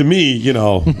to me,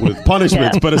 with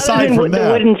punishments. But aside from that,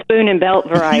 the wooden spoon and belt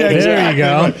variety. There you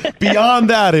go. Right. Beyond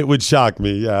that, it would shock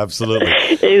me. Yeah, absolutely.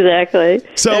 Exactly.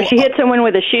 So if she hit someone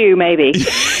with a shoe, maybe.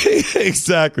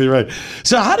 Exactly right.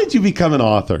 So how did you become an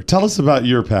author? Tell us about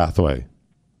your pathway.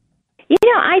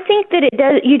 I think that it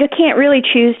does. You can't really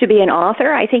choose to be an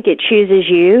author. I think it chooses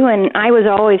you. And I was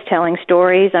always telling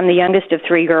stories. I'm the youngest of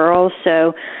 3 girls,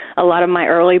 so a lot of my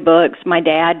early books, my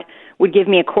dad would give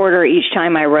me a quarter each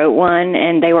time I wrote one,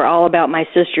 and they were all about my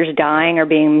sisters dying or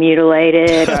being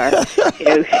mutilated or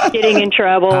getting in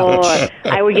trouble. Or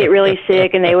I would get really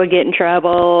sick and they would get in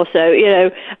trouble. So,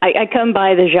 I come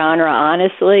by the genre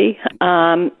honestly.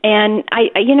 And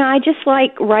I just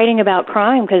like writing about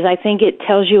crime because I think it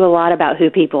tells you a lot about who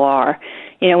people are.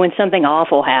 When something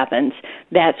awful happens,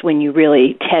 that's when you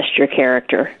really test your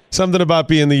character. Something about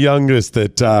being the youngest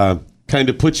that kind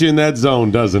of puts you in that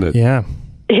zone, doesn't it? Yeah.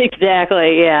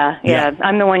 Exactly, yeah.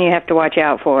 I'm the one you have to watch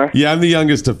out for. Yeah, I'm the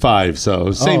youngest of 5,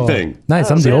 so same thing. Nice,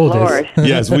 I'm the oldest.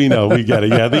 Yes, we know, we get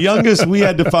it. Yeah, the youngest, we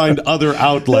had to find other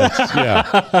outlets.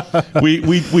 Yeah,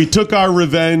 we took our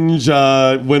revenge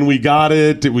when we got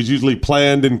it. It was usually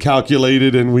planned and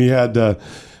calculated, and we had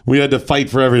to fight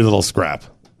for every little scrap.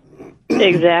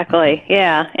 Exactly,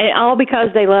 yeah. And all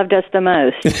because they loved us the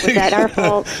most. Was that our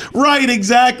fault? Right,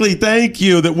 exactly. Thank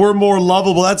you. That we're more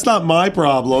lovable. That's not my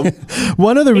problem.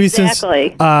 One of the reasons,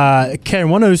 Karen,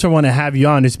 one of the reasons I want to have you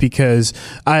on is because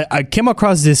I came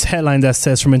across this headline that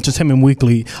says from Entertainment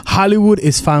Weekly, Hollywood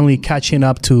is finally catching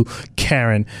up to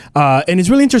Karen. And it's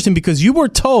really interesting because you were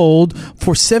told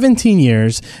for 17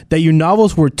 years that your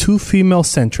novels were too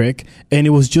female-centric and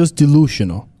it was just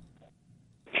delusional.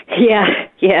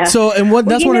 Yeah. So, and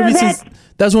that's one of the reasons.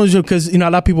 That's one of the reasons because a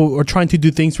lot of people are trying to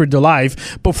do things for their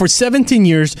life. But for 17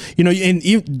 years, and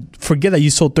you forget that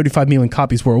you sold 35 million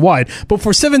copies worldwide. But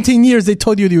for 17 years, they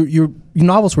told you your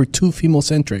novels were too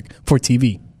female-centric for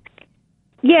TV.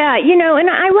 Yeah, and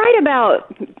I write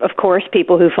about, of course,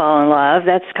 people who fall in love.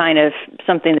 That's kind of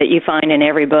something that you find in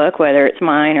every book, whether it's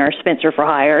mine or Spencer for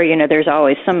Hire. There's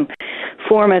always some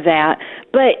form of that.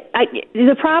 But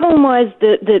the problem was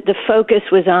the focus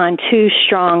was on 2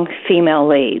 strong female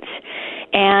leads.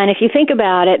 And if you think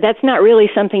about it, that's not really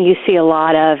something you see a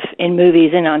lot of in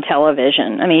movies and on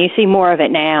television. I mean, you see more of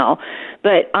it now.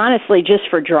 But honestly, just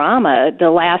for drama,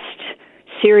 the last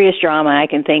serious drama I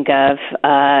can think of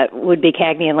would be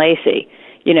Cagney and Lacey.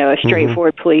 A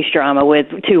straightforward police drama with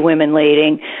 2 women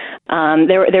leading.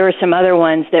 There were some other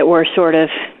ones that were sort of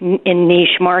in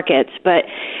niche markets, but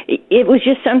it was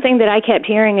just something that I kept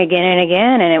hearing again and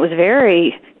again, and it was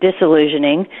very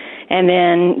disillusioning. And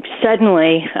then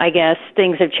suddenly, I guess,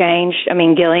 things have changed. I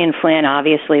mean, Gillian Flynn,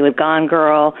 obviously, with Gone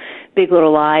Girl, Big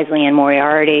Little Lies, Leanne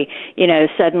Moriarty,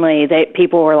 suddenly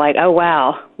people were like, oh,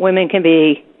 wow, women can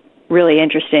be really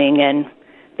interesting, and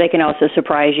they can also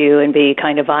surprise you and be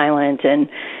kind of violent and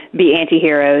be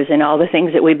anti-heroes and all the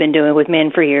things that we've been doing with men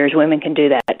for years. Women can do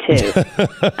that too.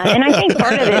 And I think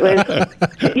part of it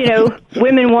was,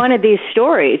 women wanted these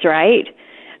stories, right?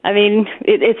 I mean,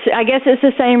 I guess it's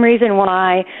the same reason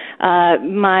why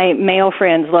my male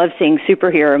friends love seeing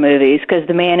superhero movies, because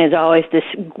the man is always this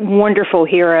wonderful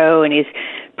hero and he's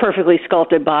perfectly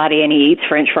sculpted body and he eats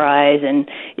French fries and,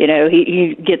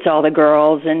 he gets all the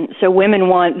girls. And so women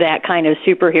want that kind of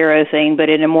superhero thing, but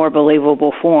in a more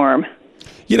believable form.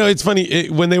 It's funny,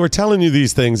 when they were telling you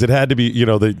these things, it had to be,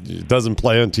 it doesn't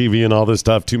play on TV and all this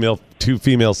stuff, too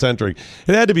female-centric.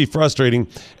 It had to be frustrating.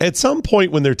 At some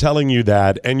point when they're telling you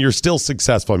that and you're still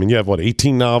successful, I mean, you have,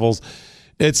 18 novels.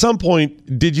 At some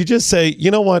point, did you just say,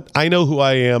 you know what, I know who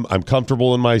I am, I'm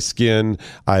comfortable in my skin,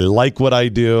 I like what I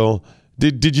do?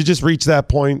 Did you just reach that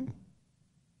point?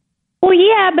 Well,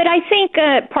 yeah, but I think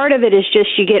part of it is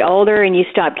just you get older and you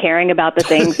stop caring about the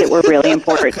things that were really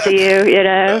important to you,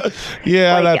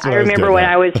 Yeah, that's what I remember when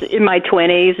I was in my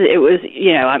 20s, it was,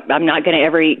 I'm not going to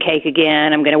ever eat cake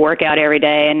again. I'm going to work out every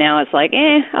day. And now it's like,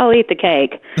 I'll eat the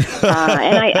cake.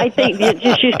 And I think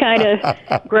you just kind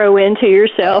of grow into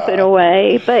yourself in a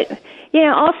way. But,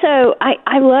 also,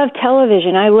 I love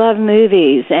television. I love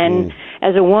movies. And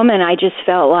as a woman, I just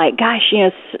felt like, gosh,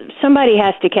 somebody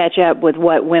has to catch up with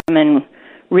what women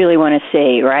really want to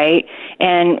see, right?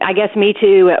 And I guess Me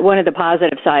Too, one of the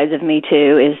positive sides of Me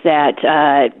Too is that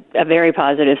a very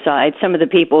positive side, some of the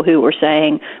people who were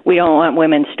saying we don't want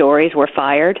women's stories were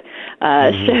fired.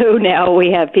 So now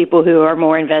we have people who are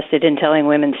more invested in telling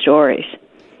women's stories.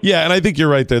 Yeah, and I think you're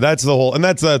right there. That's the whole, and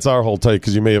that's our whole take,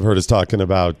 because you may have heard us talking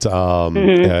about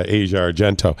Asia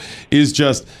Argento, is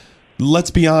just,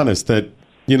 let's be honest, that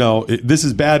this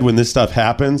is bad when this stuff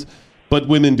happens, but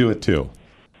women do it too.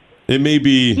 It may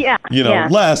be,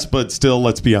 less, but still,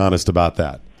 let's be honest about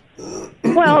that.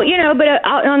 Well, but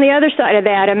on the other side of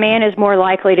that, a man is more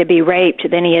likely to be raped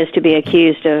than he is to be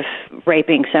accused of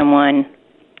raping someone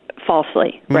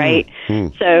falsely, right?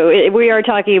 So we are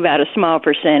talking about a small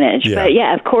percentage. Yeah.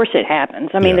 But, of course it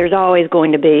happens. I mean, there's always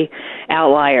going to be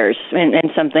outliers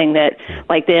and something that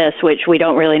like this, which we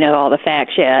don't really know all the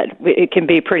facts yet. It can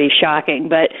be pretty shocking.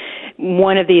 But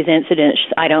one of these incidents,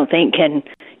 I don't think, can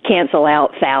cancel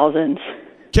out thousands.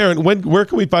 Karen, where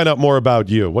can we find out more about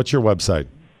you? What's your website?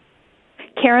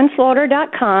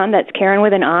 KarenSlaughter.com. That's Karen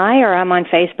with an I, or I'm on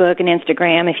Facebook and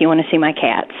Instagram if you want to see my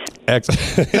cats.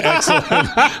 Excellent.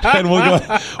 And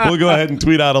we'll go ahead and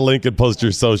tweet out a link and post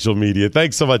your social media.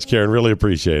 Thanks so much, Karen. Really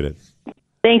appreciate it.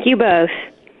 Thank you both.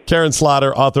 Karen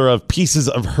Slaughter, author of Pieces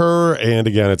of Her. And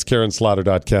again, it's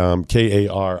KarenSlaughter.com,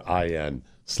 Karin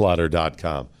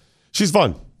Slaughter.com. She's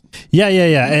fun. Yeah.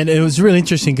 And it was really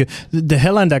interesting. The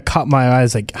headline that caught my eye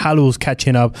is like Hollywood's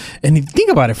catching up. And if you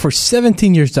think about it, for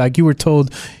 17 years, Doc, you were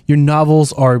told your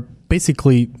novels are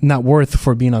basically not worth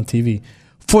for being on TV.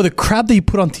 For the crap that you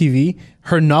put on TV,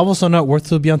 her novels are not worth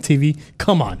to be on TV.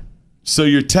 Come on. So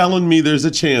you're telling me there's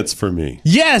a chance for me?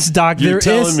 Yes, Doc. There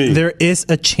is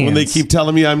a chance. When they keep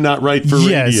telling me I'm not right for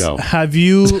radio. Have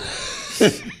you...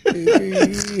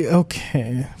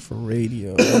 Okay, for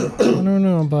radio. I don't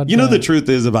know about that. The truth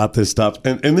is about this stuff,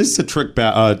 and this is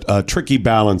a tricky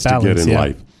balance to get in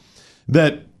life,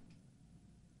 that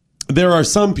there are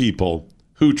some people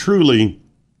who truly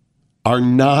are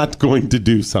not going to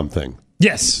do something.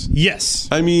 Yes.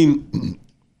 I mean,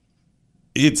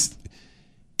 it's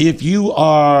if you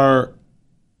are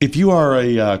a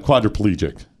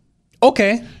quadriplegic,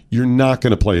 okay, you're not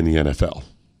going to play in the NFL.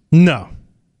 No.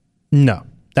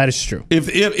 That is true.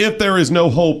 If there is no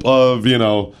hope of,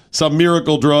 some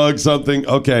miracle drug, something,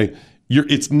 okay,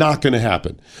 it's not going to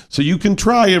happen. So you can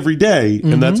try every day,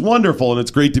 and that's wonderful, and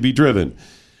it's great to be driven.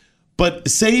 But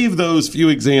save those few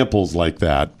examples like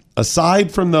that,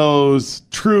 aside from those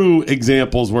true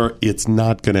examples where it's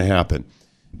not going to happen.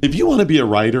 If you want to be a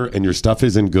writer and your stuff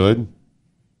isn't good,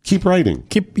 keep writing.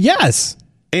 Yes.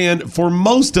 And for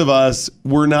most of us,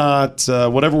 we're not,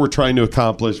 whatever we're trying to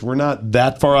accomplish, we're not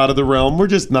that far out of the realm. We're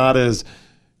just not as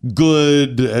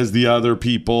good as the other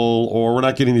people, or we're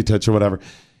not getting the attention or whatever,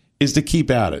 is to keep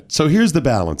at it. So here's the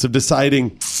balance of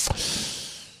deciding,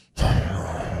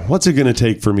 what's it going to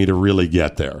take for me to really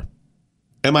get there?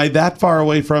 Am I that far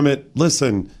away from it?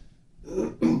 Listen,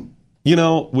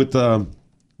 with the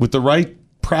right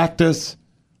practice,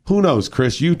 who knows,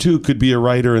 Chris, you too could be a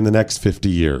writer in the next 50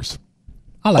 years.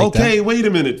 I like that. Okay, wait a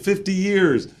minute, 50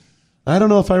 years. I don't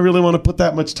know if I really want to put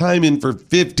that much time in for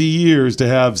 50 years to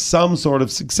have some sort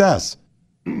of success.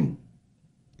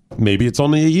 Maybe it's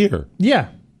only a year. Yeah.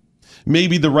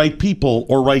 Maybe the right people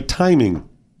or right timing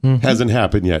hasn't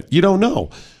happened yet. You don't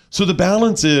know. So the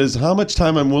balance is how much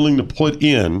time I'm willing to put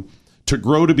in to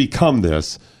grow to become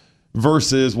this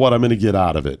versus what I'm going to get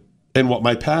out of it and what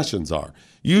my passions are.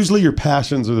 Usually your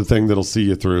passions are the thing that'll see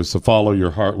you through, so follow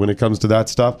your heart when it comes to that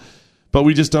stuff. But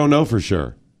we just don't know for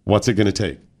sure. What's it going to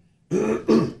take?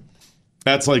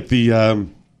 That's like the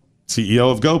CEO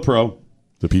of GoPro.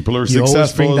 The people who are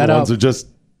successful, the ones who just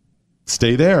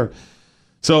stay there.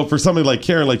 So for somebody like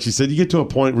Karen, like she said, you get to a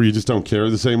point where you just don't care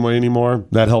the same way anymore.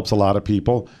 That helps a lot of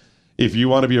people. If you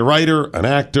want to be a writer, an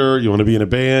actor, you want to be in a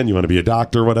band, you want to be a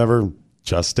doctor, whatever,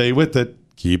 just stay with it.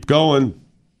 Keep going.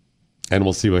 And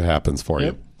we'll see what happens for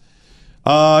you.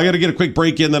 I got to get a quick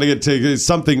break in. Then I got to take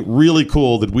something really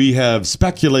cool that we have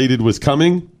speculated was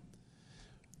coming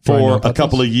for a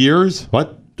couple of years.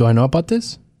 What? Do I know about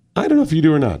this? I don't know if you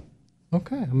do or not.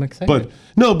 Okay, I'm excited.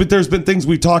 But there's been things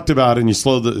we talked about, and you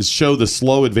show the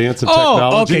slow advance of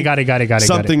technology. Okay, got it.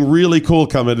 Something really cool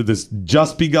coming. That's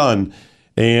just begun,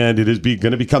 and it is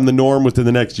going to become the norm within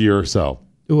the next year or so.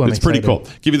 Ooh, it's pretty cool.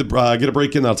 Give you get a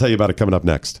break in. I'll tell you about it coming up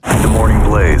next. The Morning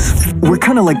Blaze. We're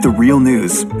kind of like the real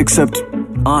news, except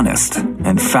honest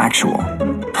and factual.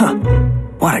 Huh.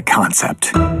 What a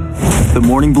concept. The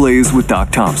Morning Blaze with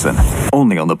Doc Thompson,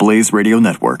 only on the Blaze Radio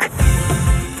Network.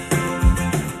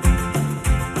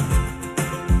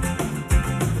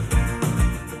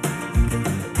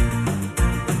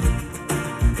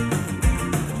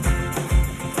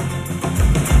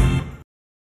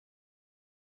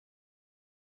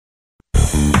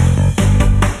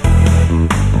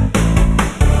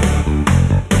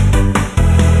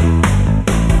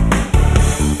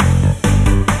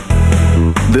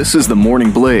 This is The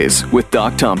Morning Blaze with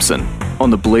Doc Thompson on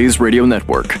the Blaze Radio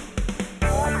Network.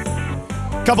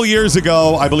 A couple years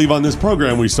ago, I believe on this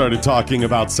program, we started talking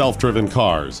about self-driven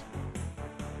cars.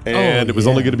 And it was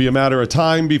only going to be a matter of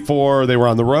time before they were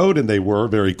on the road, and they were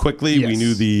very quickly. Yes. We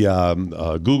knew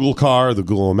the Google car, the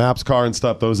Google Maps car and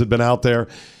stuff, those had been out there.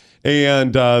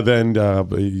 And then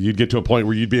you'd get to a point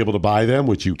where you'd be able to buy them,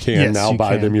 which you can now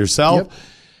buy them yourself. Yep.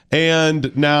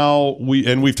 And now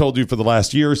we've told you for the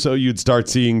last year or so, you'd start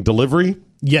seeing delivery.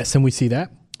 Yes, and we see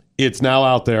that. It's now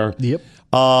out there. Yep.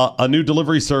 A new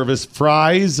delivery service,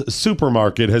 Fry's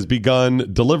Supermarket, has begun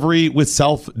delivery with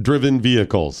self-driven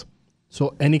vehicles.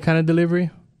 So any kind of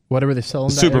delivery? Whatever they sell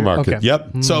in that Supermarket, okay.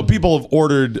 Yep. So people have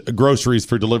ordered groceries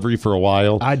for delivery for a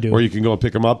while. I do. Or you can go and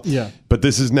pick them up. Yeah. But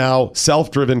this is now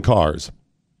self-driven cars,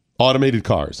 automated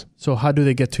cars. So how do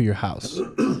they get to your house?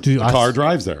 The car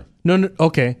drives there. No,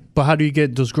 okay. But how do you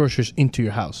get those groceries into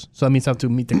your house? So that means I have to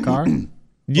meet the car?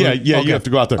 Yeah, you have to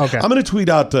go out there. Okay. I'm going to tweet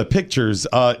out pictures.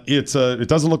 It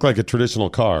doesn't look like a traditional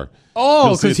car.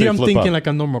 Oh, because here I'm thinking like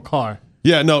a normal car.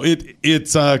 Yeah, no,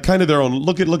 it's kind of their own.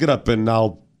 Look it up, and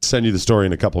I'll send you the story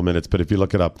in a couple of minutes. But if you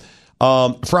look it up,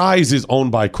 Fry's is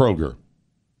owned by Kroger.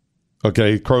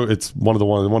 Okay, it's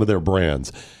one of their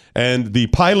brands, and the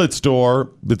pilot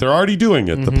store that they're already doing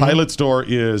it. The pilot store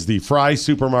is the Fry's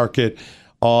Supermarket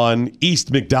on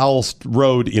East McDowell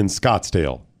Road in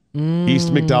Scottsdale.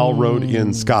 East McDowell Road in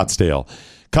Scottsdale.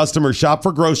 Customers shop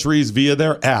for groceries via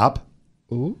their app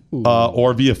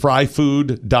or via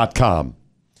fryfood.com.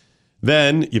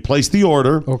 Then you place the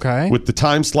order with the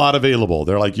time slot available.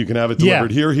 They're like, you can have it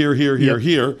delivered here,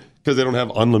 because they don't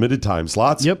have unlimited time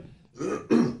slots. Yep.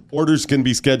 Orders can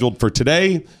be scheduled for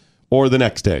today or the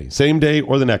next day. Same day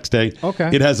or the next day. Okay.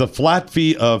 It has a flat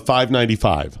fee of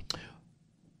 $5.95.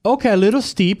 Okay, a little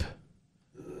steep.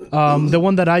 The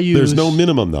one that I use... There's no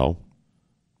minimum, though.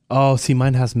 Oh, see,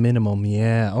 mine has minimum.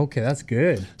 Yeah. Okay, that's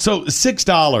good. So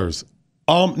 $6.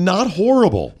 Not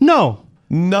horrible. No.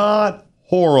 Not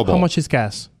horrible. How much is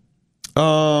gas?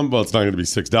 Well, it's not going to be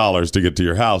 $6 to get to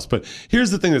your house. But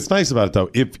here's the thing that's nice about it, though.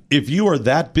 If you are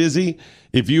that busy,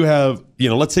 if you have,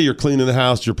 let's say you're cleaning the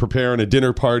house, you're preparing a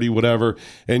dinner party, whatever,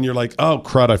 and you're like, oh,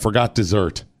 crud, I forgot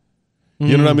dessert.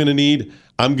 You know what I'm going to need?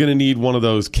 I'm going to need one of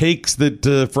those cakes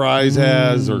that Fry's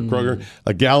has or Kroger,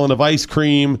 a gallon of ice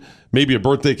cream, maybe a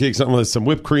birthday cake, something with some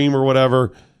whipped cream or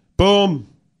whatever. Boom,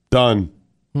 done.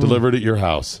 Delivered at your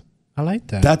house. I like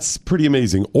that. That's pretty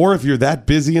amazing. Or if you're that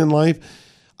busy in life,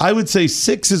 I would say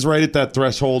 $6 is right at that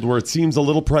threshold where it seems a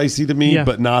little pricey to me,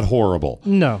 but not horrible.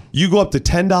 No. You go up to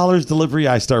 $10 delivery,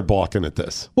 I start balking at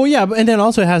this. Well, yeah, and then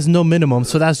also it has no minimum,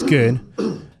 so that's good.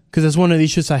 Because that's one of the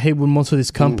issues I hate with most of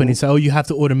these companies. Oh, you have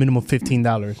to order minimum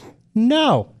 $15.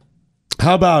 No.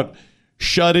 How about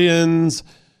shut-ins,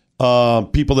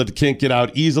 people that can't get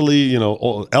out easily,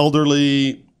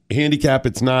 elderly, handicap,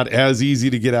 it's not as easy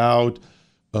to get out.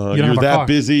 You're that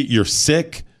busy, you're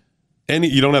sick, and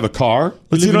you don't have a car.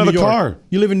 Let's say you don't have a car.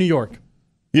 You live in New York.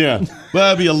 Yeah, well,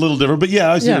 that'd be a little different, but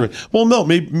yeah, I see. Yeah. Well, no,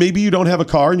 maybe you don't have a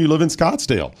car and you live in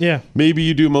Scottsdale. Yeah, maybe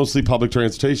you do mostly public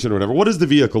transportation or whatever. What does the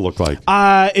vehicle look like?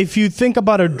 If you think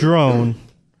about a drone,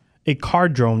 a car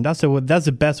drone, that's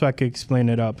the best way I could explain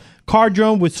it up. Car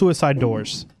drone with suicide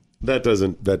doors. That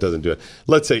doesn't do it.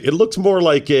 Let's say it looks more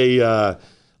like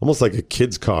almost like a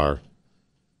kid's car.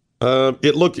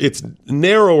 It's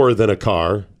narrower than a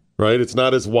car, right? It's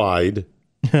not as wide.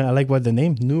 I like what the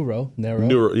name Neuro.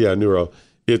 Neuro.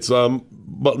 It's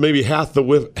but maybe half the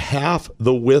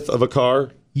width of a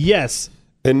car. Yes.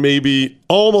 And maybe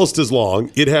almost as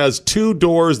long. It has two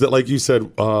doors that, like you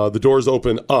said, the doors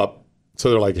open up, so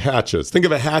they're like hatches. Think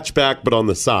of a hatchback, but on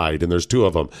the side, and there's two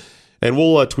of them. And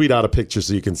we'll tweet out a picture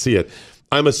so you can see it.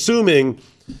 I'm assuming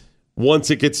once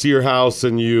it gets to your house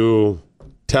and you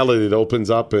tell it opens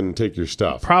up and take your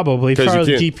stuff. Probably. As far as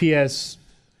GPS...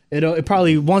 It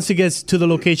probably, once it gets to the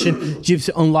location, GPS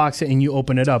unlocks it and you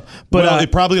open it up. But it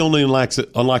probably only unlocks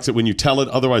it when you tell it.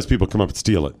 Otherwise, people come up and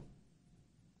steal it.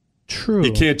 True.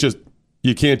 You can't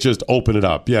just open it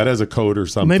up. Yeah, it has a code or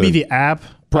something. Maybe the app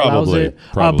allows it.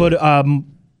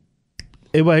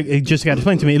 It just got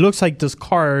explained to me. It looks like those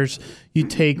cars you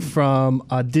take from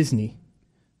Disney.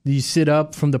 You sit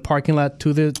up from the parking lot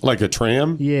to the... Like a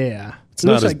tram? Yeah. It's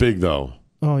not as big, though.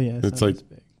 Oh, yeah. It's like...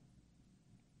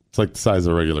 It's like the size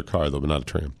of a regular car, though, but not a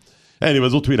tram.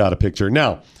 Anyways, we'll tweet out a picture.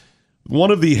 Now, one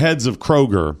of the heads of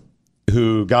Kroger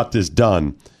who got this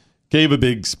done gave a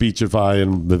big speechify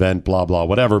and event, blah, blah,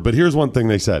 whatever. But here's one thing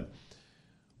they said.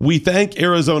 We thank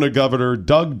Arizona Governor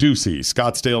Doug Ducey,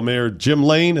 Scottsdale Mayor Jim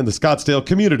Lane, and the Scottsdale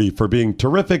community for being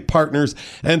terrific partners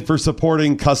and for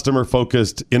supporting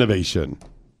customer-focused innovation.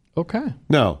 Okay.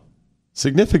 Now,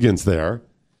 significance there.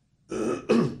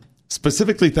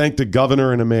 Specifically thanked a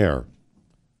governor and a mayor.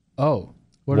 Oh,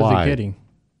 what are they getting?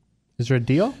 Is there a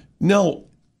deal? No.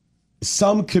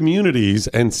 Some communities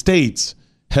and states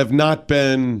have not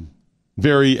been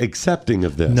very accepting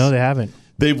of this. No, they haven't.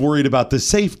 They've worried about the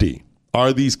safety.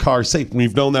 Are these cars safe?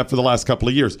 We've known that for the last couple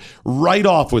of years. Right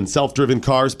off when self-driven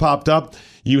cars popped up,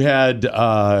 you had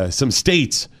some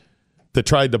states that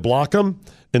tried to block them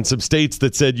and some states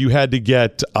that said you had to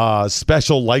get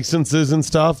special licenses and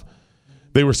stuff.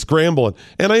 They were scrambling.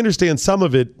 And I understand some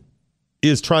of it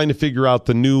is trying to figure out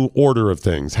the new order of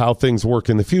things, how things work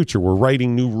in the future. We're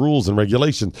writing new rules and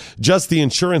regulations. Just the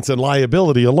insurance and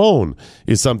liability alone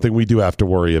is something we do have to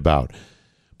worry about.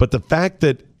 But the fact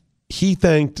that he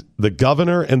thanked the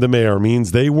governor and the mayor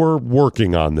means they were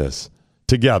working on this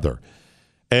together.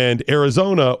 And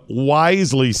Arizona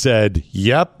wisely said,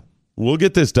 yep, we'll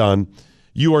get this done.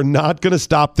 You are not going to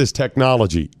stop this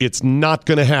technology. It's not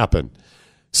going to happen.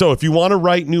 So if you want to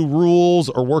write new rules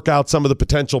or work out some of the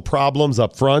potential problems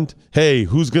up front, hey,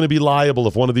 who's going to be liable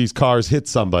if one of these cars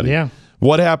hits somebody? Yeah.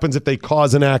 What happens if they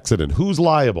cause an accident? Who's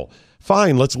liable?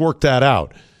 Fine, let's work that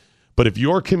out. But if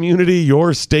your community,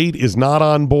 your state is not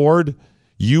on board,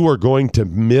 you are going to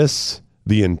miss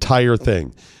the entire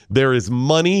thing. There is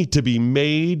money to be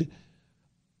made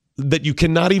that you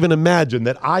cannot even imagine,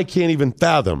 that I can't even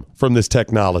fathom from this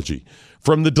technology.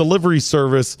 From the delivery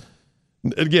service,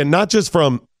 again, not just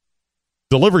from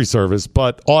delivery service,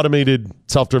 but automated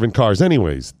self-driven cars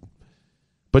anyways.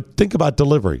 But think about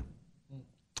delivery.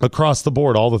 Across the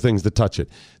board, all the things that touch it.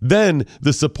 Then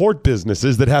the support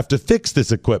businesses that have to fix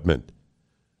this equipment.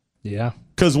 Yeah.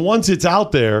 Because once it's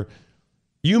out there,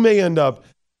 you may end up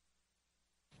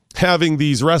having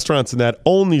these restaurants and that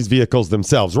own these vehicles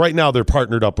themselves. Right now, they're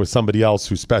partnered up with somebody else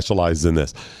who specializes in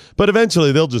this. But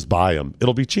eventually, they'll just buy them.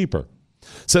 It'll be cheaper.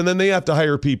 So then they have to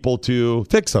hire people to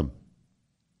fix them.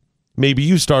 Maybe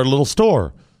you start a little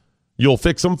store. You'll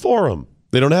fix them for them.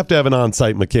 They don't have to have an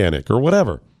on-site mechanic or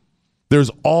whatever. There's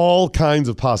all kinds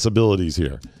of possibilities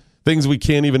here, things we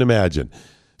can't even imagine.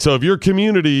 So if your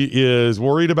community is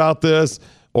worried about this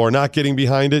or not getting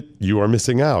behind it, you are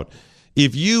missing out.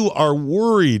 If you are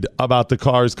worried about the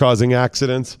cars causing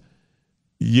accidents,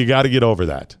 you got to get over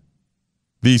that.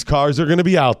 These cars are going to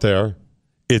be out there.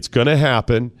 It's going to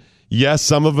happen. Yes,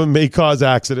 some of them may cause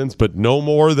accidents, but no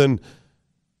more than,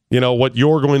 what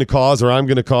you're going to cause or I'm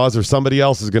going to cause or somebody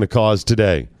else is going to cause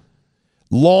today.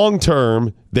 Long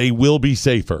term, they will be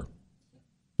safer.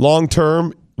 Long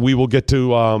term, we will get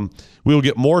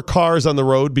more cars on the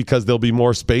road because there'll be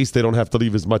more space. They don't have to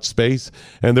leave as much space,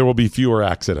 and there will be fewer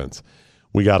accidents.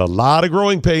 We got a lot of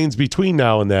growing pains between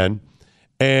now and then,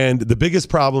 and the biggest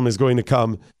problem is going to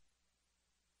come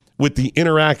with the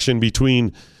interaction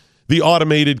between the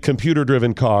automated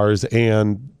computer-driven cars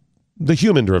and the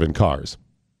human-driven cars.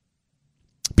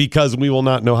 Because we will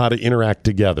not know how to interact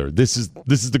together. This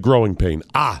is the growing pain.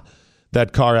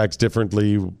 That car acts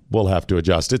differently. We'll have to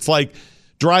adjust. It's like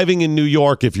driving in New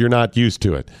York if you're not used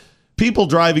to it. People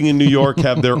driving in New York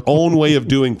have their own way of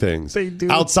doing things. They do.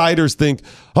 Outsiders think,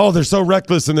 they're so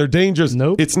reckless and they're dangerous.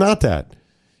 Nope. It's not that.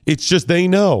 It's just they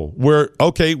know.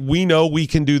 We know we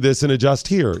can do this and adjust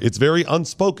here. It's very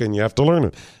unspoken. You have to learn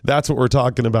it. That's what we're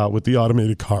talking about with the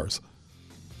automated cars.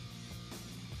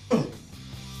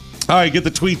 All right, get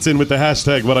the tweets in with the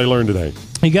hashtag what I learned today.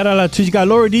 You got a lot of tweets. You got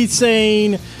Laura D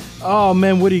saying, oh,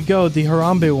 man, where do you go? The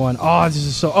Harambe one. Oh, this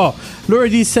is so... Oh, Laura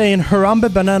D saying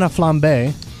Harambe banana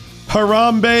flambe.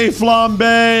 Harambe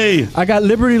flambe. I got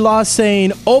Liberty Law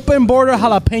saying open border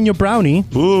jalapeno brownie.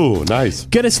 Ooh, nice.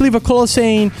 Get a sleeve of clothes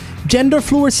saying gender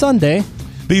fluid sundae.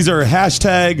 These are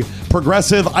hashtag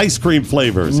progressive ice cream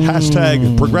flavors.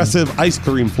 Hashtag progressive ice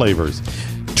cream flavors.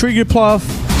 Trigger Puff.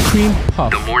 Cream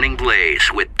Puff. The Morning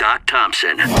Blaze with Doc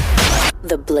Thompson.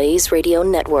 The Blaze Radio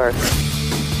Network.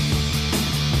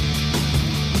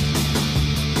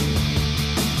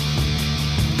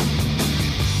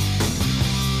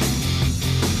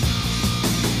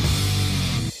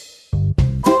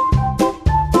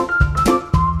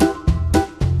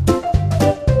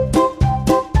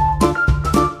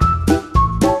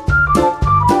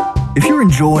 If you're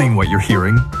enjoying what you're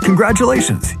hearing,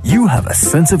 congratulations, you have a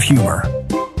sense of humor.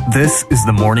 This is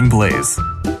The Morning Blaze.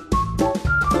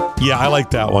 Yeah, I like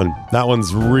that one. That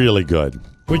one's really good.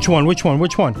 Which one? Wait,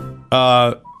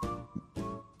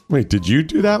 did you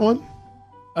do that one?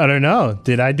 I don't know.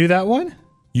 Did I do that one?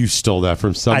 You stole that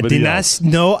from somebody else.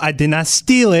 No, I did not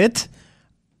steal it.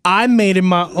 I made it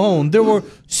my own. They were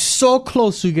so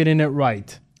close to getting it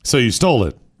right. So you stole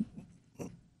it?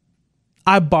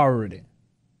 I borrowed it.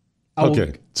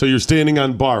 So you're standing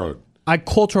on borrowed. I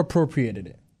culture appropriated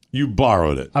it. You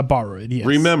borrowed it. I borrowed it, yes.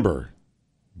 Remember,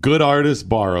 good artists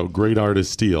borrow, great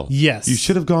artists steal. Yes. You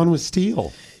should have gone with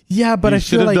steal. Yeah, but I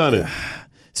feel like... You should have done it.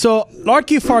 So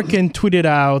Larky Farkin tweeted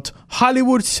out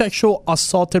Hollywood sexual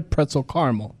assaulted pretzel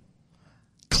caramel.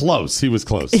 Close. He was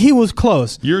close. He was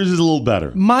close. Yours is a little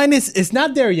better. Mine is it's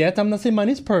not there yet. I'm not saying mine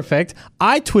is perfect.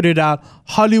 I tweeted out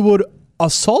Hollywood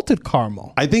assaulted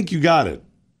caramel. I think you got it.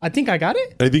 I think I got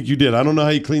it? I think you did. I don't know how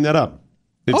you clean that up.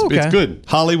 It's good.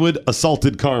 Hollywood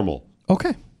assaulted caramel.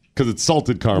 Okay. Because it's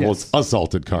salted caramel. Yes. It's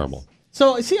assaulted caramel.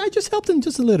 So, see, I just helped him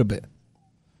just a little bit.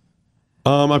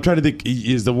 I'm trying to think,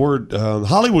 is the word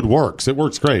Hollywood works. It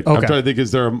works great. Okay. I'm trying to think,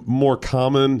 is there a more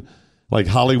common, like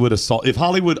Hollywood assault? If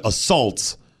Hollywood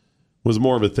assaults was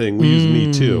more of a thing, we use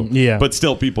Me Too. Yeah. But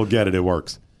still, people get it. It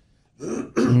works.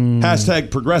 Hashtag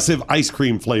progressive ice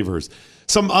cream flavors.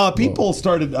 Some people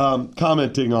started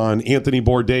commenting on Anthony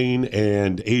Bourdain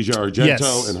and Asia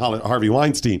Argento and Harvey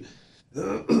Weinstein.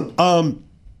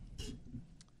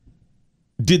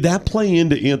 Did that play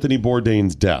into Anthony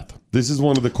Bourdain's death? This is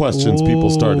one of the questions people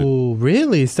started. Oh,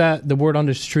 really? Is that the word on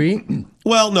the street?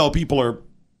 Well, no, people are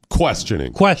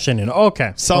questioning.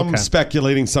 Okay. Some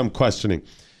speculating, some questioning.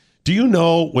 Do you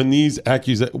know when these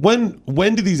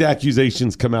when did these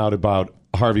accusations come out about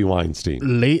Harvey Weinstein?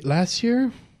 Late last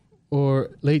year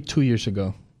or late 2 years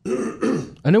ago?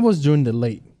 And it was during the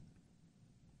late.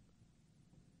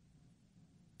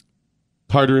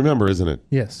 Hard to remember, isn't it?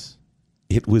 Yes.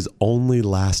 It was only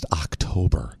last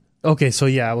October. Okay, so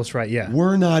yeah, I was right, yeah.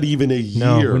 We're not even a year.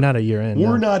 No, we're not a year in.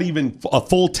 We're not even a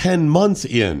full 10 months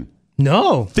in.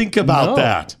 No. Think about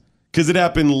that. Because it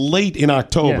happened late in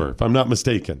October, if I'm not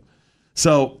mistaken.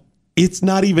 So it's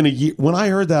not even a year. When I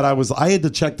heard that, I had to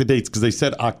check the dates because they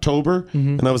said October.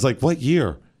 Mm-hmm. And I was like, what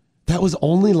year? That was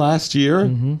only last year?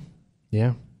 Mm-hmm.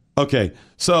 Yeah. Okay,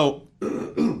 so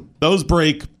those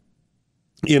break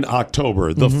in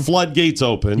October. The floodgates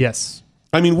open. Yes.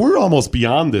 I mean, we're almost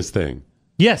beyond this thing.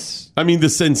 Yes. I mean, the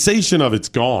sensation of it's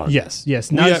gone. Yes.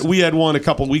 We had one a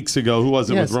couple weeks ago. Who was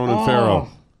it? With Ronan Farrow.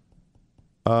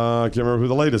 I can't remember who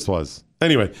the latest was.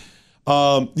 Anyway,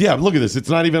 look at this. It's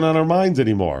not even on our minds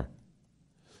anymore.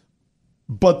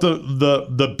 But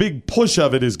the big push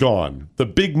of it is gone. The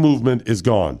big movement is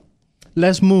gone.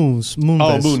 Less Moonves.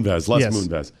 Moonves.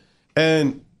 Moonves.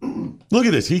 And look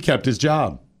at this. He kept his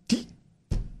job.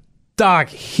 Doc,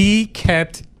 he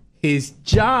kept his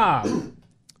job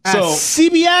at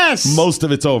CBS. Most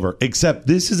of it's over, except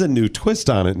this is a new twist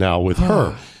on it now with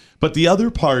her. But the other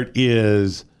part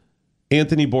is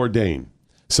Anthony Bourdain.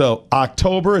 So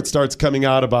October, it starts coming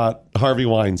out about Harvey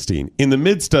Weinstein. In the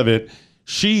midst of it,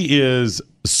 she is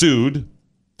sued,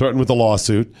 threatened with a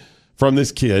lawsuit from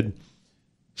this kid.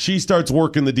 She starts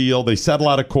working the deal. They settle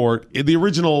out of court. The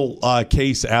original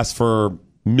case asked for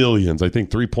millions. I think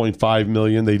 3.5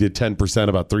 million. They did 10%,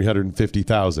 about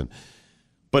 350,000.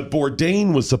 But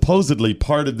Bourdain was supposedly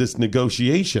part of this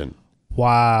negotiation.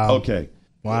 Wow. Okay.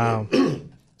 Wow.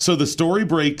 So the story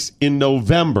breaks in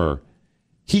November.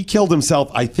 He killed himself,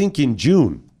 I think, in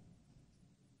June.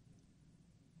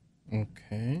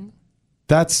 Okay.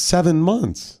 That's 7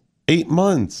 months, 8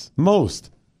 months, most.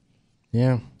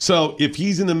 Yeah. So if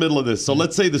he's in the middle of this, so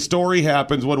let's say the story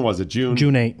happens, when was it, June?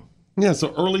 June 8. Yeah,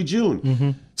 so early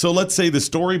June. So let's say the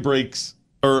story breaks,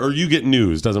 or you get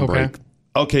news, doesn't break.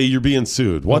 Okay, you're being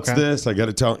sued. What's this? I got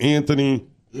to tell Anthony.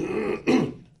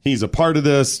 He's a part of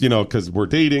this, because we're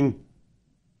dating.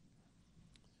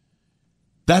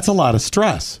 That's a lot of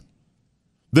stress.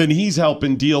 Then he's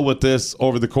helping deal with this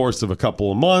over the course of a couple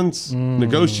of months,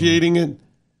 negotiating it.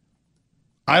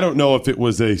 I don't know if it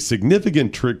was a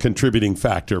significant contributing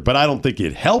factor, but I don't think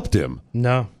it helped him.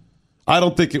 No. I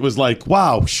don't think it was like,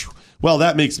 wow, well,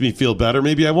 that makes me feel better.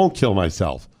 Maybe I won't kill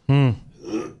myself. Wow.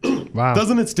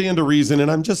 Doesn't it stand to reason,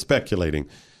 and I'm just speculating,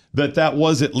 that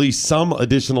was at least some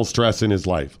additional stress in his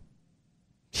life?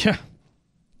 Yeah.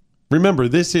 Remember,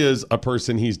 this is a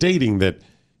person he's dating that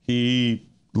he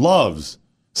loves.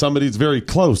 Somebody that's very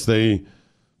close. They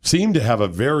seem to have a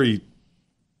very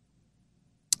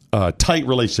tight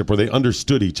relationship where they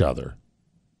understood each other.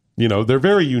 They're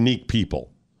very unique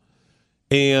people.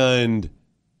 And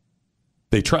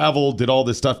they traveled, did all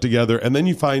this stuff together, and then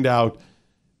you find out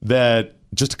that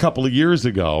just a couple of years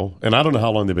ago, and I don't know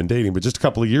how long they've been dating, but just a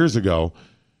couple of years ago,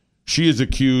 she is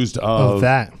accused of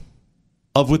that.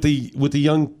 With the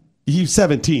young, he's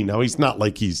 17 now. He's not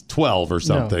like he's 12 or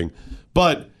something,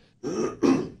 but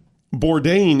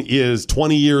Bourdain is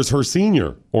 20 years her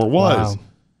senior, or was. Wow.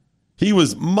 He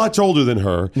was much older than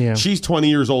her. Yeah. She's 20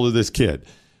 years older than this kid.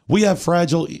 We have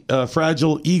fragile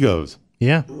egos.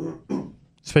 Yeah.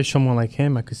 Especially someone like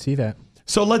him, I could see that.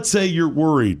 So let's say you're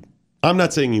worried. I'm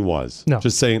not saying he was. No.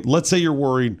 Just saying, let's say you're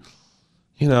worried.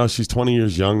 She's 20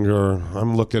 years younger.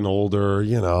 I'm looking older.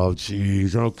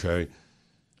 Geez, okay.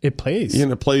 It plays.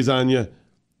 It plays on you.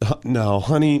 No,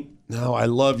 honey, no, I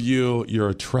love you. You're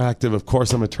attractive. Of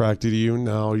course I'm attracted to you.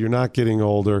 No, you're not getting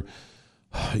older.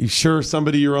 You sure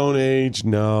somebody your own age?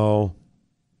 No.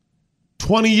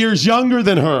 20 years younger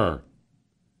than her.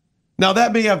 Now,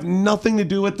 that may have nothing to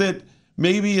do with it.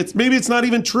 Maybe it's not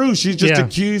even true. She's just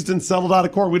accused and settled out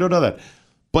of court. We don't know that.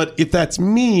 But if that's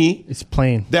me, it's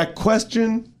plain. That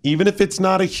question, even if it's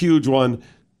not a huge one,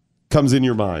 comes in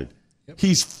your mind. Yep.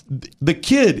 The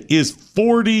kid is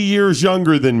 40 years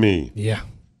younger than me. Yeah.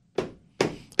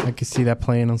 I could see that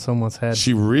playing on someone's head.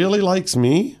 She really likes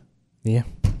me? Yeah.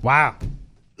 Wow.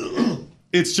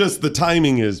 It's just the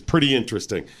timing is pretty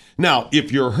interesting. Now,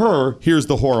 if you're her, here's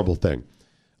the horrible thing.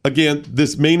 Again,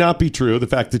 this may not be true. The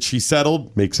fact that she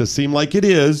settled makes us seem like it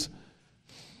is,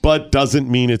 but doesn't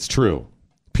mean it's true.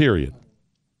 Period.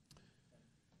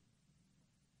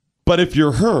 But if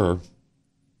you're her,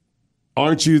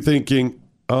 aren't you thinking,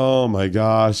 oh my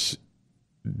gosh,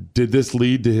 did this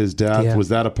lead to his death? Yeah. Was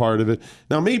that a part of it?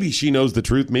 Now, maybe she knows the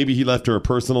truth. Maybe he left her a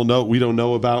personal note we don't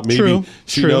know about. Maybe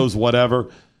she knows whatever.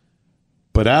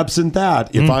 But absent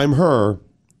that, if I'm her,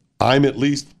 I'm at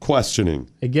least questioning.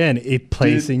 Again, it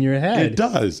plays in your head. It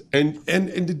does. And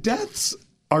the deaths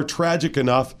are tragic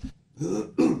enough.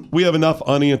 We have enough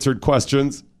unanswered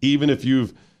questions, even if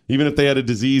they had a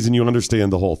disease and you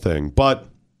understand the whole thing. But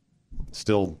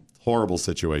still, horrible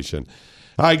situation.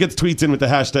 All right, get the tweets in with the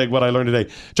hashtag What I Learned Today.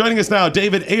 Joining us now,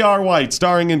 David A.R. White,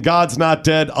 starring in God's Not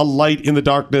Dead, A Light in the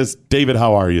Darkness. David,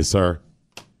 how are you, sir?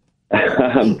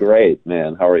 I'm great,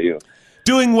 man. How are you?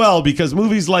 Doing well, because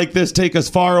movies like this take us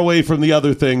far away from the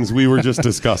other things we were just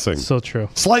discussing. So true.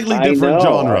 Slightly different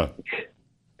genre.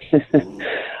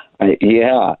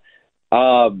 Yeah.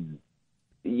 As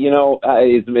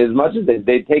much as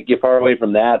they take you far away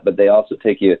from that, but they also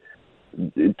take you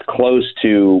close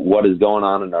to what is going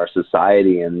on in our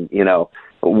society. And,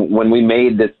 when we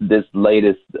made this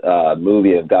latest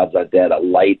movie of God's Not Dead, A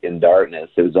Light in Darkness,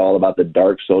 it was all about the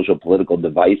dark social political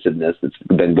divisiveness that's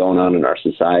been going on in our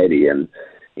society, and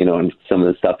and some of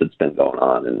the stuff that's been going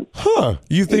on. And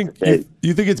you think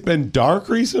it's been dark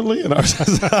recently in our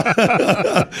society?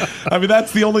 I mean,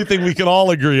 that's the only thing we can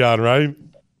all agree on, right?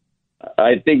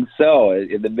 I think so.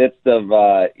 In the midst of,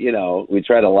 we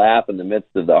try to laugh in the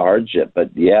midst of the hardship, but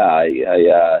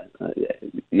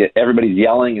everybody's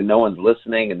yelling and no one's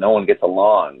listening and no one gets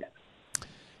along.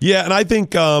 Yeah, and I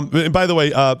think, by the way,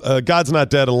 God's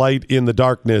Not Dead, A Light in the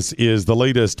Darkness is the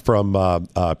latest from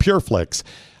PureFlix,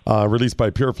 released by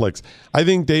PureFlix. I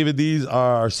think, David, these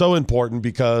are so important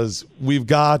because we've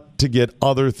got to get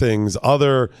other things,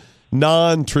 other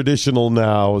non-traditional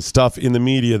now stuff in the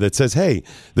media that says, hey,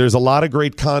 there's a lot of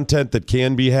great content that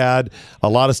can be had, a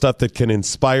lot of stuff that can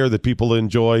inspire, that people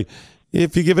enjoy,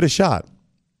 if you give it a shot.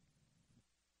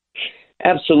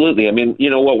 Absolutely. I mean,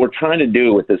 what we're trying to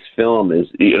do with this film is,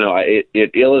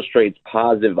 it illustrates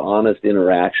positive, honest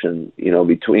interaction,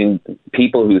 between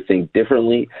people who think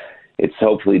differently. It's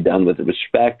hopefully done with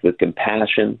respect, with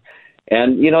compassion.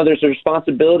 And, there's a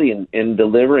responsibility in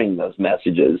delivering those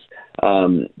messages,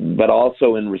 but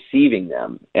also in receiving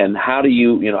them. And how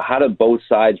do both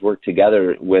sides work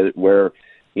together where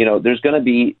there's going to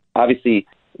be, obviously,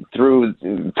 through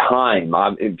time,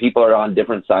 people are on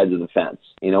different sides of the fence.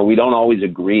 We don't always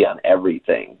agree on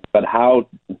everything, but how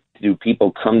do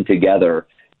people come together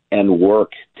and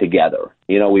work together?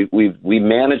 We've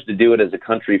managed to do it as a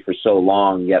country for so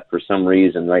long, yet for some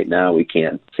reason right now we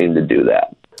can't seem to do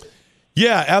that.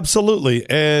 Yeah, absolutely.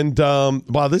 And wow,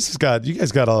 you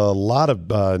guys got a lot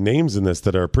of names in this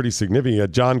that are pretty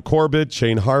significant. John Corbett,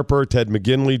 Shane Harper, Ted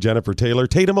McGinley, Jennifer Taylor,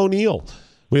 Tatum O'Neal.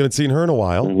 We haven't seen her in a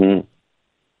while. Mm-hmm.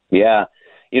 Yeah.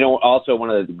 Also one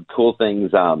of the cool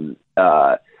things,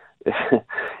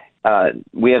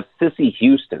 we have Cissy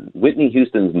Houston, Whitney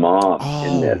Houston's mom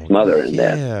in this, mother in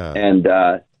this. And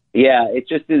it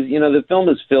just is, the film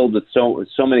is filled with so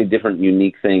many different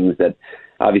unique things that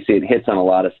obviously it hits on a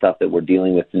lot of stuff that we're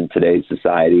dealing with in today's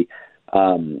society.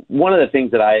 One of the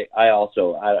things that I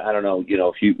don't know,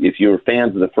 if you're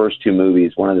fans of the first two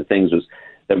movies, one of the things was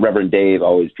that Reverend Dave,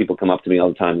 people come up to me all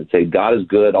the time and say, God is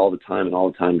good all the time, and all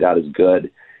the time God is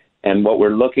good. And what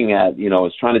we're looking at,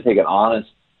 is trying to take an honest,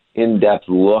 in-depth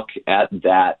look at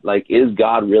that. Like, is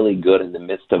God really good in the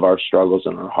midst of our struggles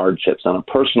and our hardships on a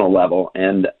personal level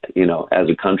and, as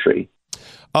a country?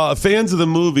 Fans of the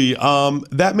movie,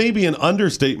 that may be an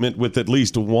understatement with at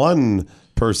least one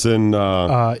person.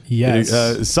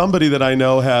 Yes. Somebody that I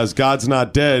know has "God's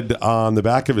Not Dead" on the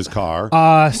back of his car,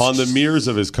 on the mirrors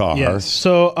of his car. Yes.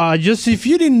 So just if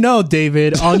you didn't know,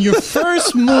 David, on your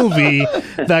first movie,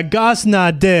 that God's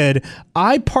Not Dead,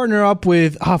 I partner up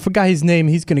with, I forgot his name.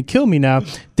 He's going to kill me now.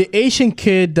 The Asian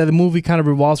kid that the movie kind of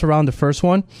revolves around, the first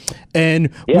one. And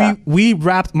we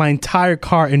wrapped my entire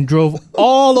car and drove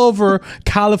all over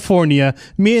California,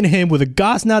 me and him, with a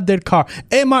God's Not Dead car.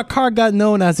 And my car got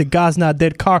known as a God's Not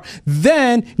Dead car.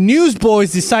 Then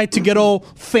newsboys decide to get all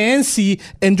fancy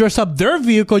and dress up their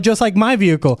vehicle just like my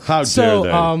vehicle. How dare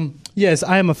they? Yes,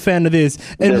 I am a fan of this.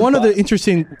 And one of the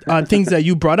interesting things that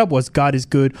you brought up was God is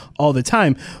good all the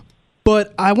time.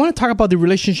 But I want to talk about the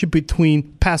relationship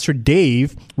between Pastor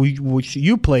Dave, which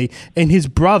you play, and his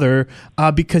brother,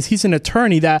 because he's an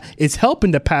attorney that is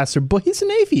helping the pastor, but he's an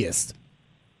atheist.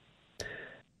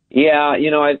 Yeah,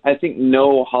 I think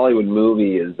no Hollywood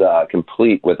movie is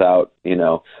complete without,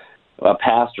 a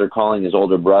pastor calling his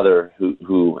older brother,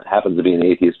 who happens to be an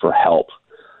atheist, for help.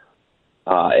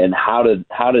 And how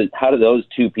do those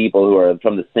two people who are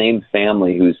from the same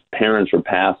family, whose parents were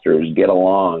pastors, get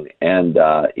along and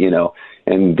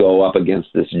and go up against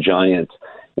this giant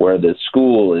where the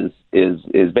school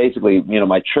is basically,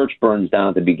 my church burns down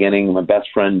at the beginning, my best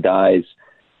friend dies,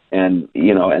 and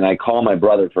I call my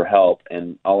brother for help,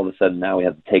 and all of a sudden now we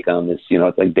have to take on this,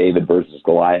 it's like David versus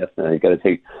Goliath, and you got to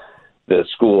take the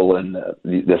school, and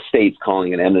the state's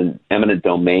calling it eminent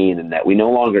domain, and that we no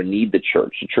longer need the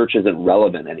church. The church isn't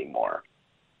relevant anymore.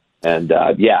 And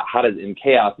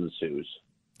chaos ensues.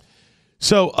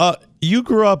 So you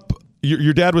grew up,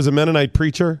 your dad was a Mennonite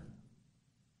preacher?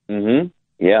 Mm-hmm.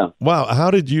 Yeah. Wow.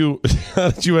 How did you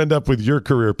end up with your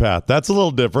career path? That's a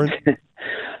little different.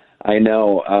 I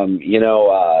know.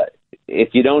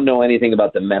 If you don't know anything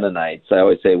about the Mennonites, I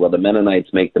always say, well, the Mennonites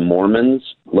make the Mormons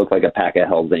look like a pack of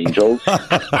Hell's Angels.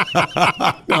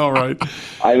 All right.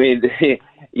 I mean,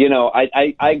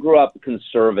 I grew up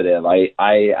conservative. I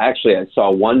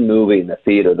saw one movie in the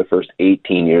theater the first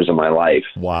 18 years of my life.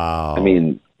 Wow. I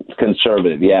mean,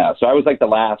 conservative, yeah. So I was like the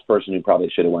last person who probably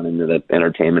should have went into the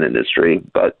entertainment industry.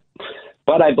 But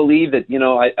I believe that,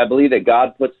 I believe that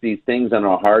God puts these things on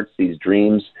our hearts, these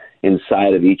dreams,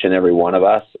 inside of each and every one of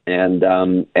us, and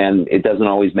it doesn't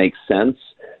always make sense.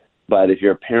 But if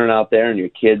you're a parent out there and your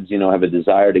kids, have a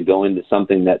desire to go into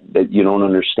something that you don't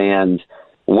understand,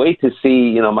 wait to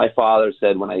see. My father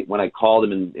said when I called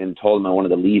him and told him I wanted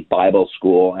to leave Bible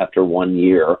school after 1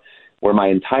 year, where my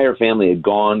entire family had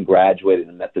gone, graduated,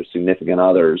 and met their significant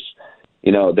others,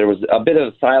 there was a bit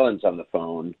of silence on the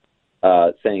phone,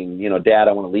 saying, Dad,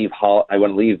 I want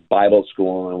to leave Bible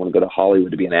school and I want to go to Hollywood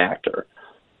to be an actor.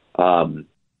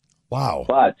 Wow.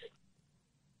 But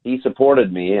he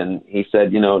supported me, and he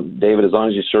said, David, as long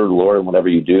as you serve the Lord in whatever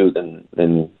you do, then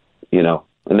and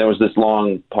there was this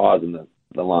long pause in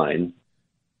the line.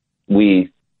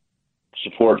 We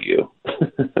support you.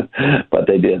 But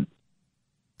they did.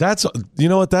 That's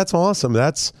awesome.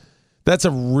 That's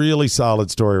a really solid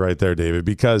story right there, David,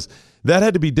 because that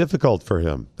had to be difficult for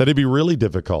him. That'd be really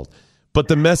difficult. But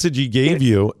the message he gave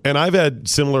you, and I've had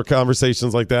similar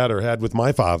conversations like that, or had with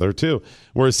my father too,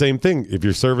 where the same thing. If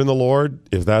you're serving the Lord,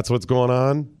 if that's what's going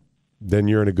on, then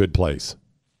you're in a good place.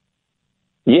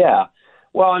 Yeah.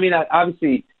 Well, I mean,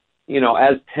 obviously,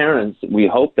 as parents, we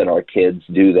hope that our kids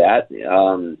do that.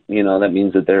 That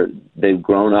means that they've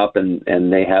grown up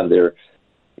and they have their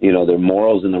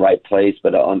morals in the right place,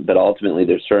 but ultimately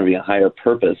they're serving a higher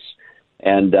purpose.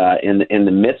 And in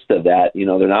the midst of that,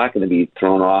 they're not going to be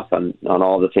thrown off on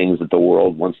all the things that the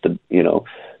world wants to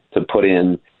put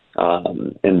in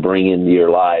and bring into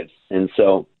your lives. And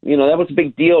so, that was a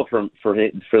big deal for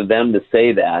them to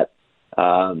say that.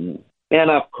 And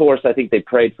of course, I think they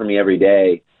prayed for me every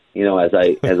day, as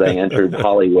I entered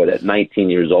Hollywood at 19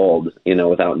 years old,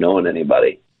 without knowing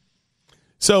anybody.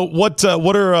 So what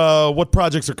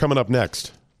projects are coming up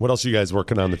next? What else are you guys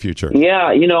working on in the future?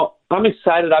 Yeah, I'm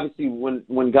excited. Obviously,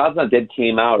 when God's Not Dead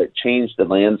came out, it changed the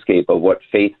landscape of what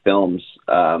faith films,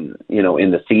 in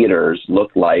the theaters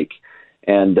look like.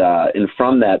 And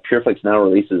from that, PureFlix now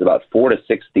releases about 4 to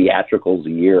 6 theatricals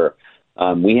a year.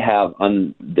 We have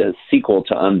the sequel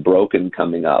to Unbroken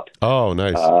coming up. Oh,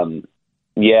 nice.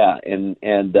 Yeah,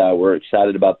 and we're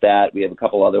excited about that. We have a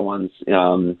couple other ones.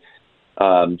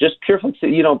 Just PureFlix,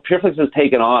 PureFlix has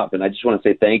taken off, and I just want to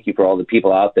say thank you for all the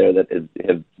people out there that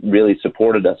have really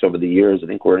supported us over the years. I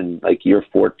think we're in year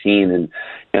 14,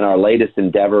 and our latest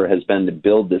endeavor has been to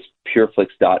build this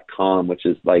PureFlix.com, which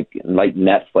is like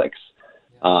Netflix,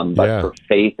 but for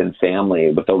faith and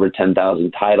family, with over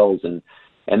 10,000 titles. And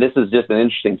this is just an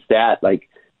interesting stat.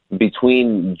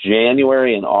 between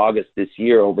January and August this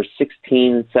year, over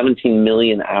 17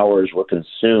 million hours were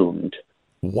consumed.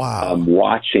 Wow.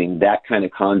 Watching that kind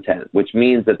of content, which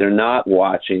means that they're not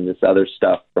watching this other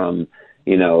stuff from,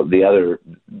 the other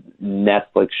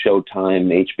Netflix,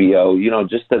 Showtime, HBO,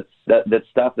 just that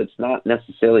stuff that's not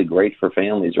necessarily great for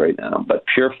families right now, but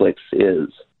PureFlix is.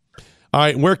 All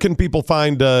right, where can people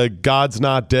find God's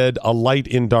Not Dead, A Light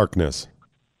in Darkness?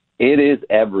 It is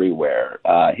everywhere.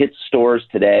 Hit stores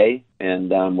today, and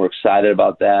we're excited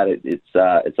about that.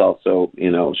 It's also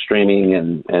streaming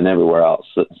and everywhere else.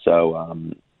 So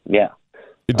yeah.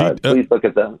 Please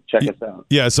check us out.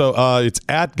 Yeah, so it's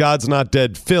at God's Not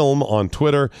Dead Film on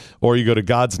Twitter, or you go to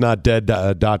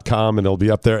godsnotdead.com and it'll be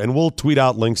up there, and we'll tweet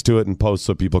out links to it and post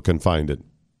so people can find it.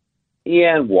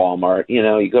 Yeah, and Walmart. You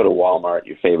go to Walmart,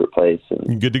 your favorite place.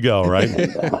 And, good to go, right?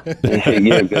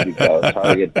 Yeah, good to go.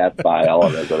 Target, Best Buy, all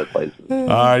of those other places. All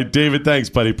right, David, thanks,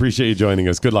 buddy. Appreciate you joining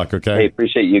us. Good luck, okay? Hey,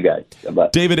 appreciate you guys.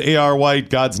 Bye. David A.R. White,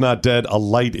 God's Not Dead, A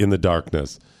Light in the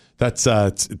Darkness. That's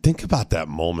think about that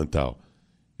moment, though.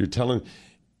 You're telling,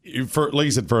 like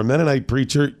you said, for a Mennonite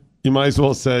preacher, you might as well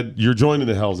have said, you're joining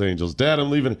the Hells Angels. Dad, I'm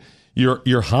leaving.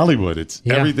 You're Hollywood. It's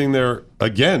everything they're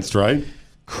against, right?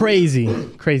 Crazy.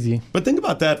 But think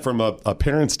about that from a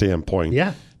parent standpoint.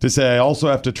 Yeah. To say, I also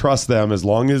have to trust them as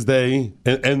long as they,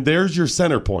 and there's your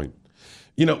center point.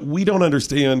 We don't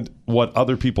understand what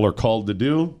other people are called to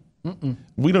do. Mm-mm.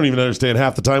 We don't even understand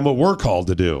half the time what we're called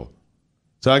to do.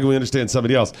 So how can we understand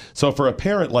somebody else? So for a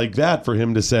parent like that, for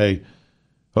him to say,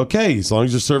 okay, as long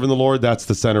as you're serving the Lord, that's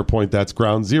the center point. That's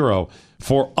ground zero.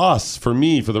 For us, for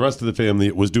me, for the rest of the family,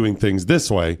 it was doing things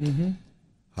this way. Mm-hmm.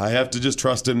 I have to just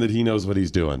trust him that he knows what he's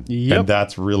doing. Yep. And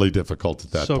that's really difficult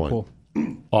at that point. So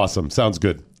cool. Awesome. Sounds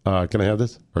good. Can I have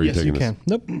this? Or are you taking this? Yes,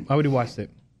 you can. Nope. I already watched it.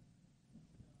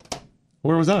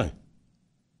 Where was I?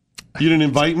 You didn't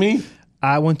invite me?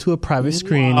 I went to a private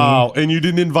screening. Oh, and you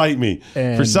didn't invite me.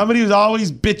 And for somebody who's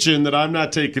always bitching that I'm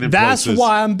not taking it That's places.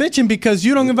 why I'm bitching, because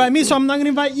you don't invite me, so I'm not going to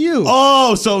invite you.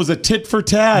 Oh, so it was a tit for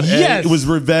tat. Yes. It was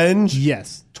revenge?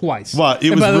 Yes, twice. What?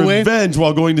 It was revenge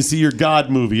while going to see your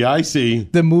God movie. I see.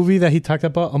 The movie that he talked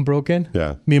about, Unbroken?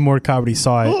 Yeah. Me and Morikawa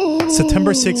saw it.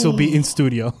 September 6th will be in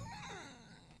studio.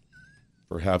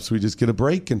 Perhaps we just get a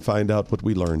break and find out what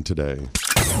we learned today.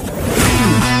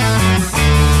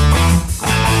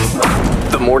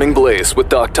 The Morning Blaze with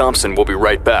Doc Thompson will be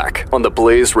right back on the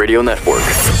Blaze Radio Network.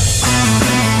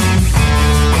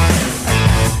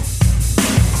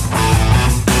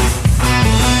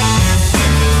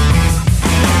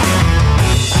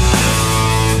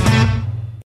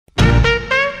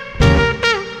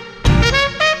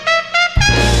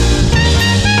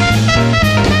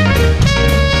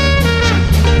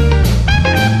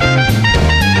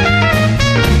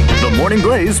 The Morning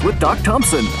Blaze with Doc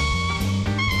Thompson.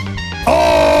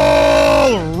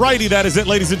 All righty, that is it,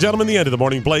 ladies and gentlemen, the end of the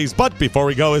Morning Blaze. But before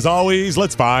we go, as always,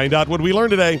 let's find out what we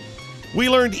learned today. We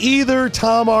learned either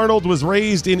Tom Arnold was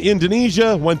raised in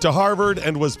Indonesia, went to Harvard,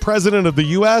 and was president of the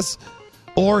U.S.,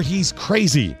 or he's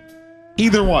crazy.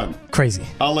 Either one. Crazy.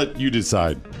 I'll let you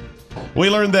decide.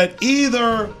 We learned that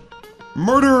either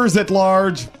murderers at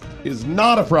large is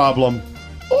not a problem,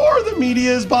 or the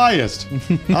media is biased.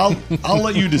 I'll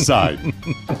let you decide.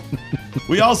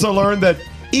 We also learned that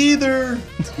either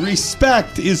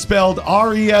respect is spelled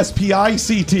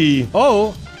R-E-S-P-I-C-T.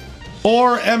 Oh.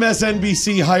 Or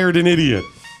MSNBC hired an idiot.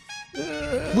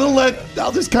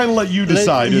 I'll just kind of let you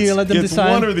decide. It's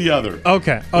decide? One or the other.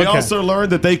 Okay. We also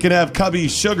learned that they can have Cubby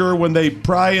sugar when they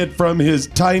pry it from his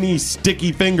tiny,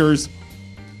 sticky fingers.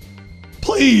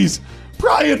 Please,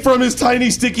 pry it from his tiny,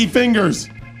 sticky fingers.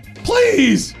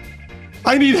 Please.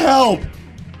 I need help.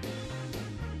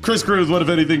 Chris Cruz, what, if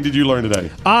anything, did you learn today?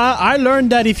 I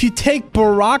learned that if you take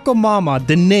Barack Obama,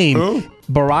 the name,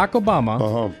 Barack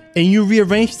Obama, and you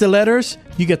rearrange the letters,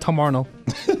 you get Tom Arnold.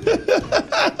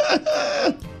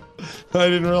 I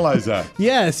didn't realize that.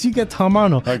 Yes, you get Tom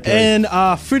Arnold. Okay. And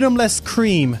Freedomless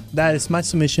Cream. That is my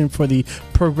submission for the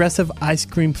progressive ice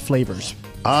cream flavors.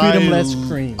 Freedomless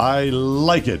Cream. I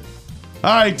like it. All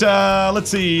right,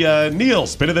 let's see. Neil,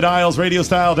 Spin of the Dials, Radio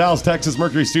Style, Dallas, Texas,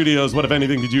 Mercury Studios. What, if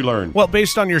anything, did you learn? Well,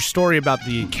 based on your story about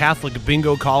the Catholic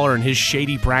bingo caller and his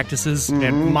shady practices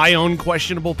and my own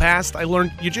questionable past, I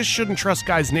learned you just shouldn't trust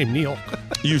guys named Neil.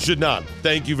 You should not.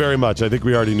 Thank you very much. I think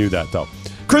we already knew that, though.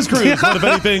 Chris Cruz, what, if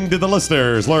anything, did the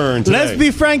listeners learn today? Let's be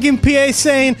frank in PA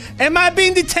saying, am I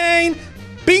being detained?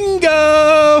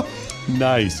 Bingo!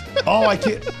 Nice. Oh, I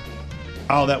can't.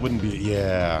 Oh, that wouldn't be.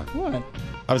 Yeah. What?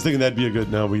 I was thinking that'd be a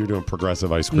good. No, we were doing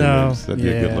progressive ice cream names. That'd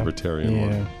be a good libertarian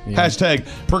one. Yeah. Hashtag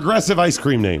progressive ice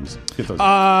cream names. Get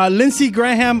those. Lindsey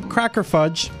Graham Cracker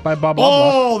Fudge by Bob Blah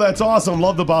Blah. Oh, that's awesome.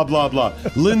 Love the Bob Blah Blah.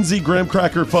 Lindsey Graham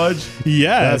Cracker Fudge.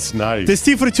 Yes. That's nice. There's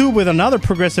T42 with another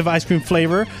progressive ice cream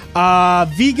flavor.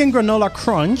 Vegan Granola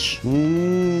Crunch.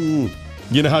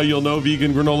 You know how you'll know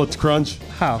vegan granola crunch?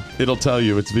 How? It'll tell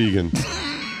you it's vegan.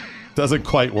 Doesn't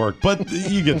quite work, but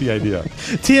you get the idea.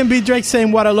 TMB Drake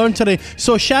saying what I learned today.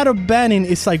 So shadow banning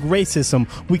is like racism.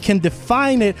 We can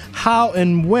define it how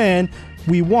and when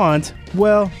we want.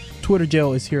 Well, Twitter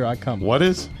jail is here I come. What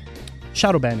is?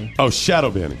 Shadow banning. Oh,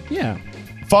 shadow banning. Yeah.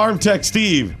 Farm Tech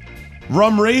Steve.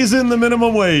 Rum raising the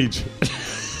minimum wage.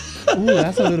 Ooh,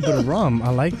 that's a little bit of rum.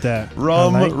 I like that.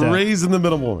 Rum raising the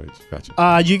minimum wage.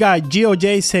 Gotcha. You got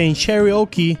GOJ saying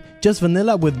karaoke, just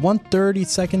vanilla with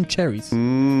 132nd cherries.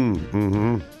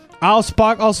 Al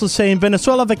Spock also saying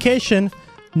Venezuela vacation,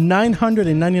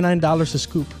 $999 a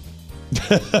scoop.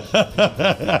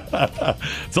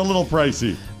 It's a little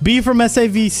pricey. B from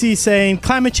SAVC saying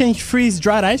climate change freeze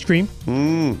dried ice cream.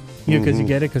 Because you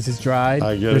get it because it's dried.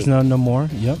 I get There's it. no more.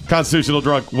 Yep. Constitutional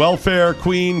drunk. Welfare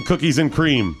Queen cookies and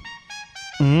cream.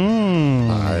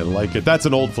 I like it. That's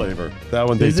an old flavor. That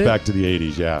one dates back to the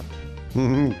 80s, yeah.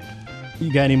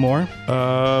 You got any more?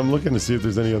 I'm looking to see if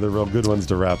there's any other real good ones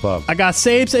to wrap up. I got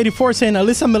Sabes84 saying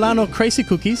Alyssa Milano Crazy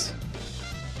Cookies.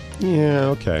 Yeah,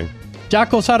 okay.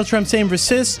 Jocko Sadotram saying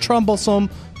Resist Troublesome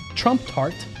Trump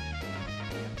Tart.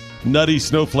 Nutty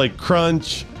Snowflake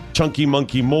Crunch. Chunky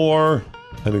Monkey Moore.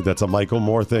 I think that's a Michael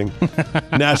Moore thing.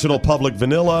 National Public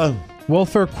Vanilla.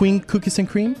 Welfare Queen Cookies and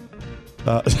Cream.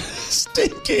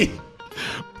 Stinky.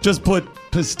 Just put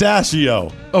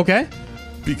pistachio. Okay.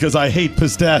 Because I hate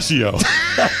pistachio.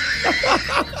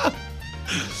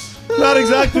 Not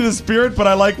exactly the spirit, but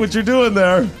I like what you're doing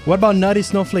there. What about Nutty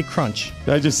Snowflake Crunch?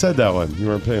 I just said that one. You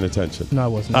weren't paying attention. No, I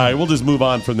wasn't. All right, we'll just move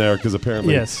on from there because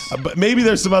apparently... Yes. But maybe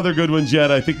there's some other good ones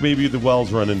yet. I think maybe the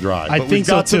well's running dry. I But think we've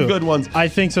got so, too. some good ones. I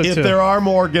think so, if too. If there are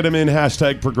more, get them in.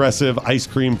 Hashtag progressive ice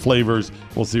cream flavors.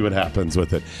 We'll see what happens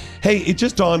with it. Hey, it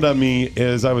just dawned on me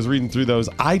as I was reading through those,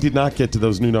 I did not get to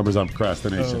those new numbers on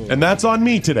procrastination. And that's on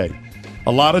me today.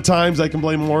 A lot of times I can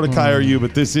blame Mordecai or you,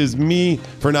 but this is me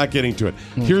for not getting to it.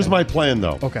 Okay. Here's my plan,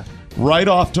 though. Okay. Right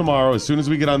off tomorrow, as soon as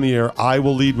we get on the air, I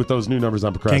will lead with those new numbers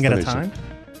on procrastination. Can I get a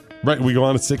time? Right, we go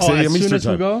on at 6 a.m. as Eastern soon as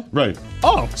time. we go? Right.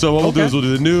 Oh, so what we'll do is we'll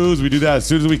do the news, we do that. As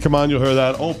soon as we come on, you'll hear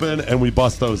that open, and we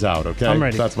bust those out, okay? I'm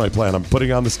ready. That's my plan. I'm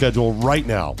putting on the schedule right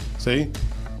now. See?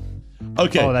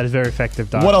 Okay. Oh, that is very effective,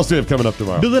 Doc. What else do we have coming up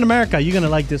tomorrow? Building America. You're going to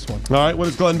like this one. All right, what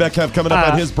does Glenn Beck have coming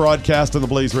up on his broadcast on the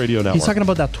Blaze Radio Network? He's talking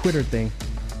about that Twitter thing.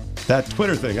 That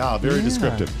Twitter thing. Very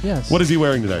descriptive. Yes. What is he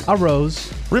wearing today? A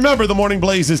rose. Remember, the Morning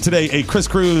Blaze is today a Chris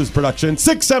Cruz production.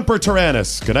 Sic Semper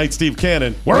Tyrannis. Good night, Steve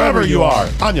Cannon. Wherever you are.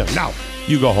 Anya, now,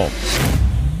 you go home.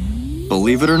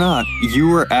 Believe it or not,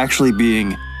 you are actually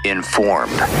being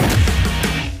informed.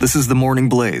 This is the Morning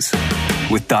Blaze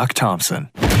with Doc Thompson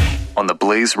on the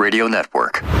Blaze Radio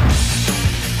Network.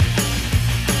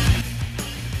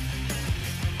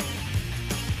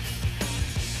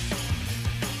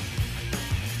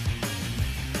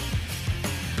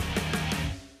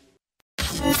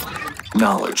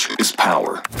 Knowledge is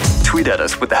power. Tweet at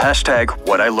us with the hashtag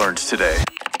 #WhatILearnedToday.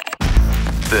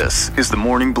 This is the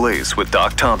Morning Blaze with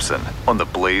Doc Thompson on the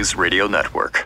Blaze Radio Network.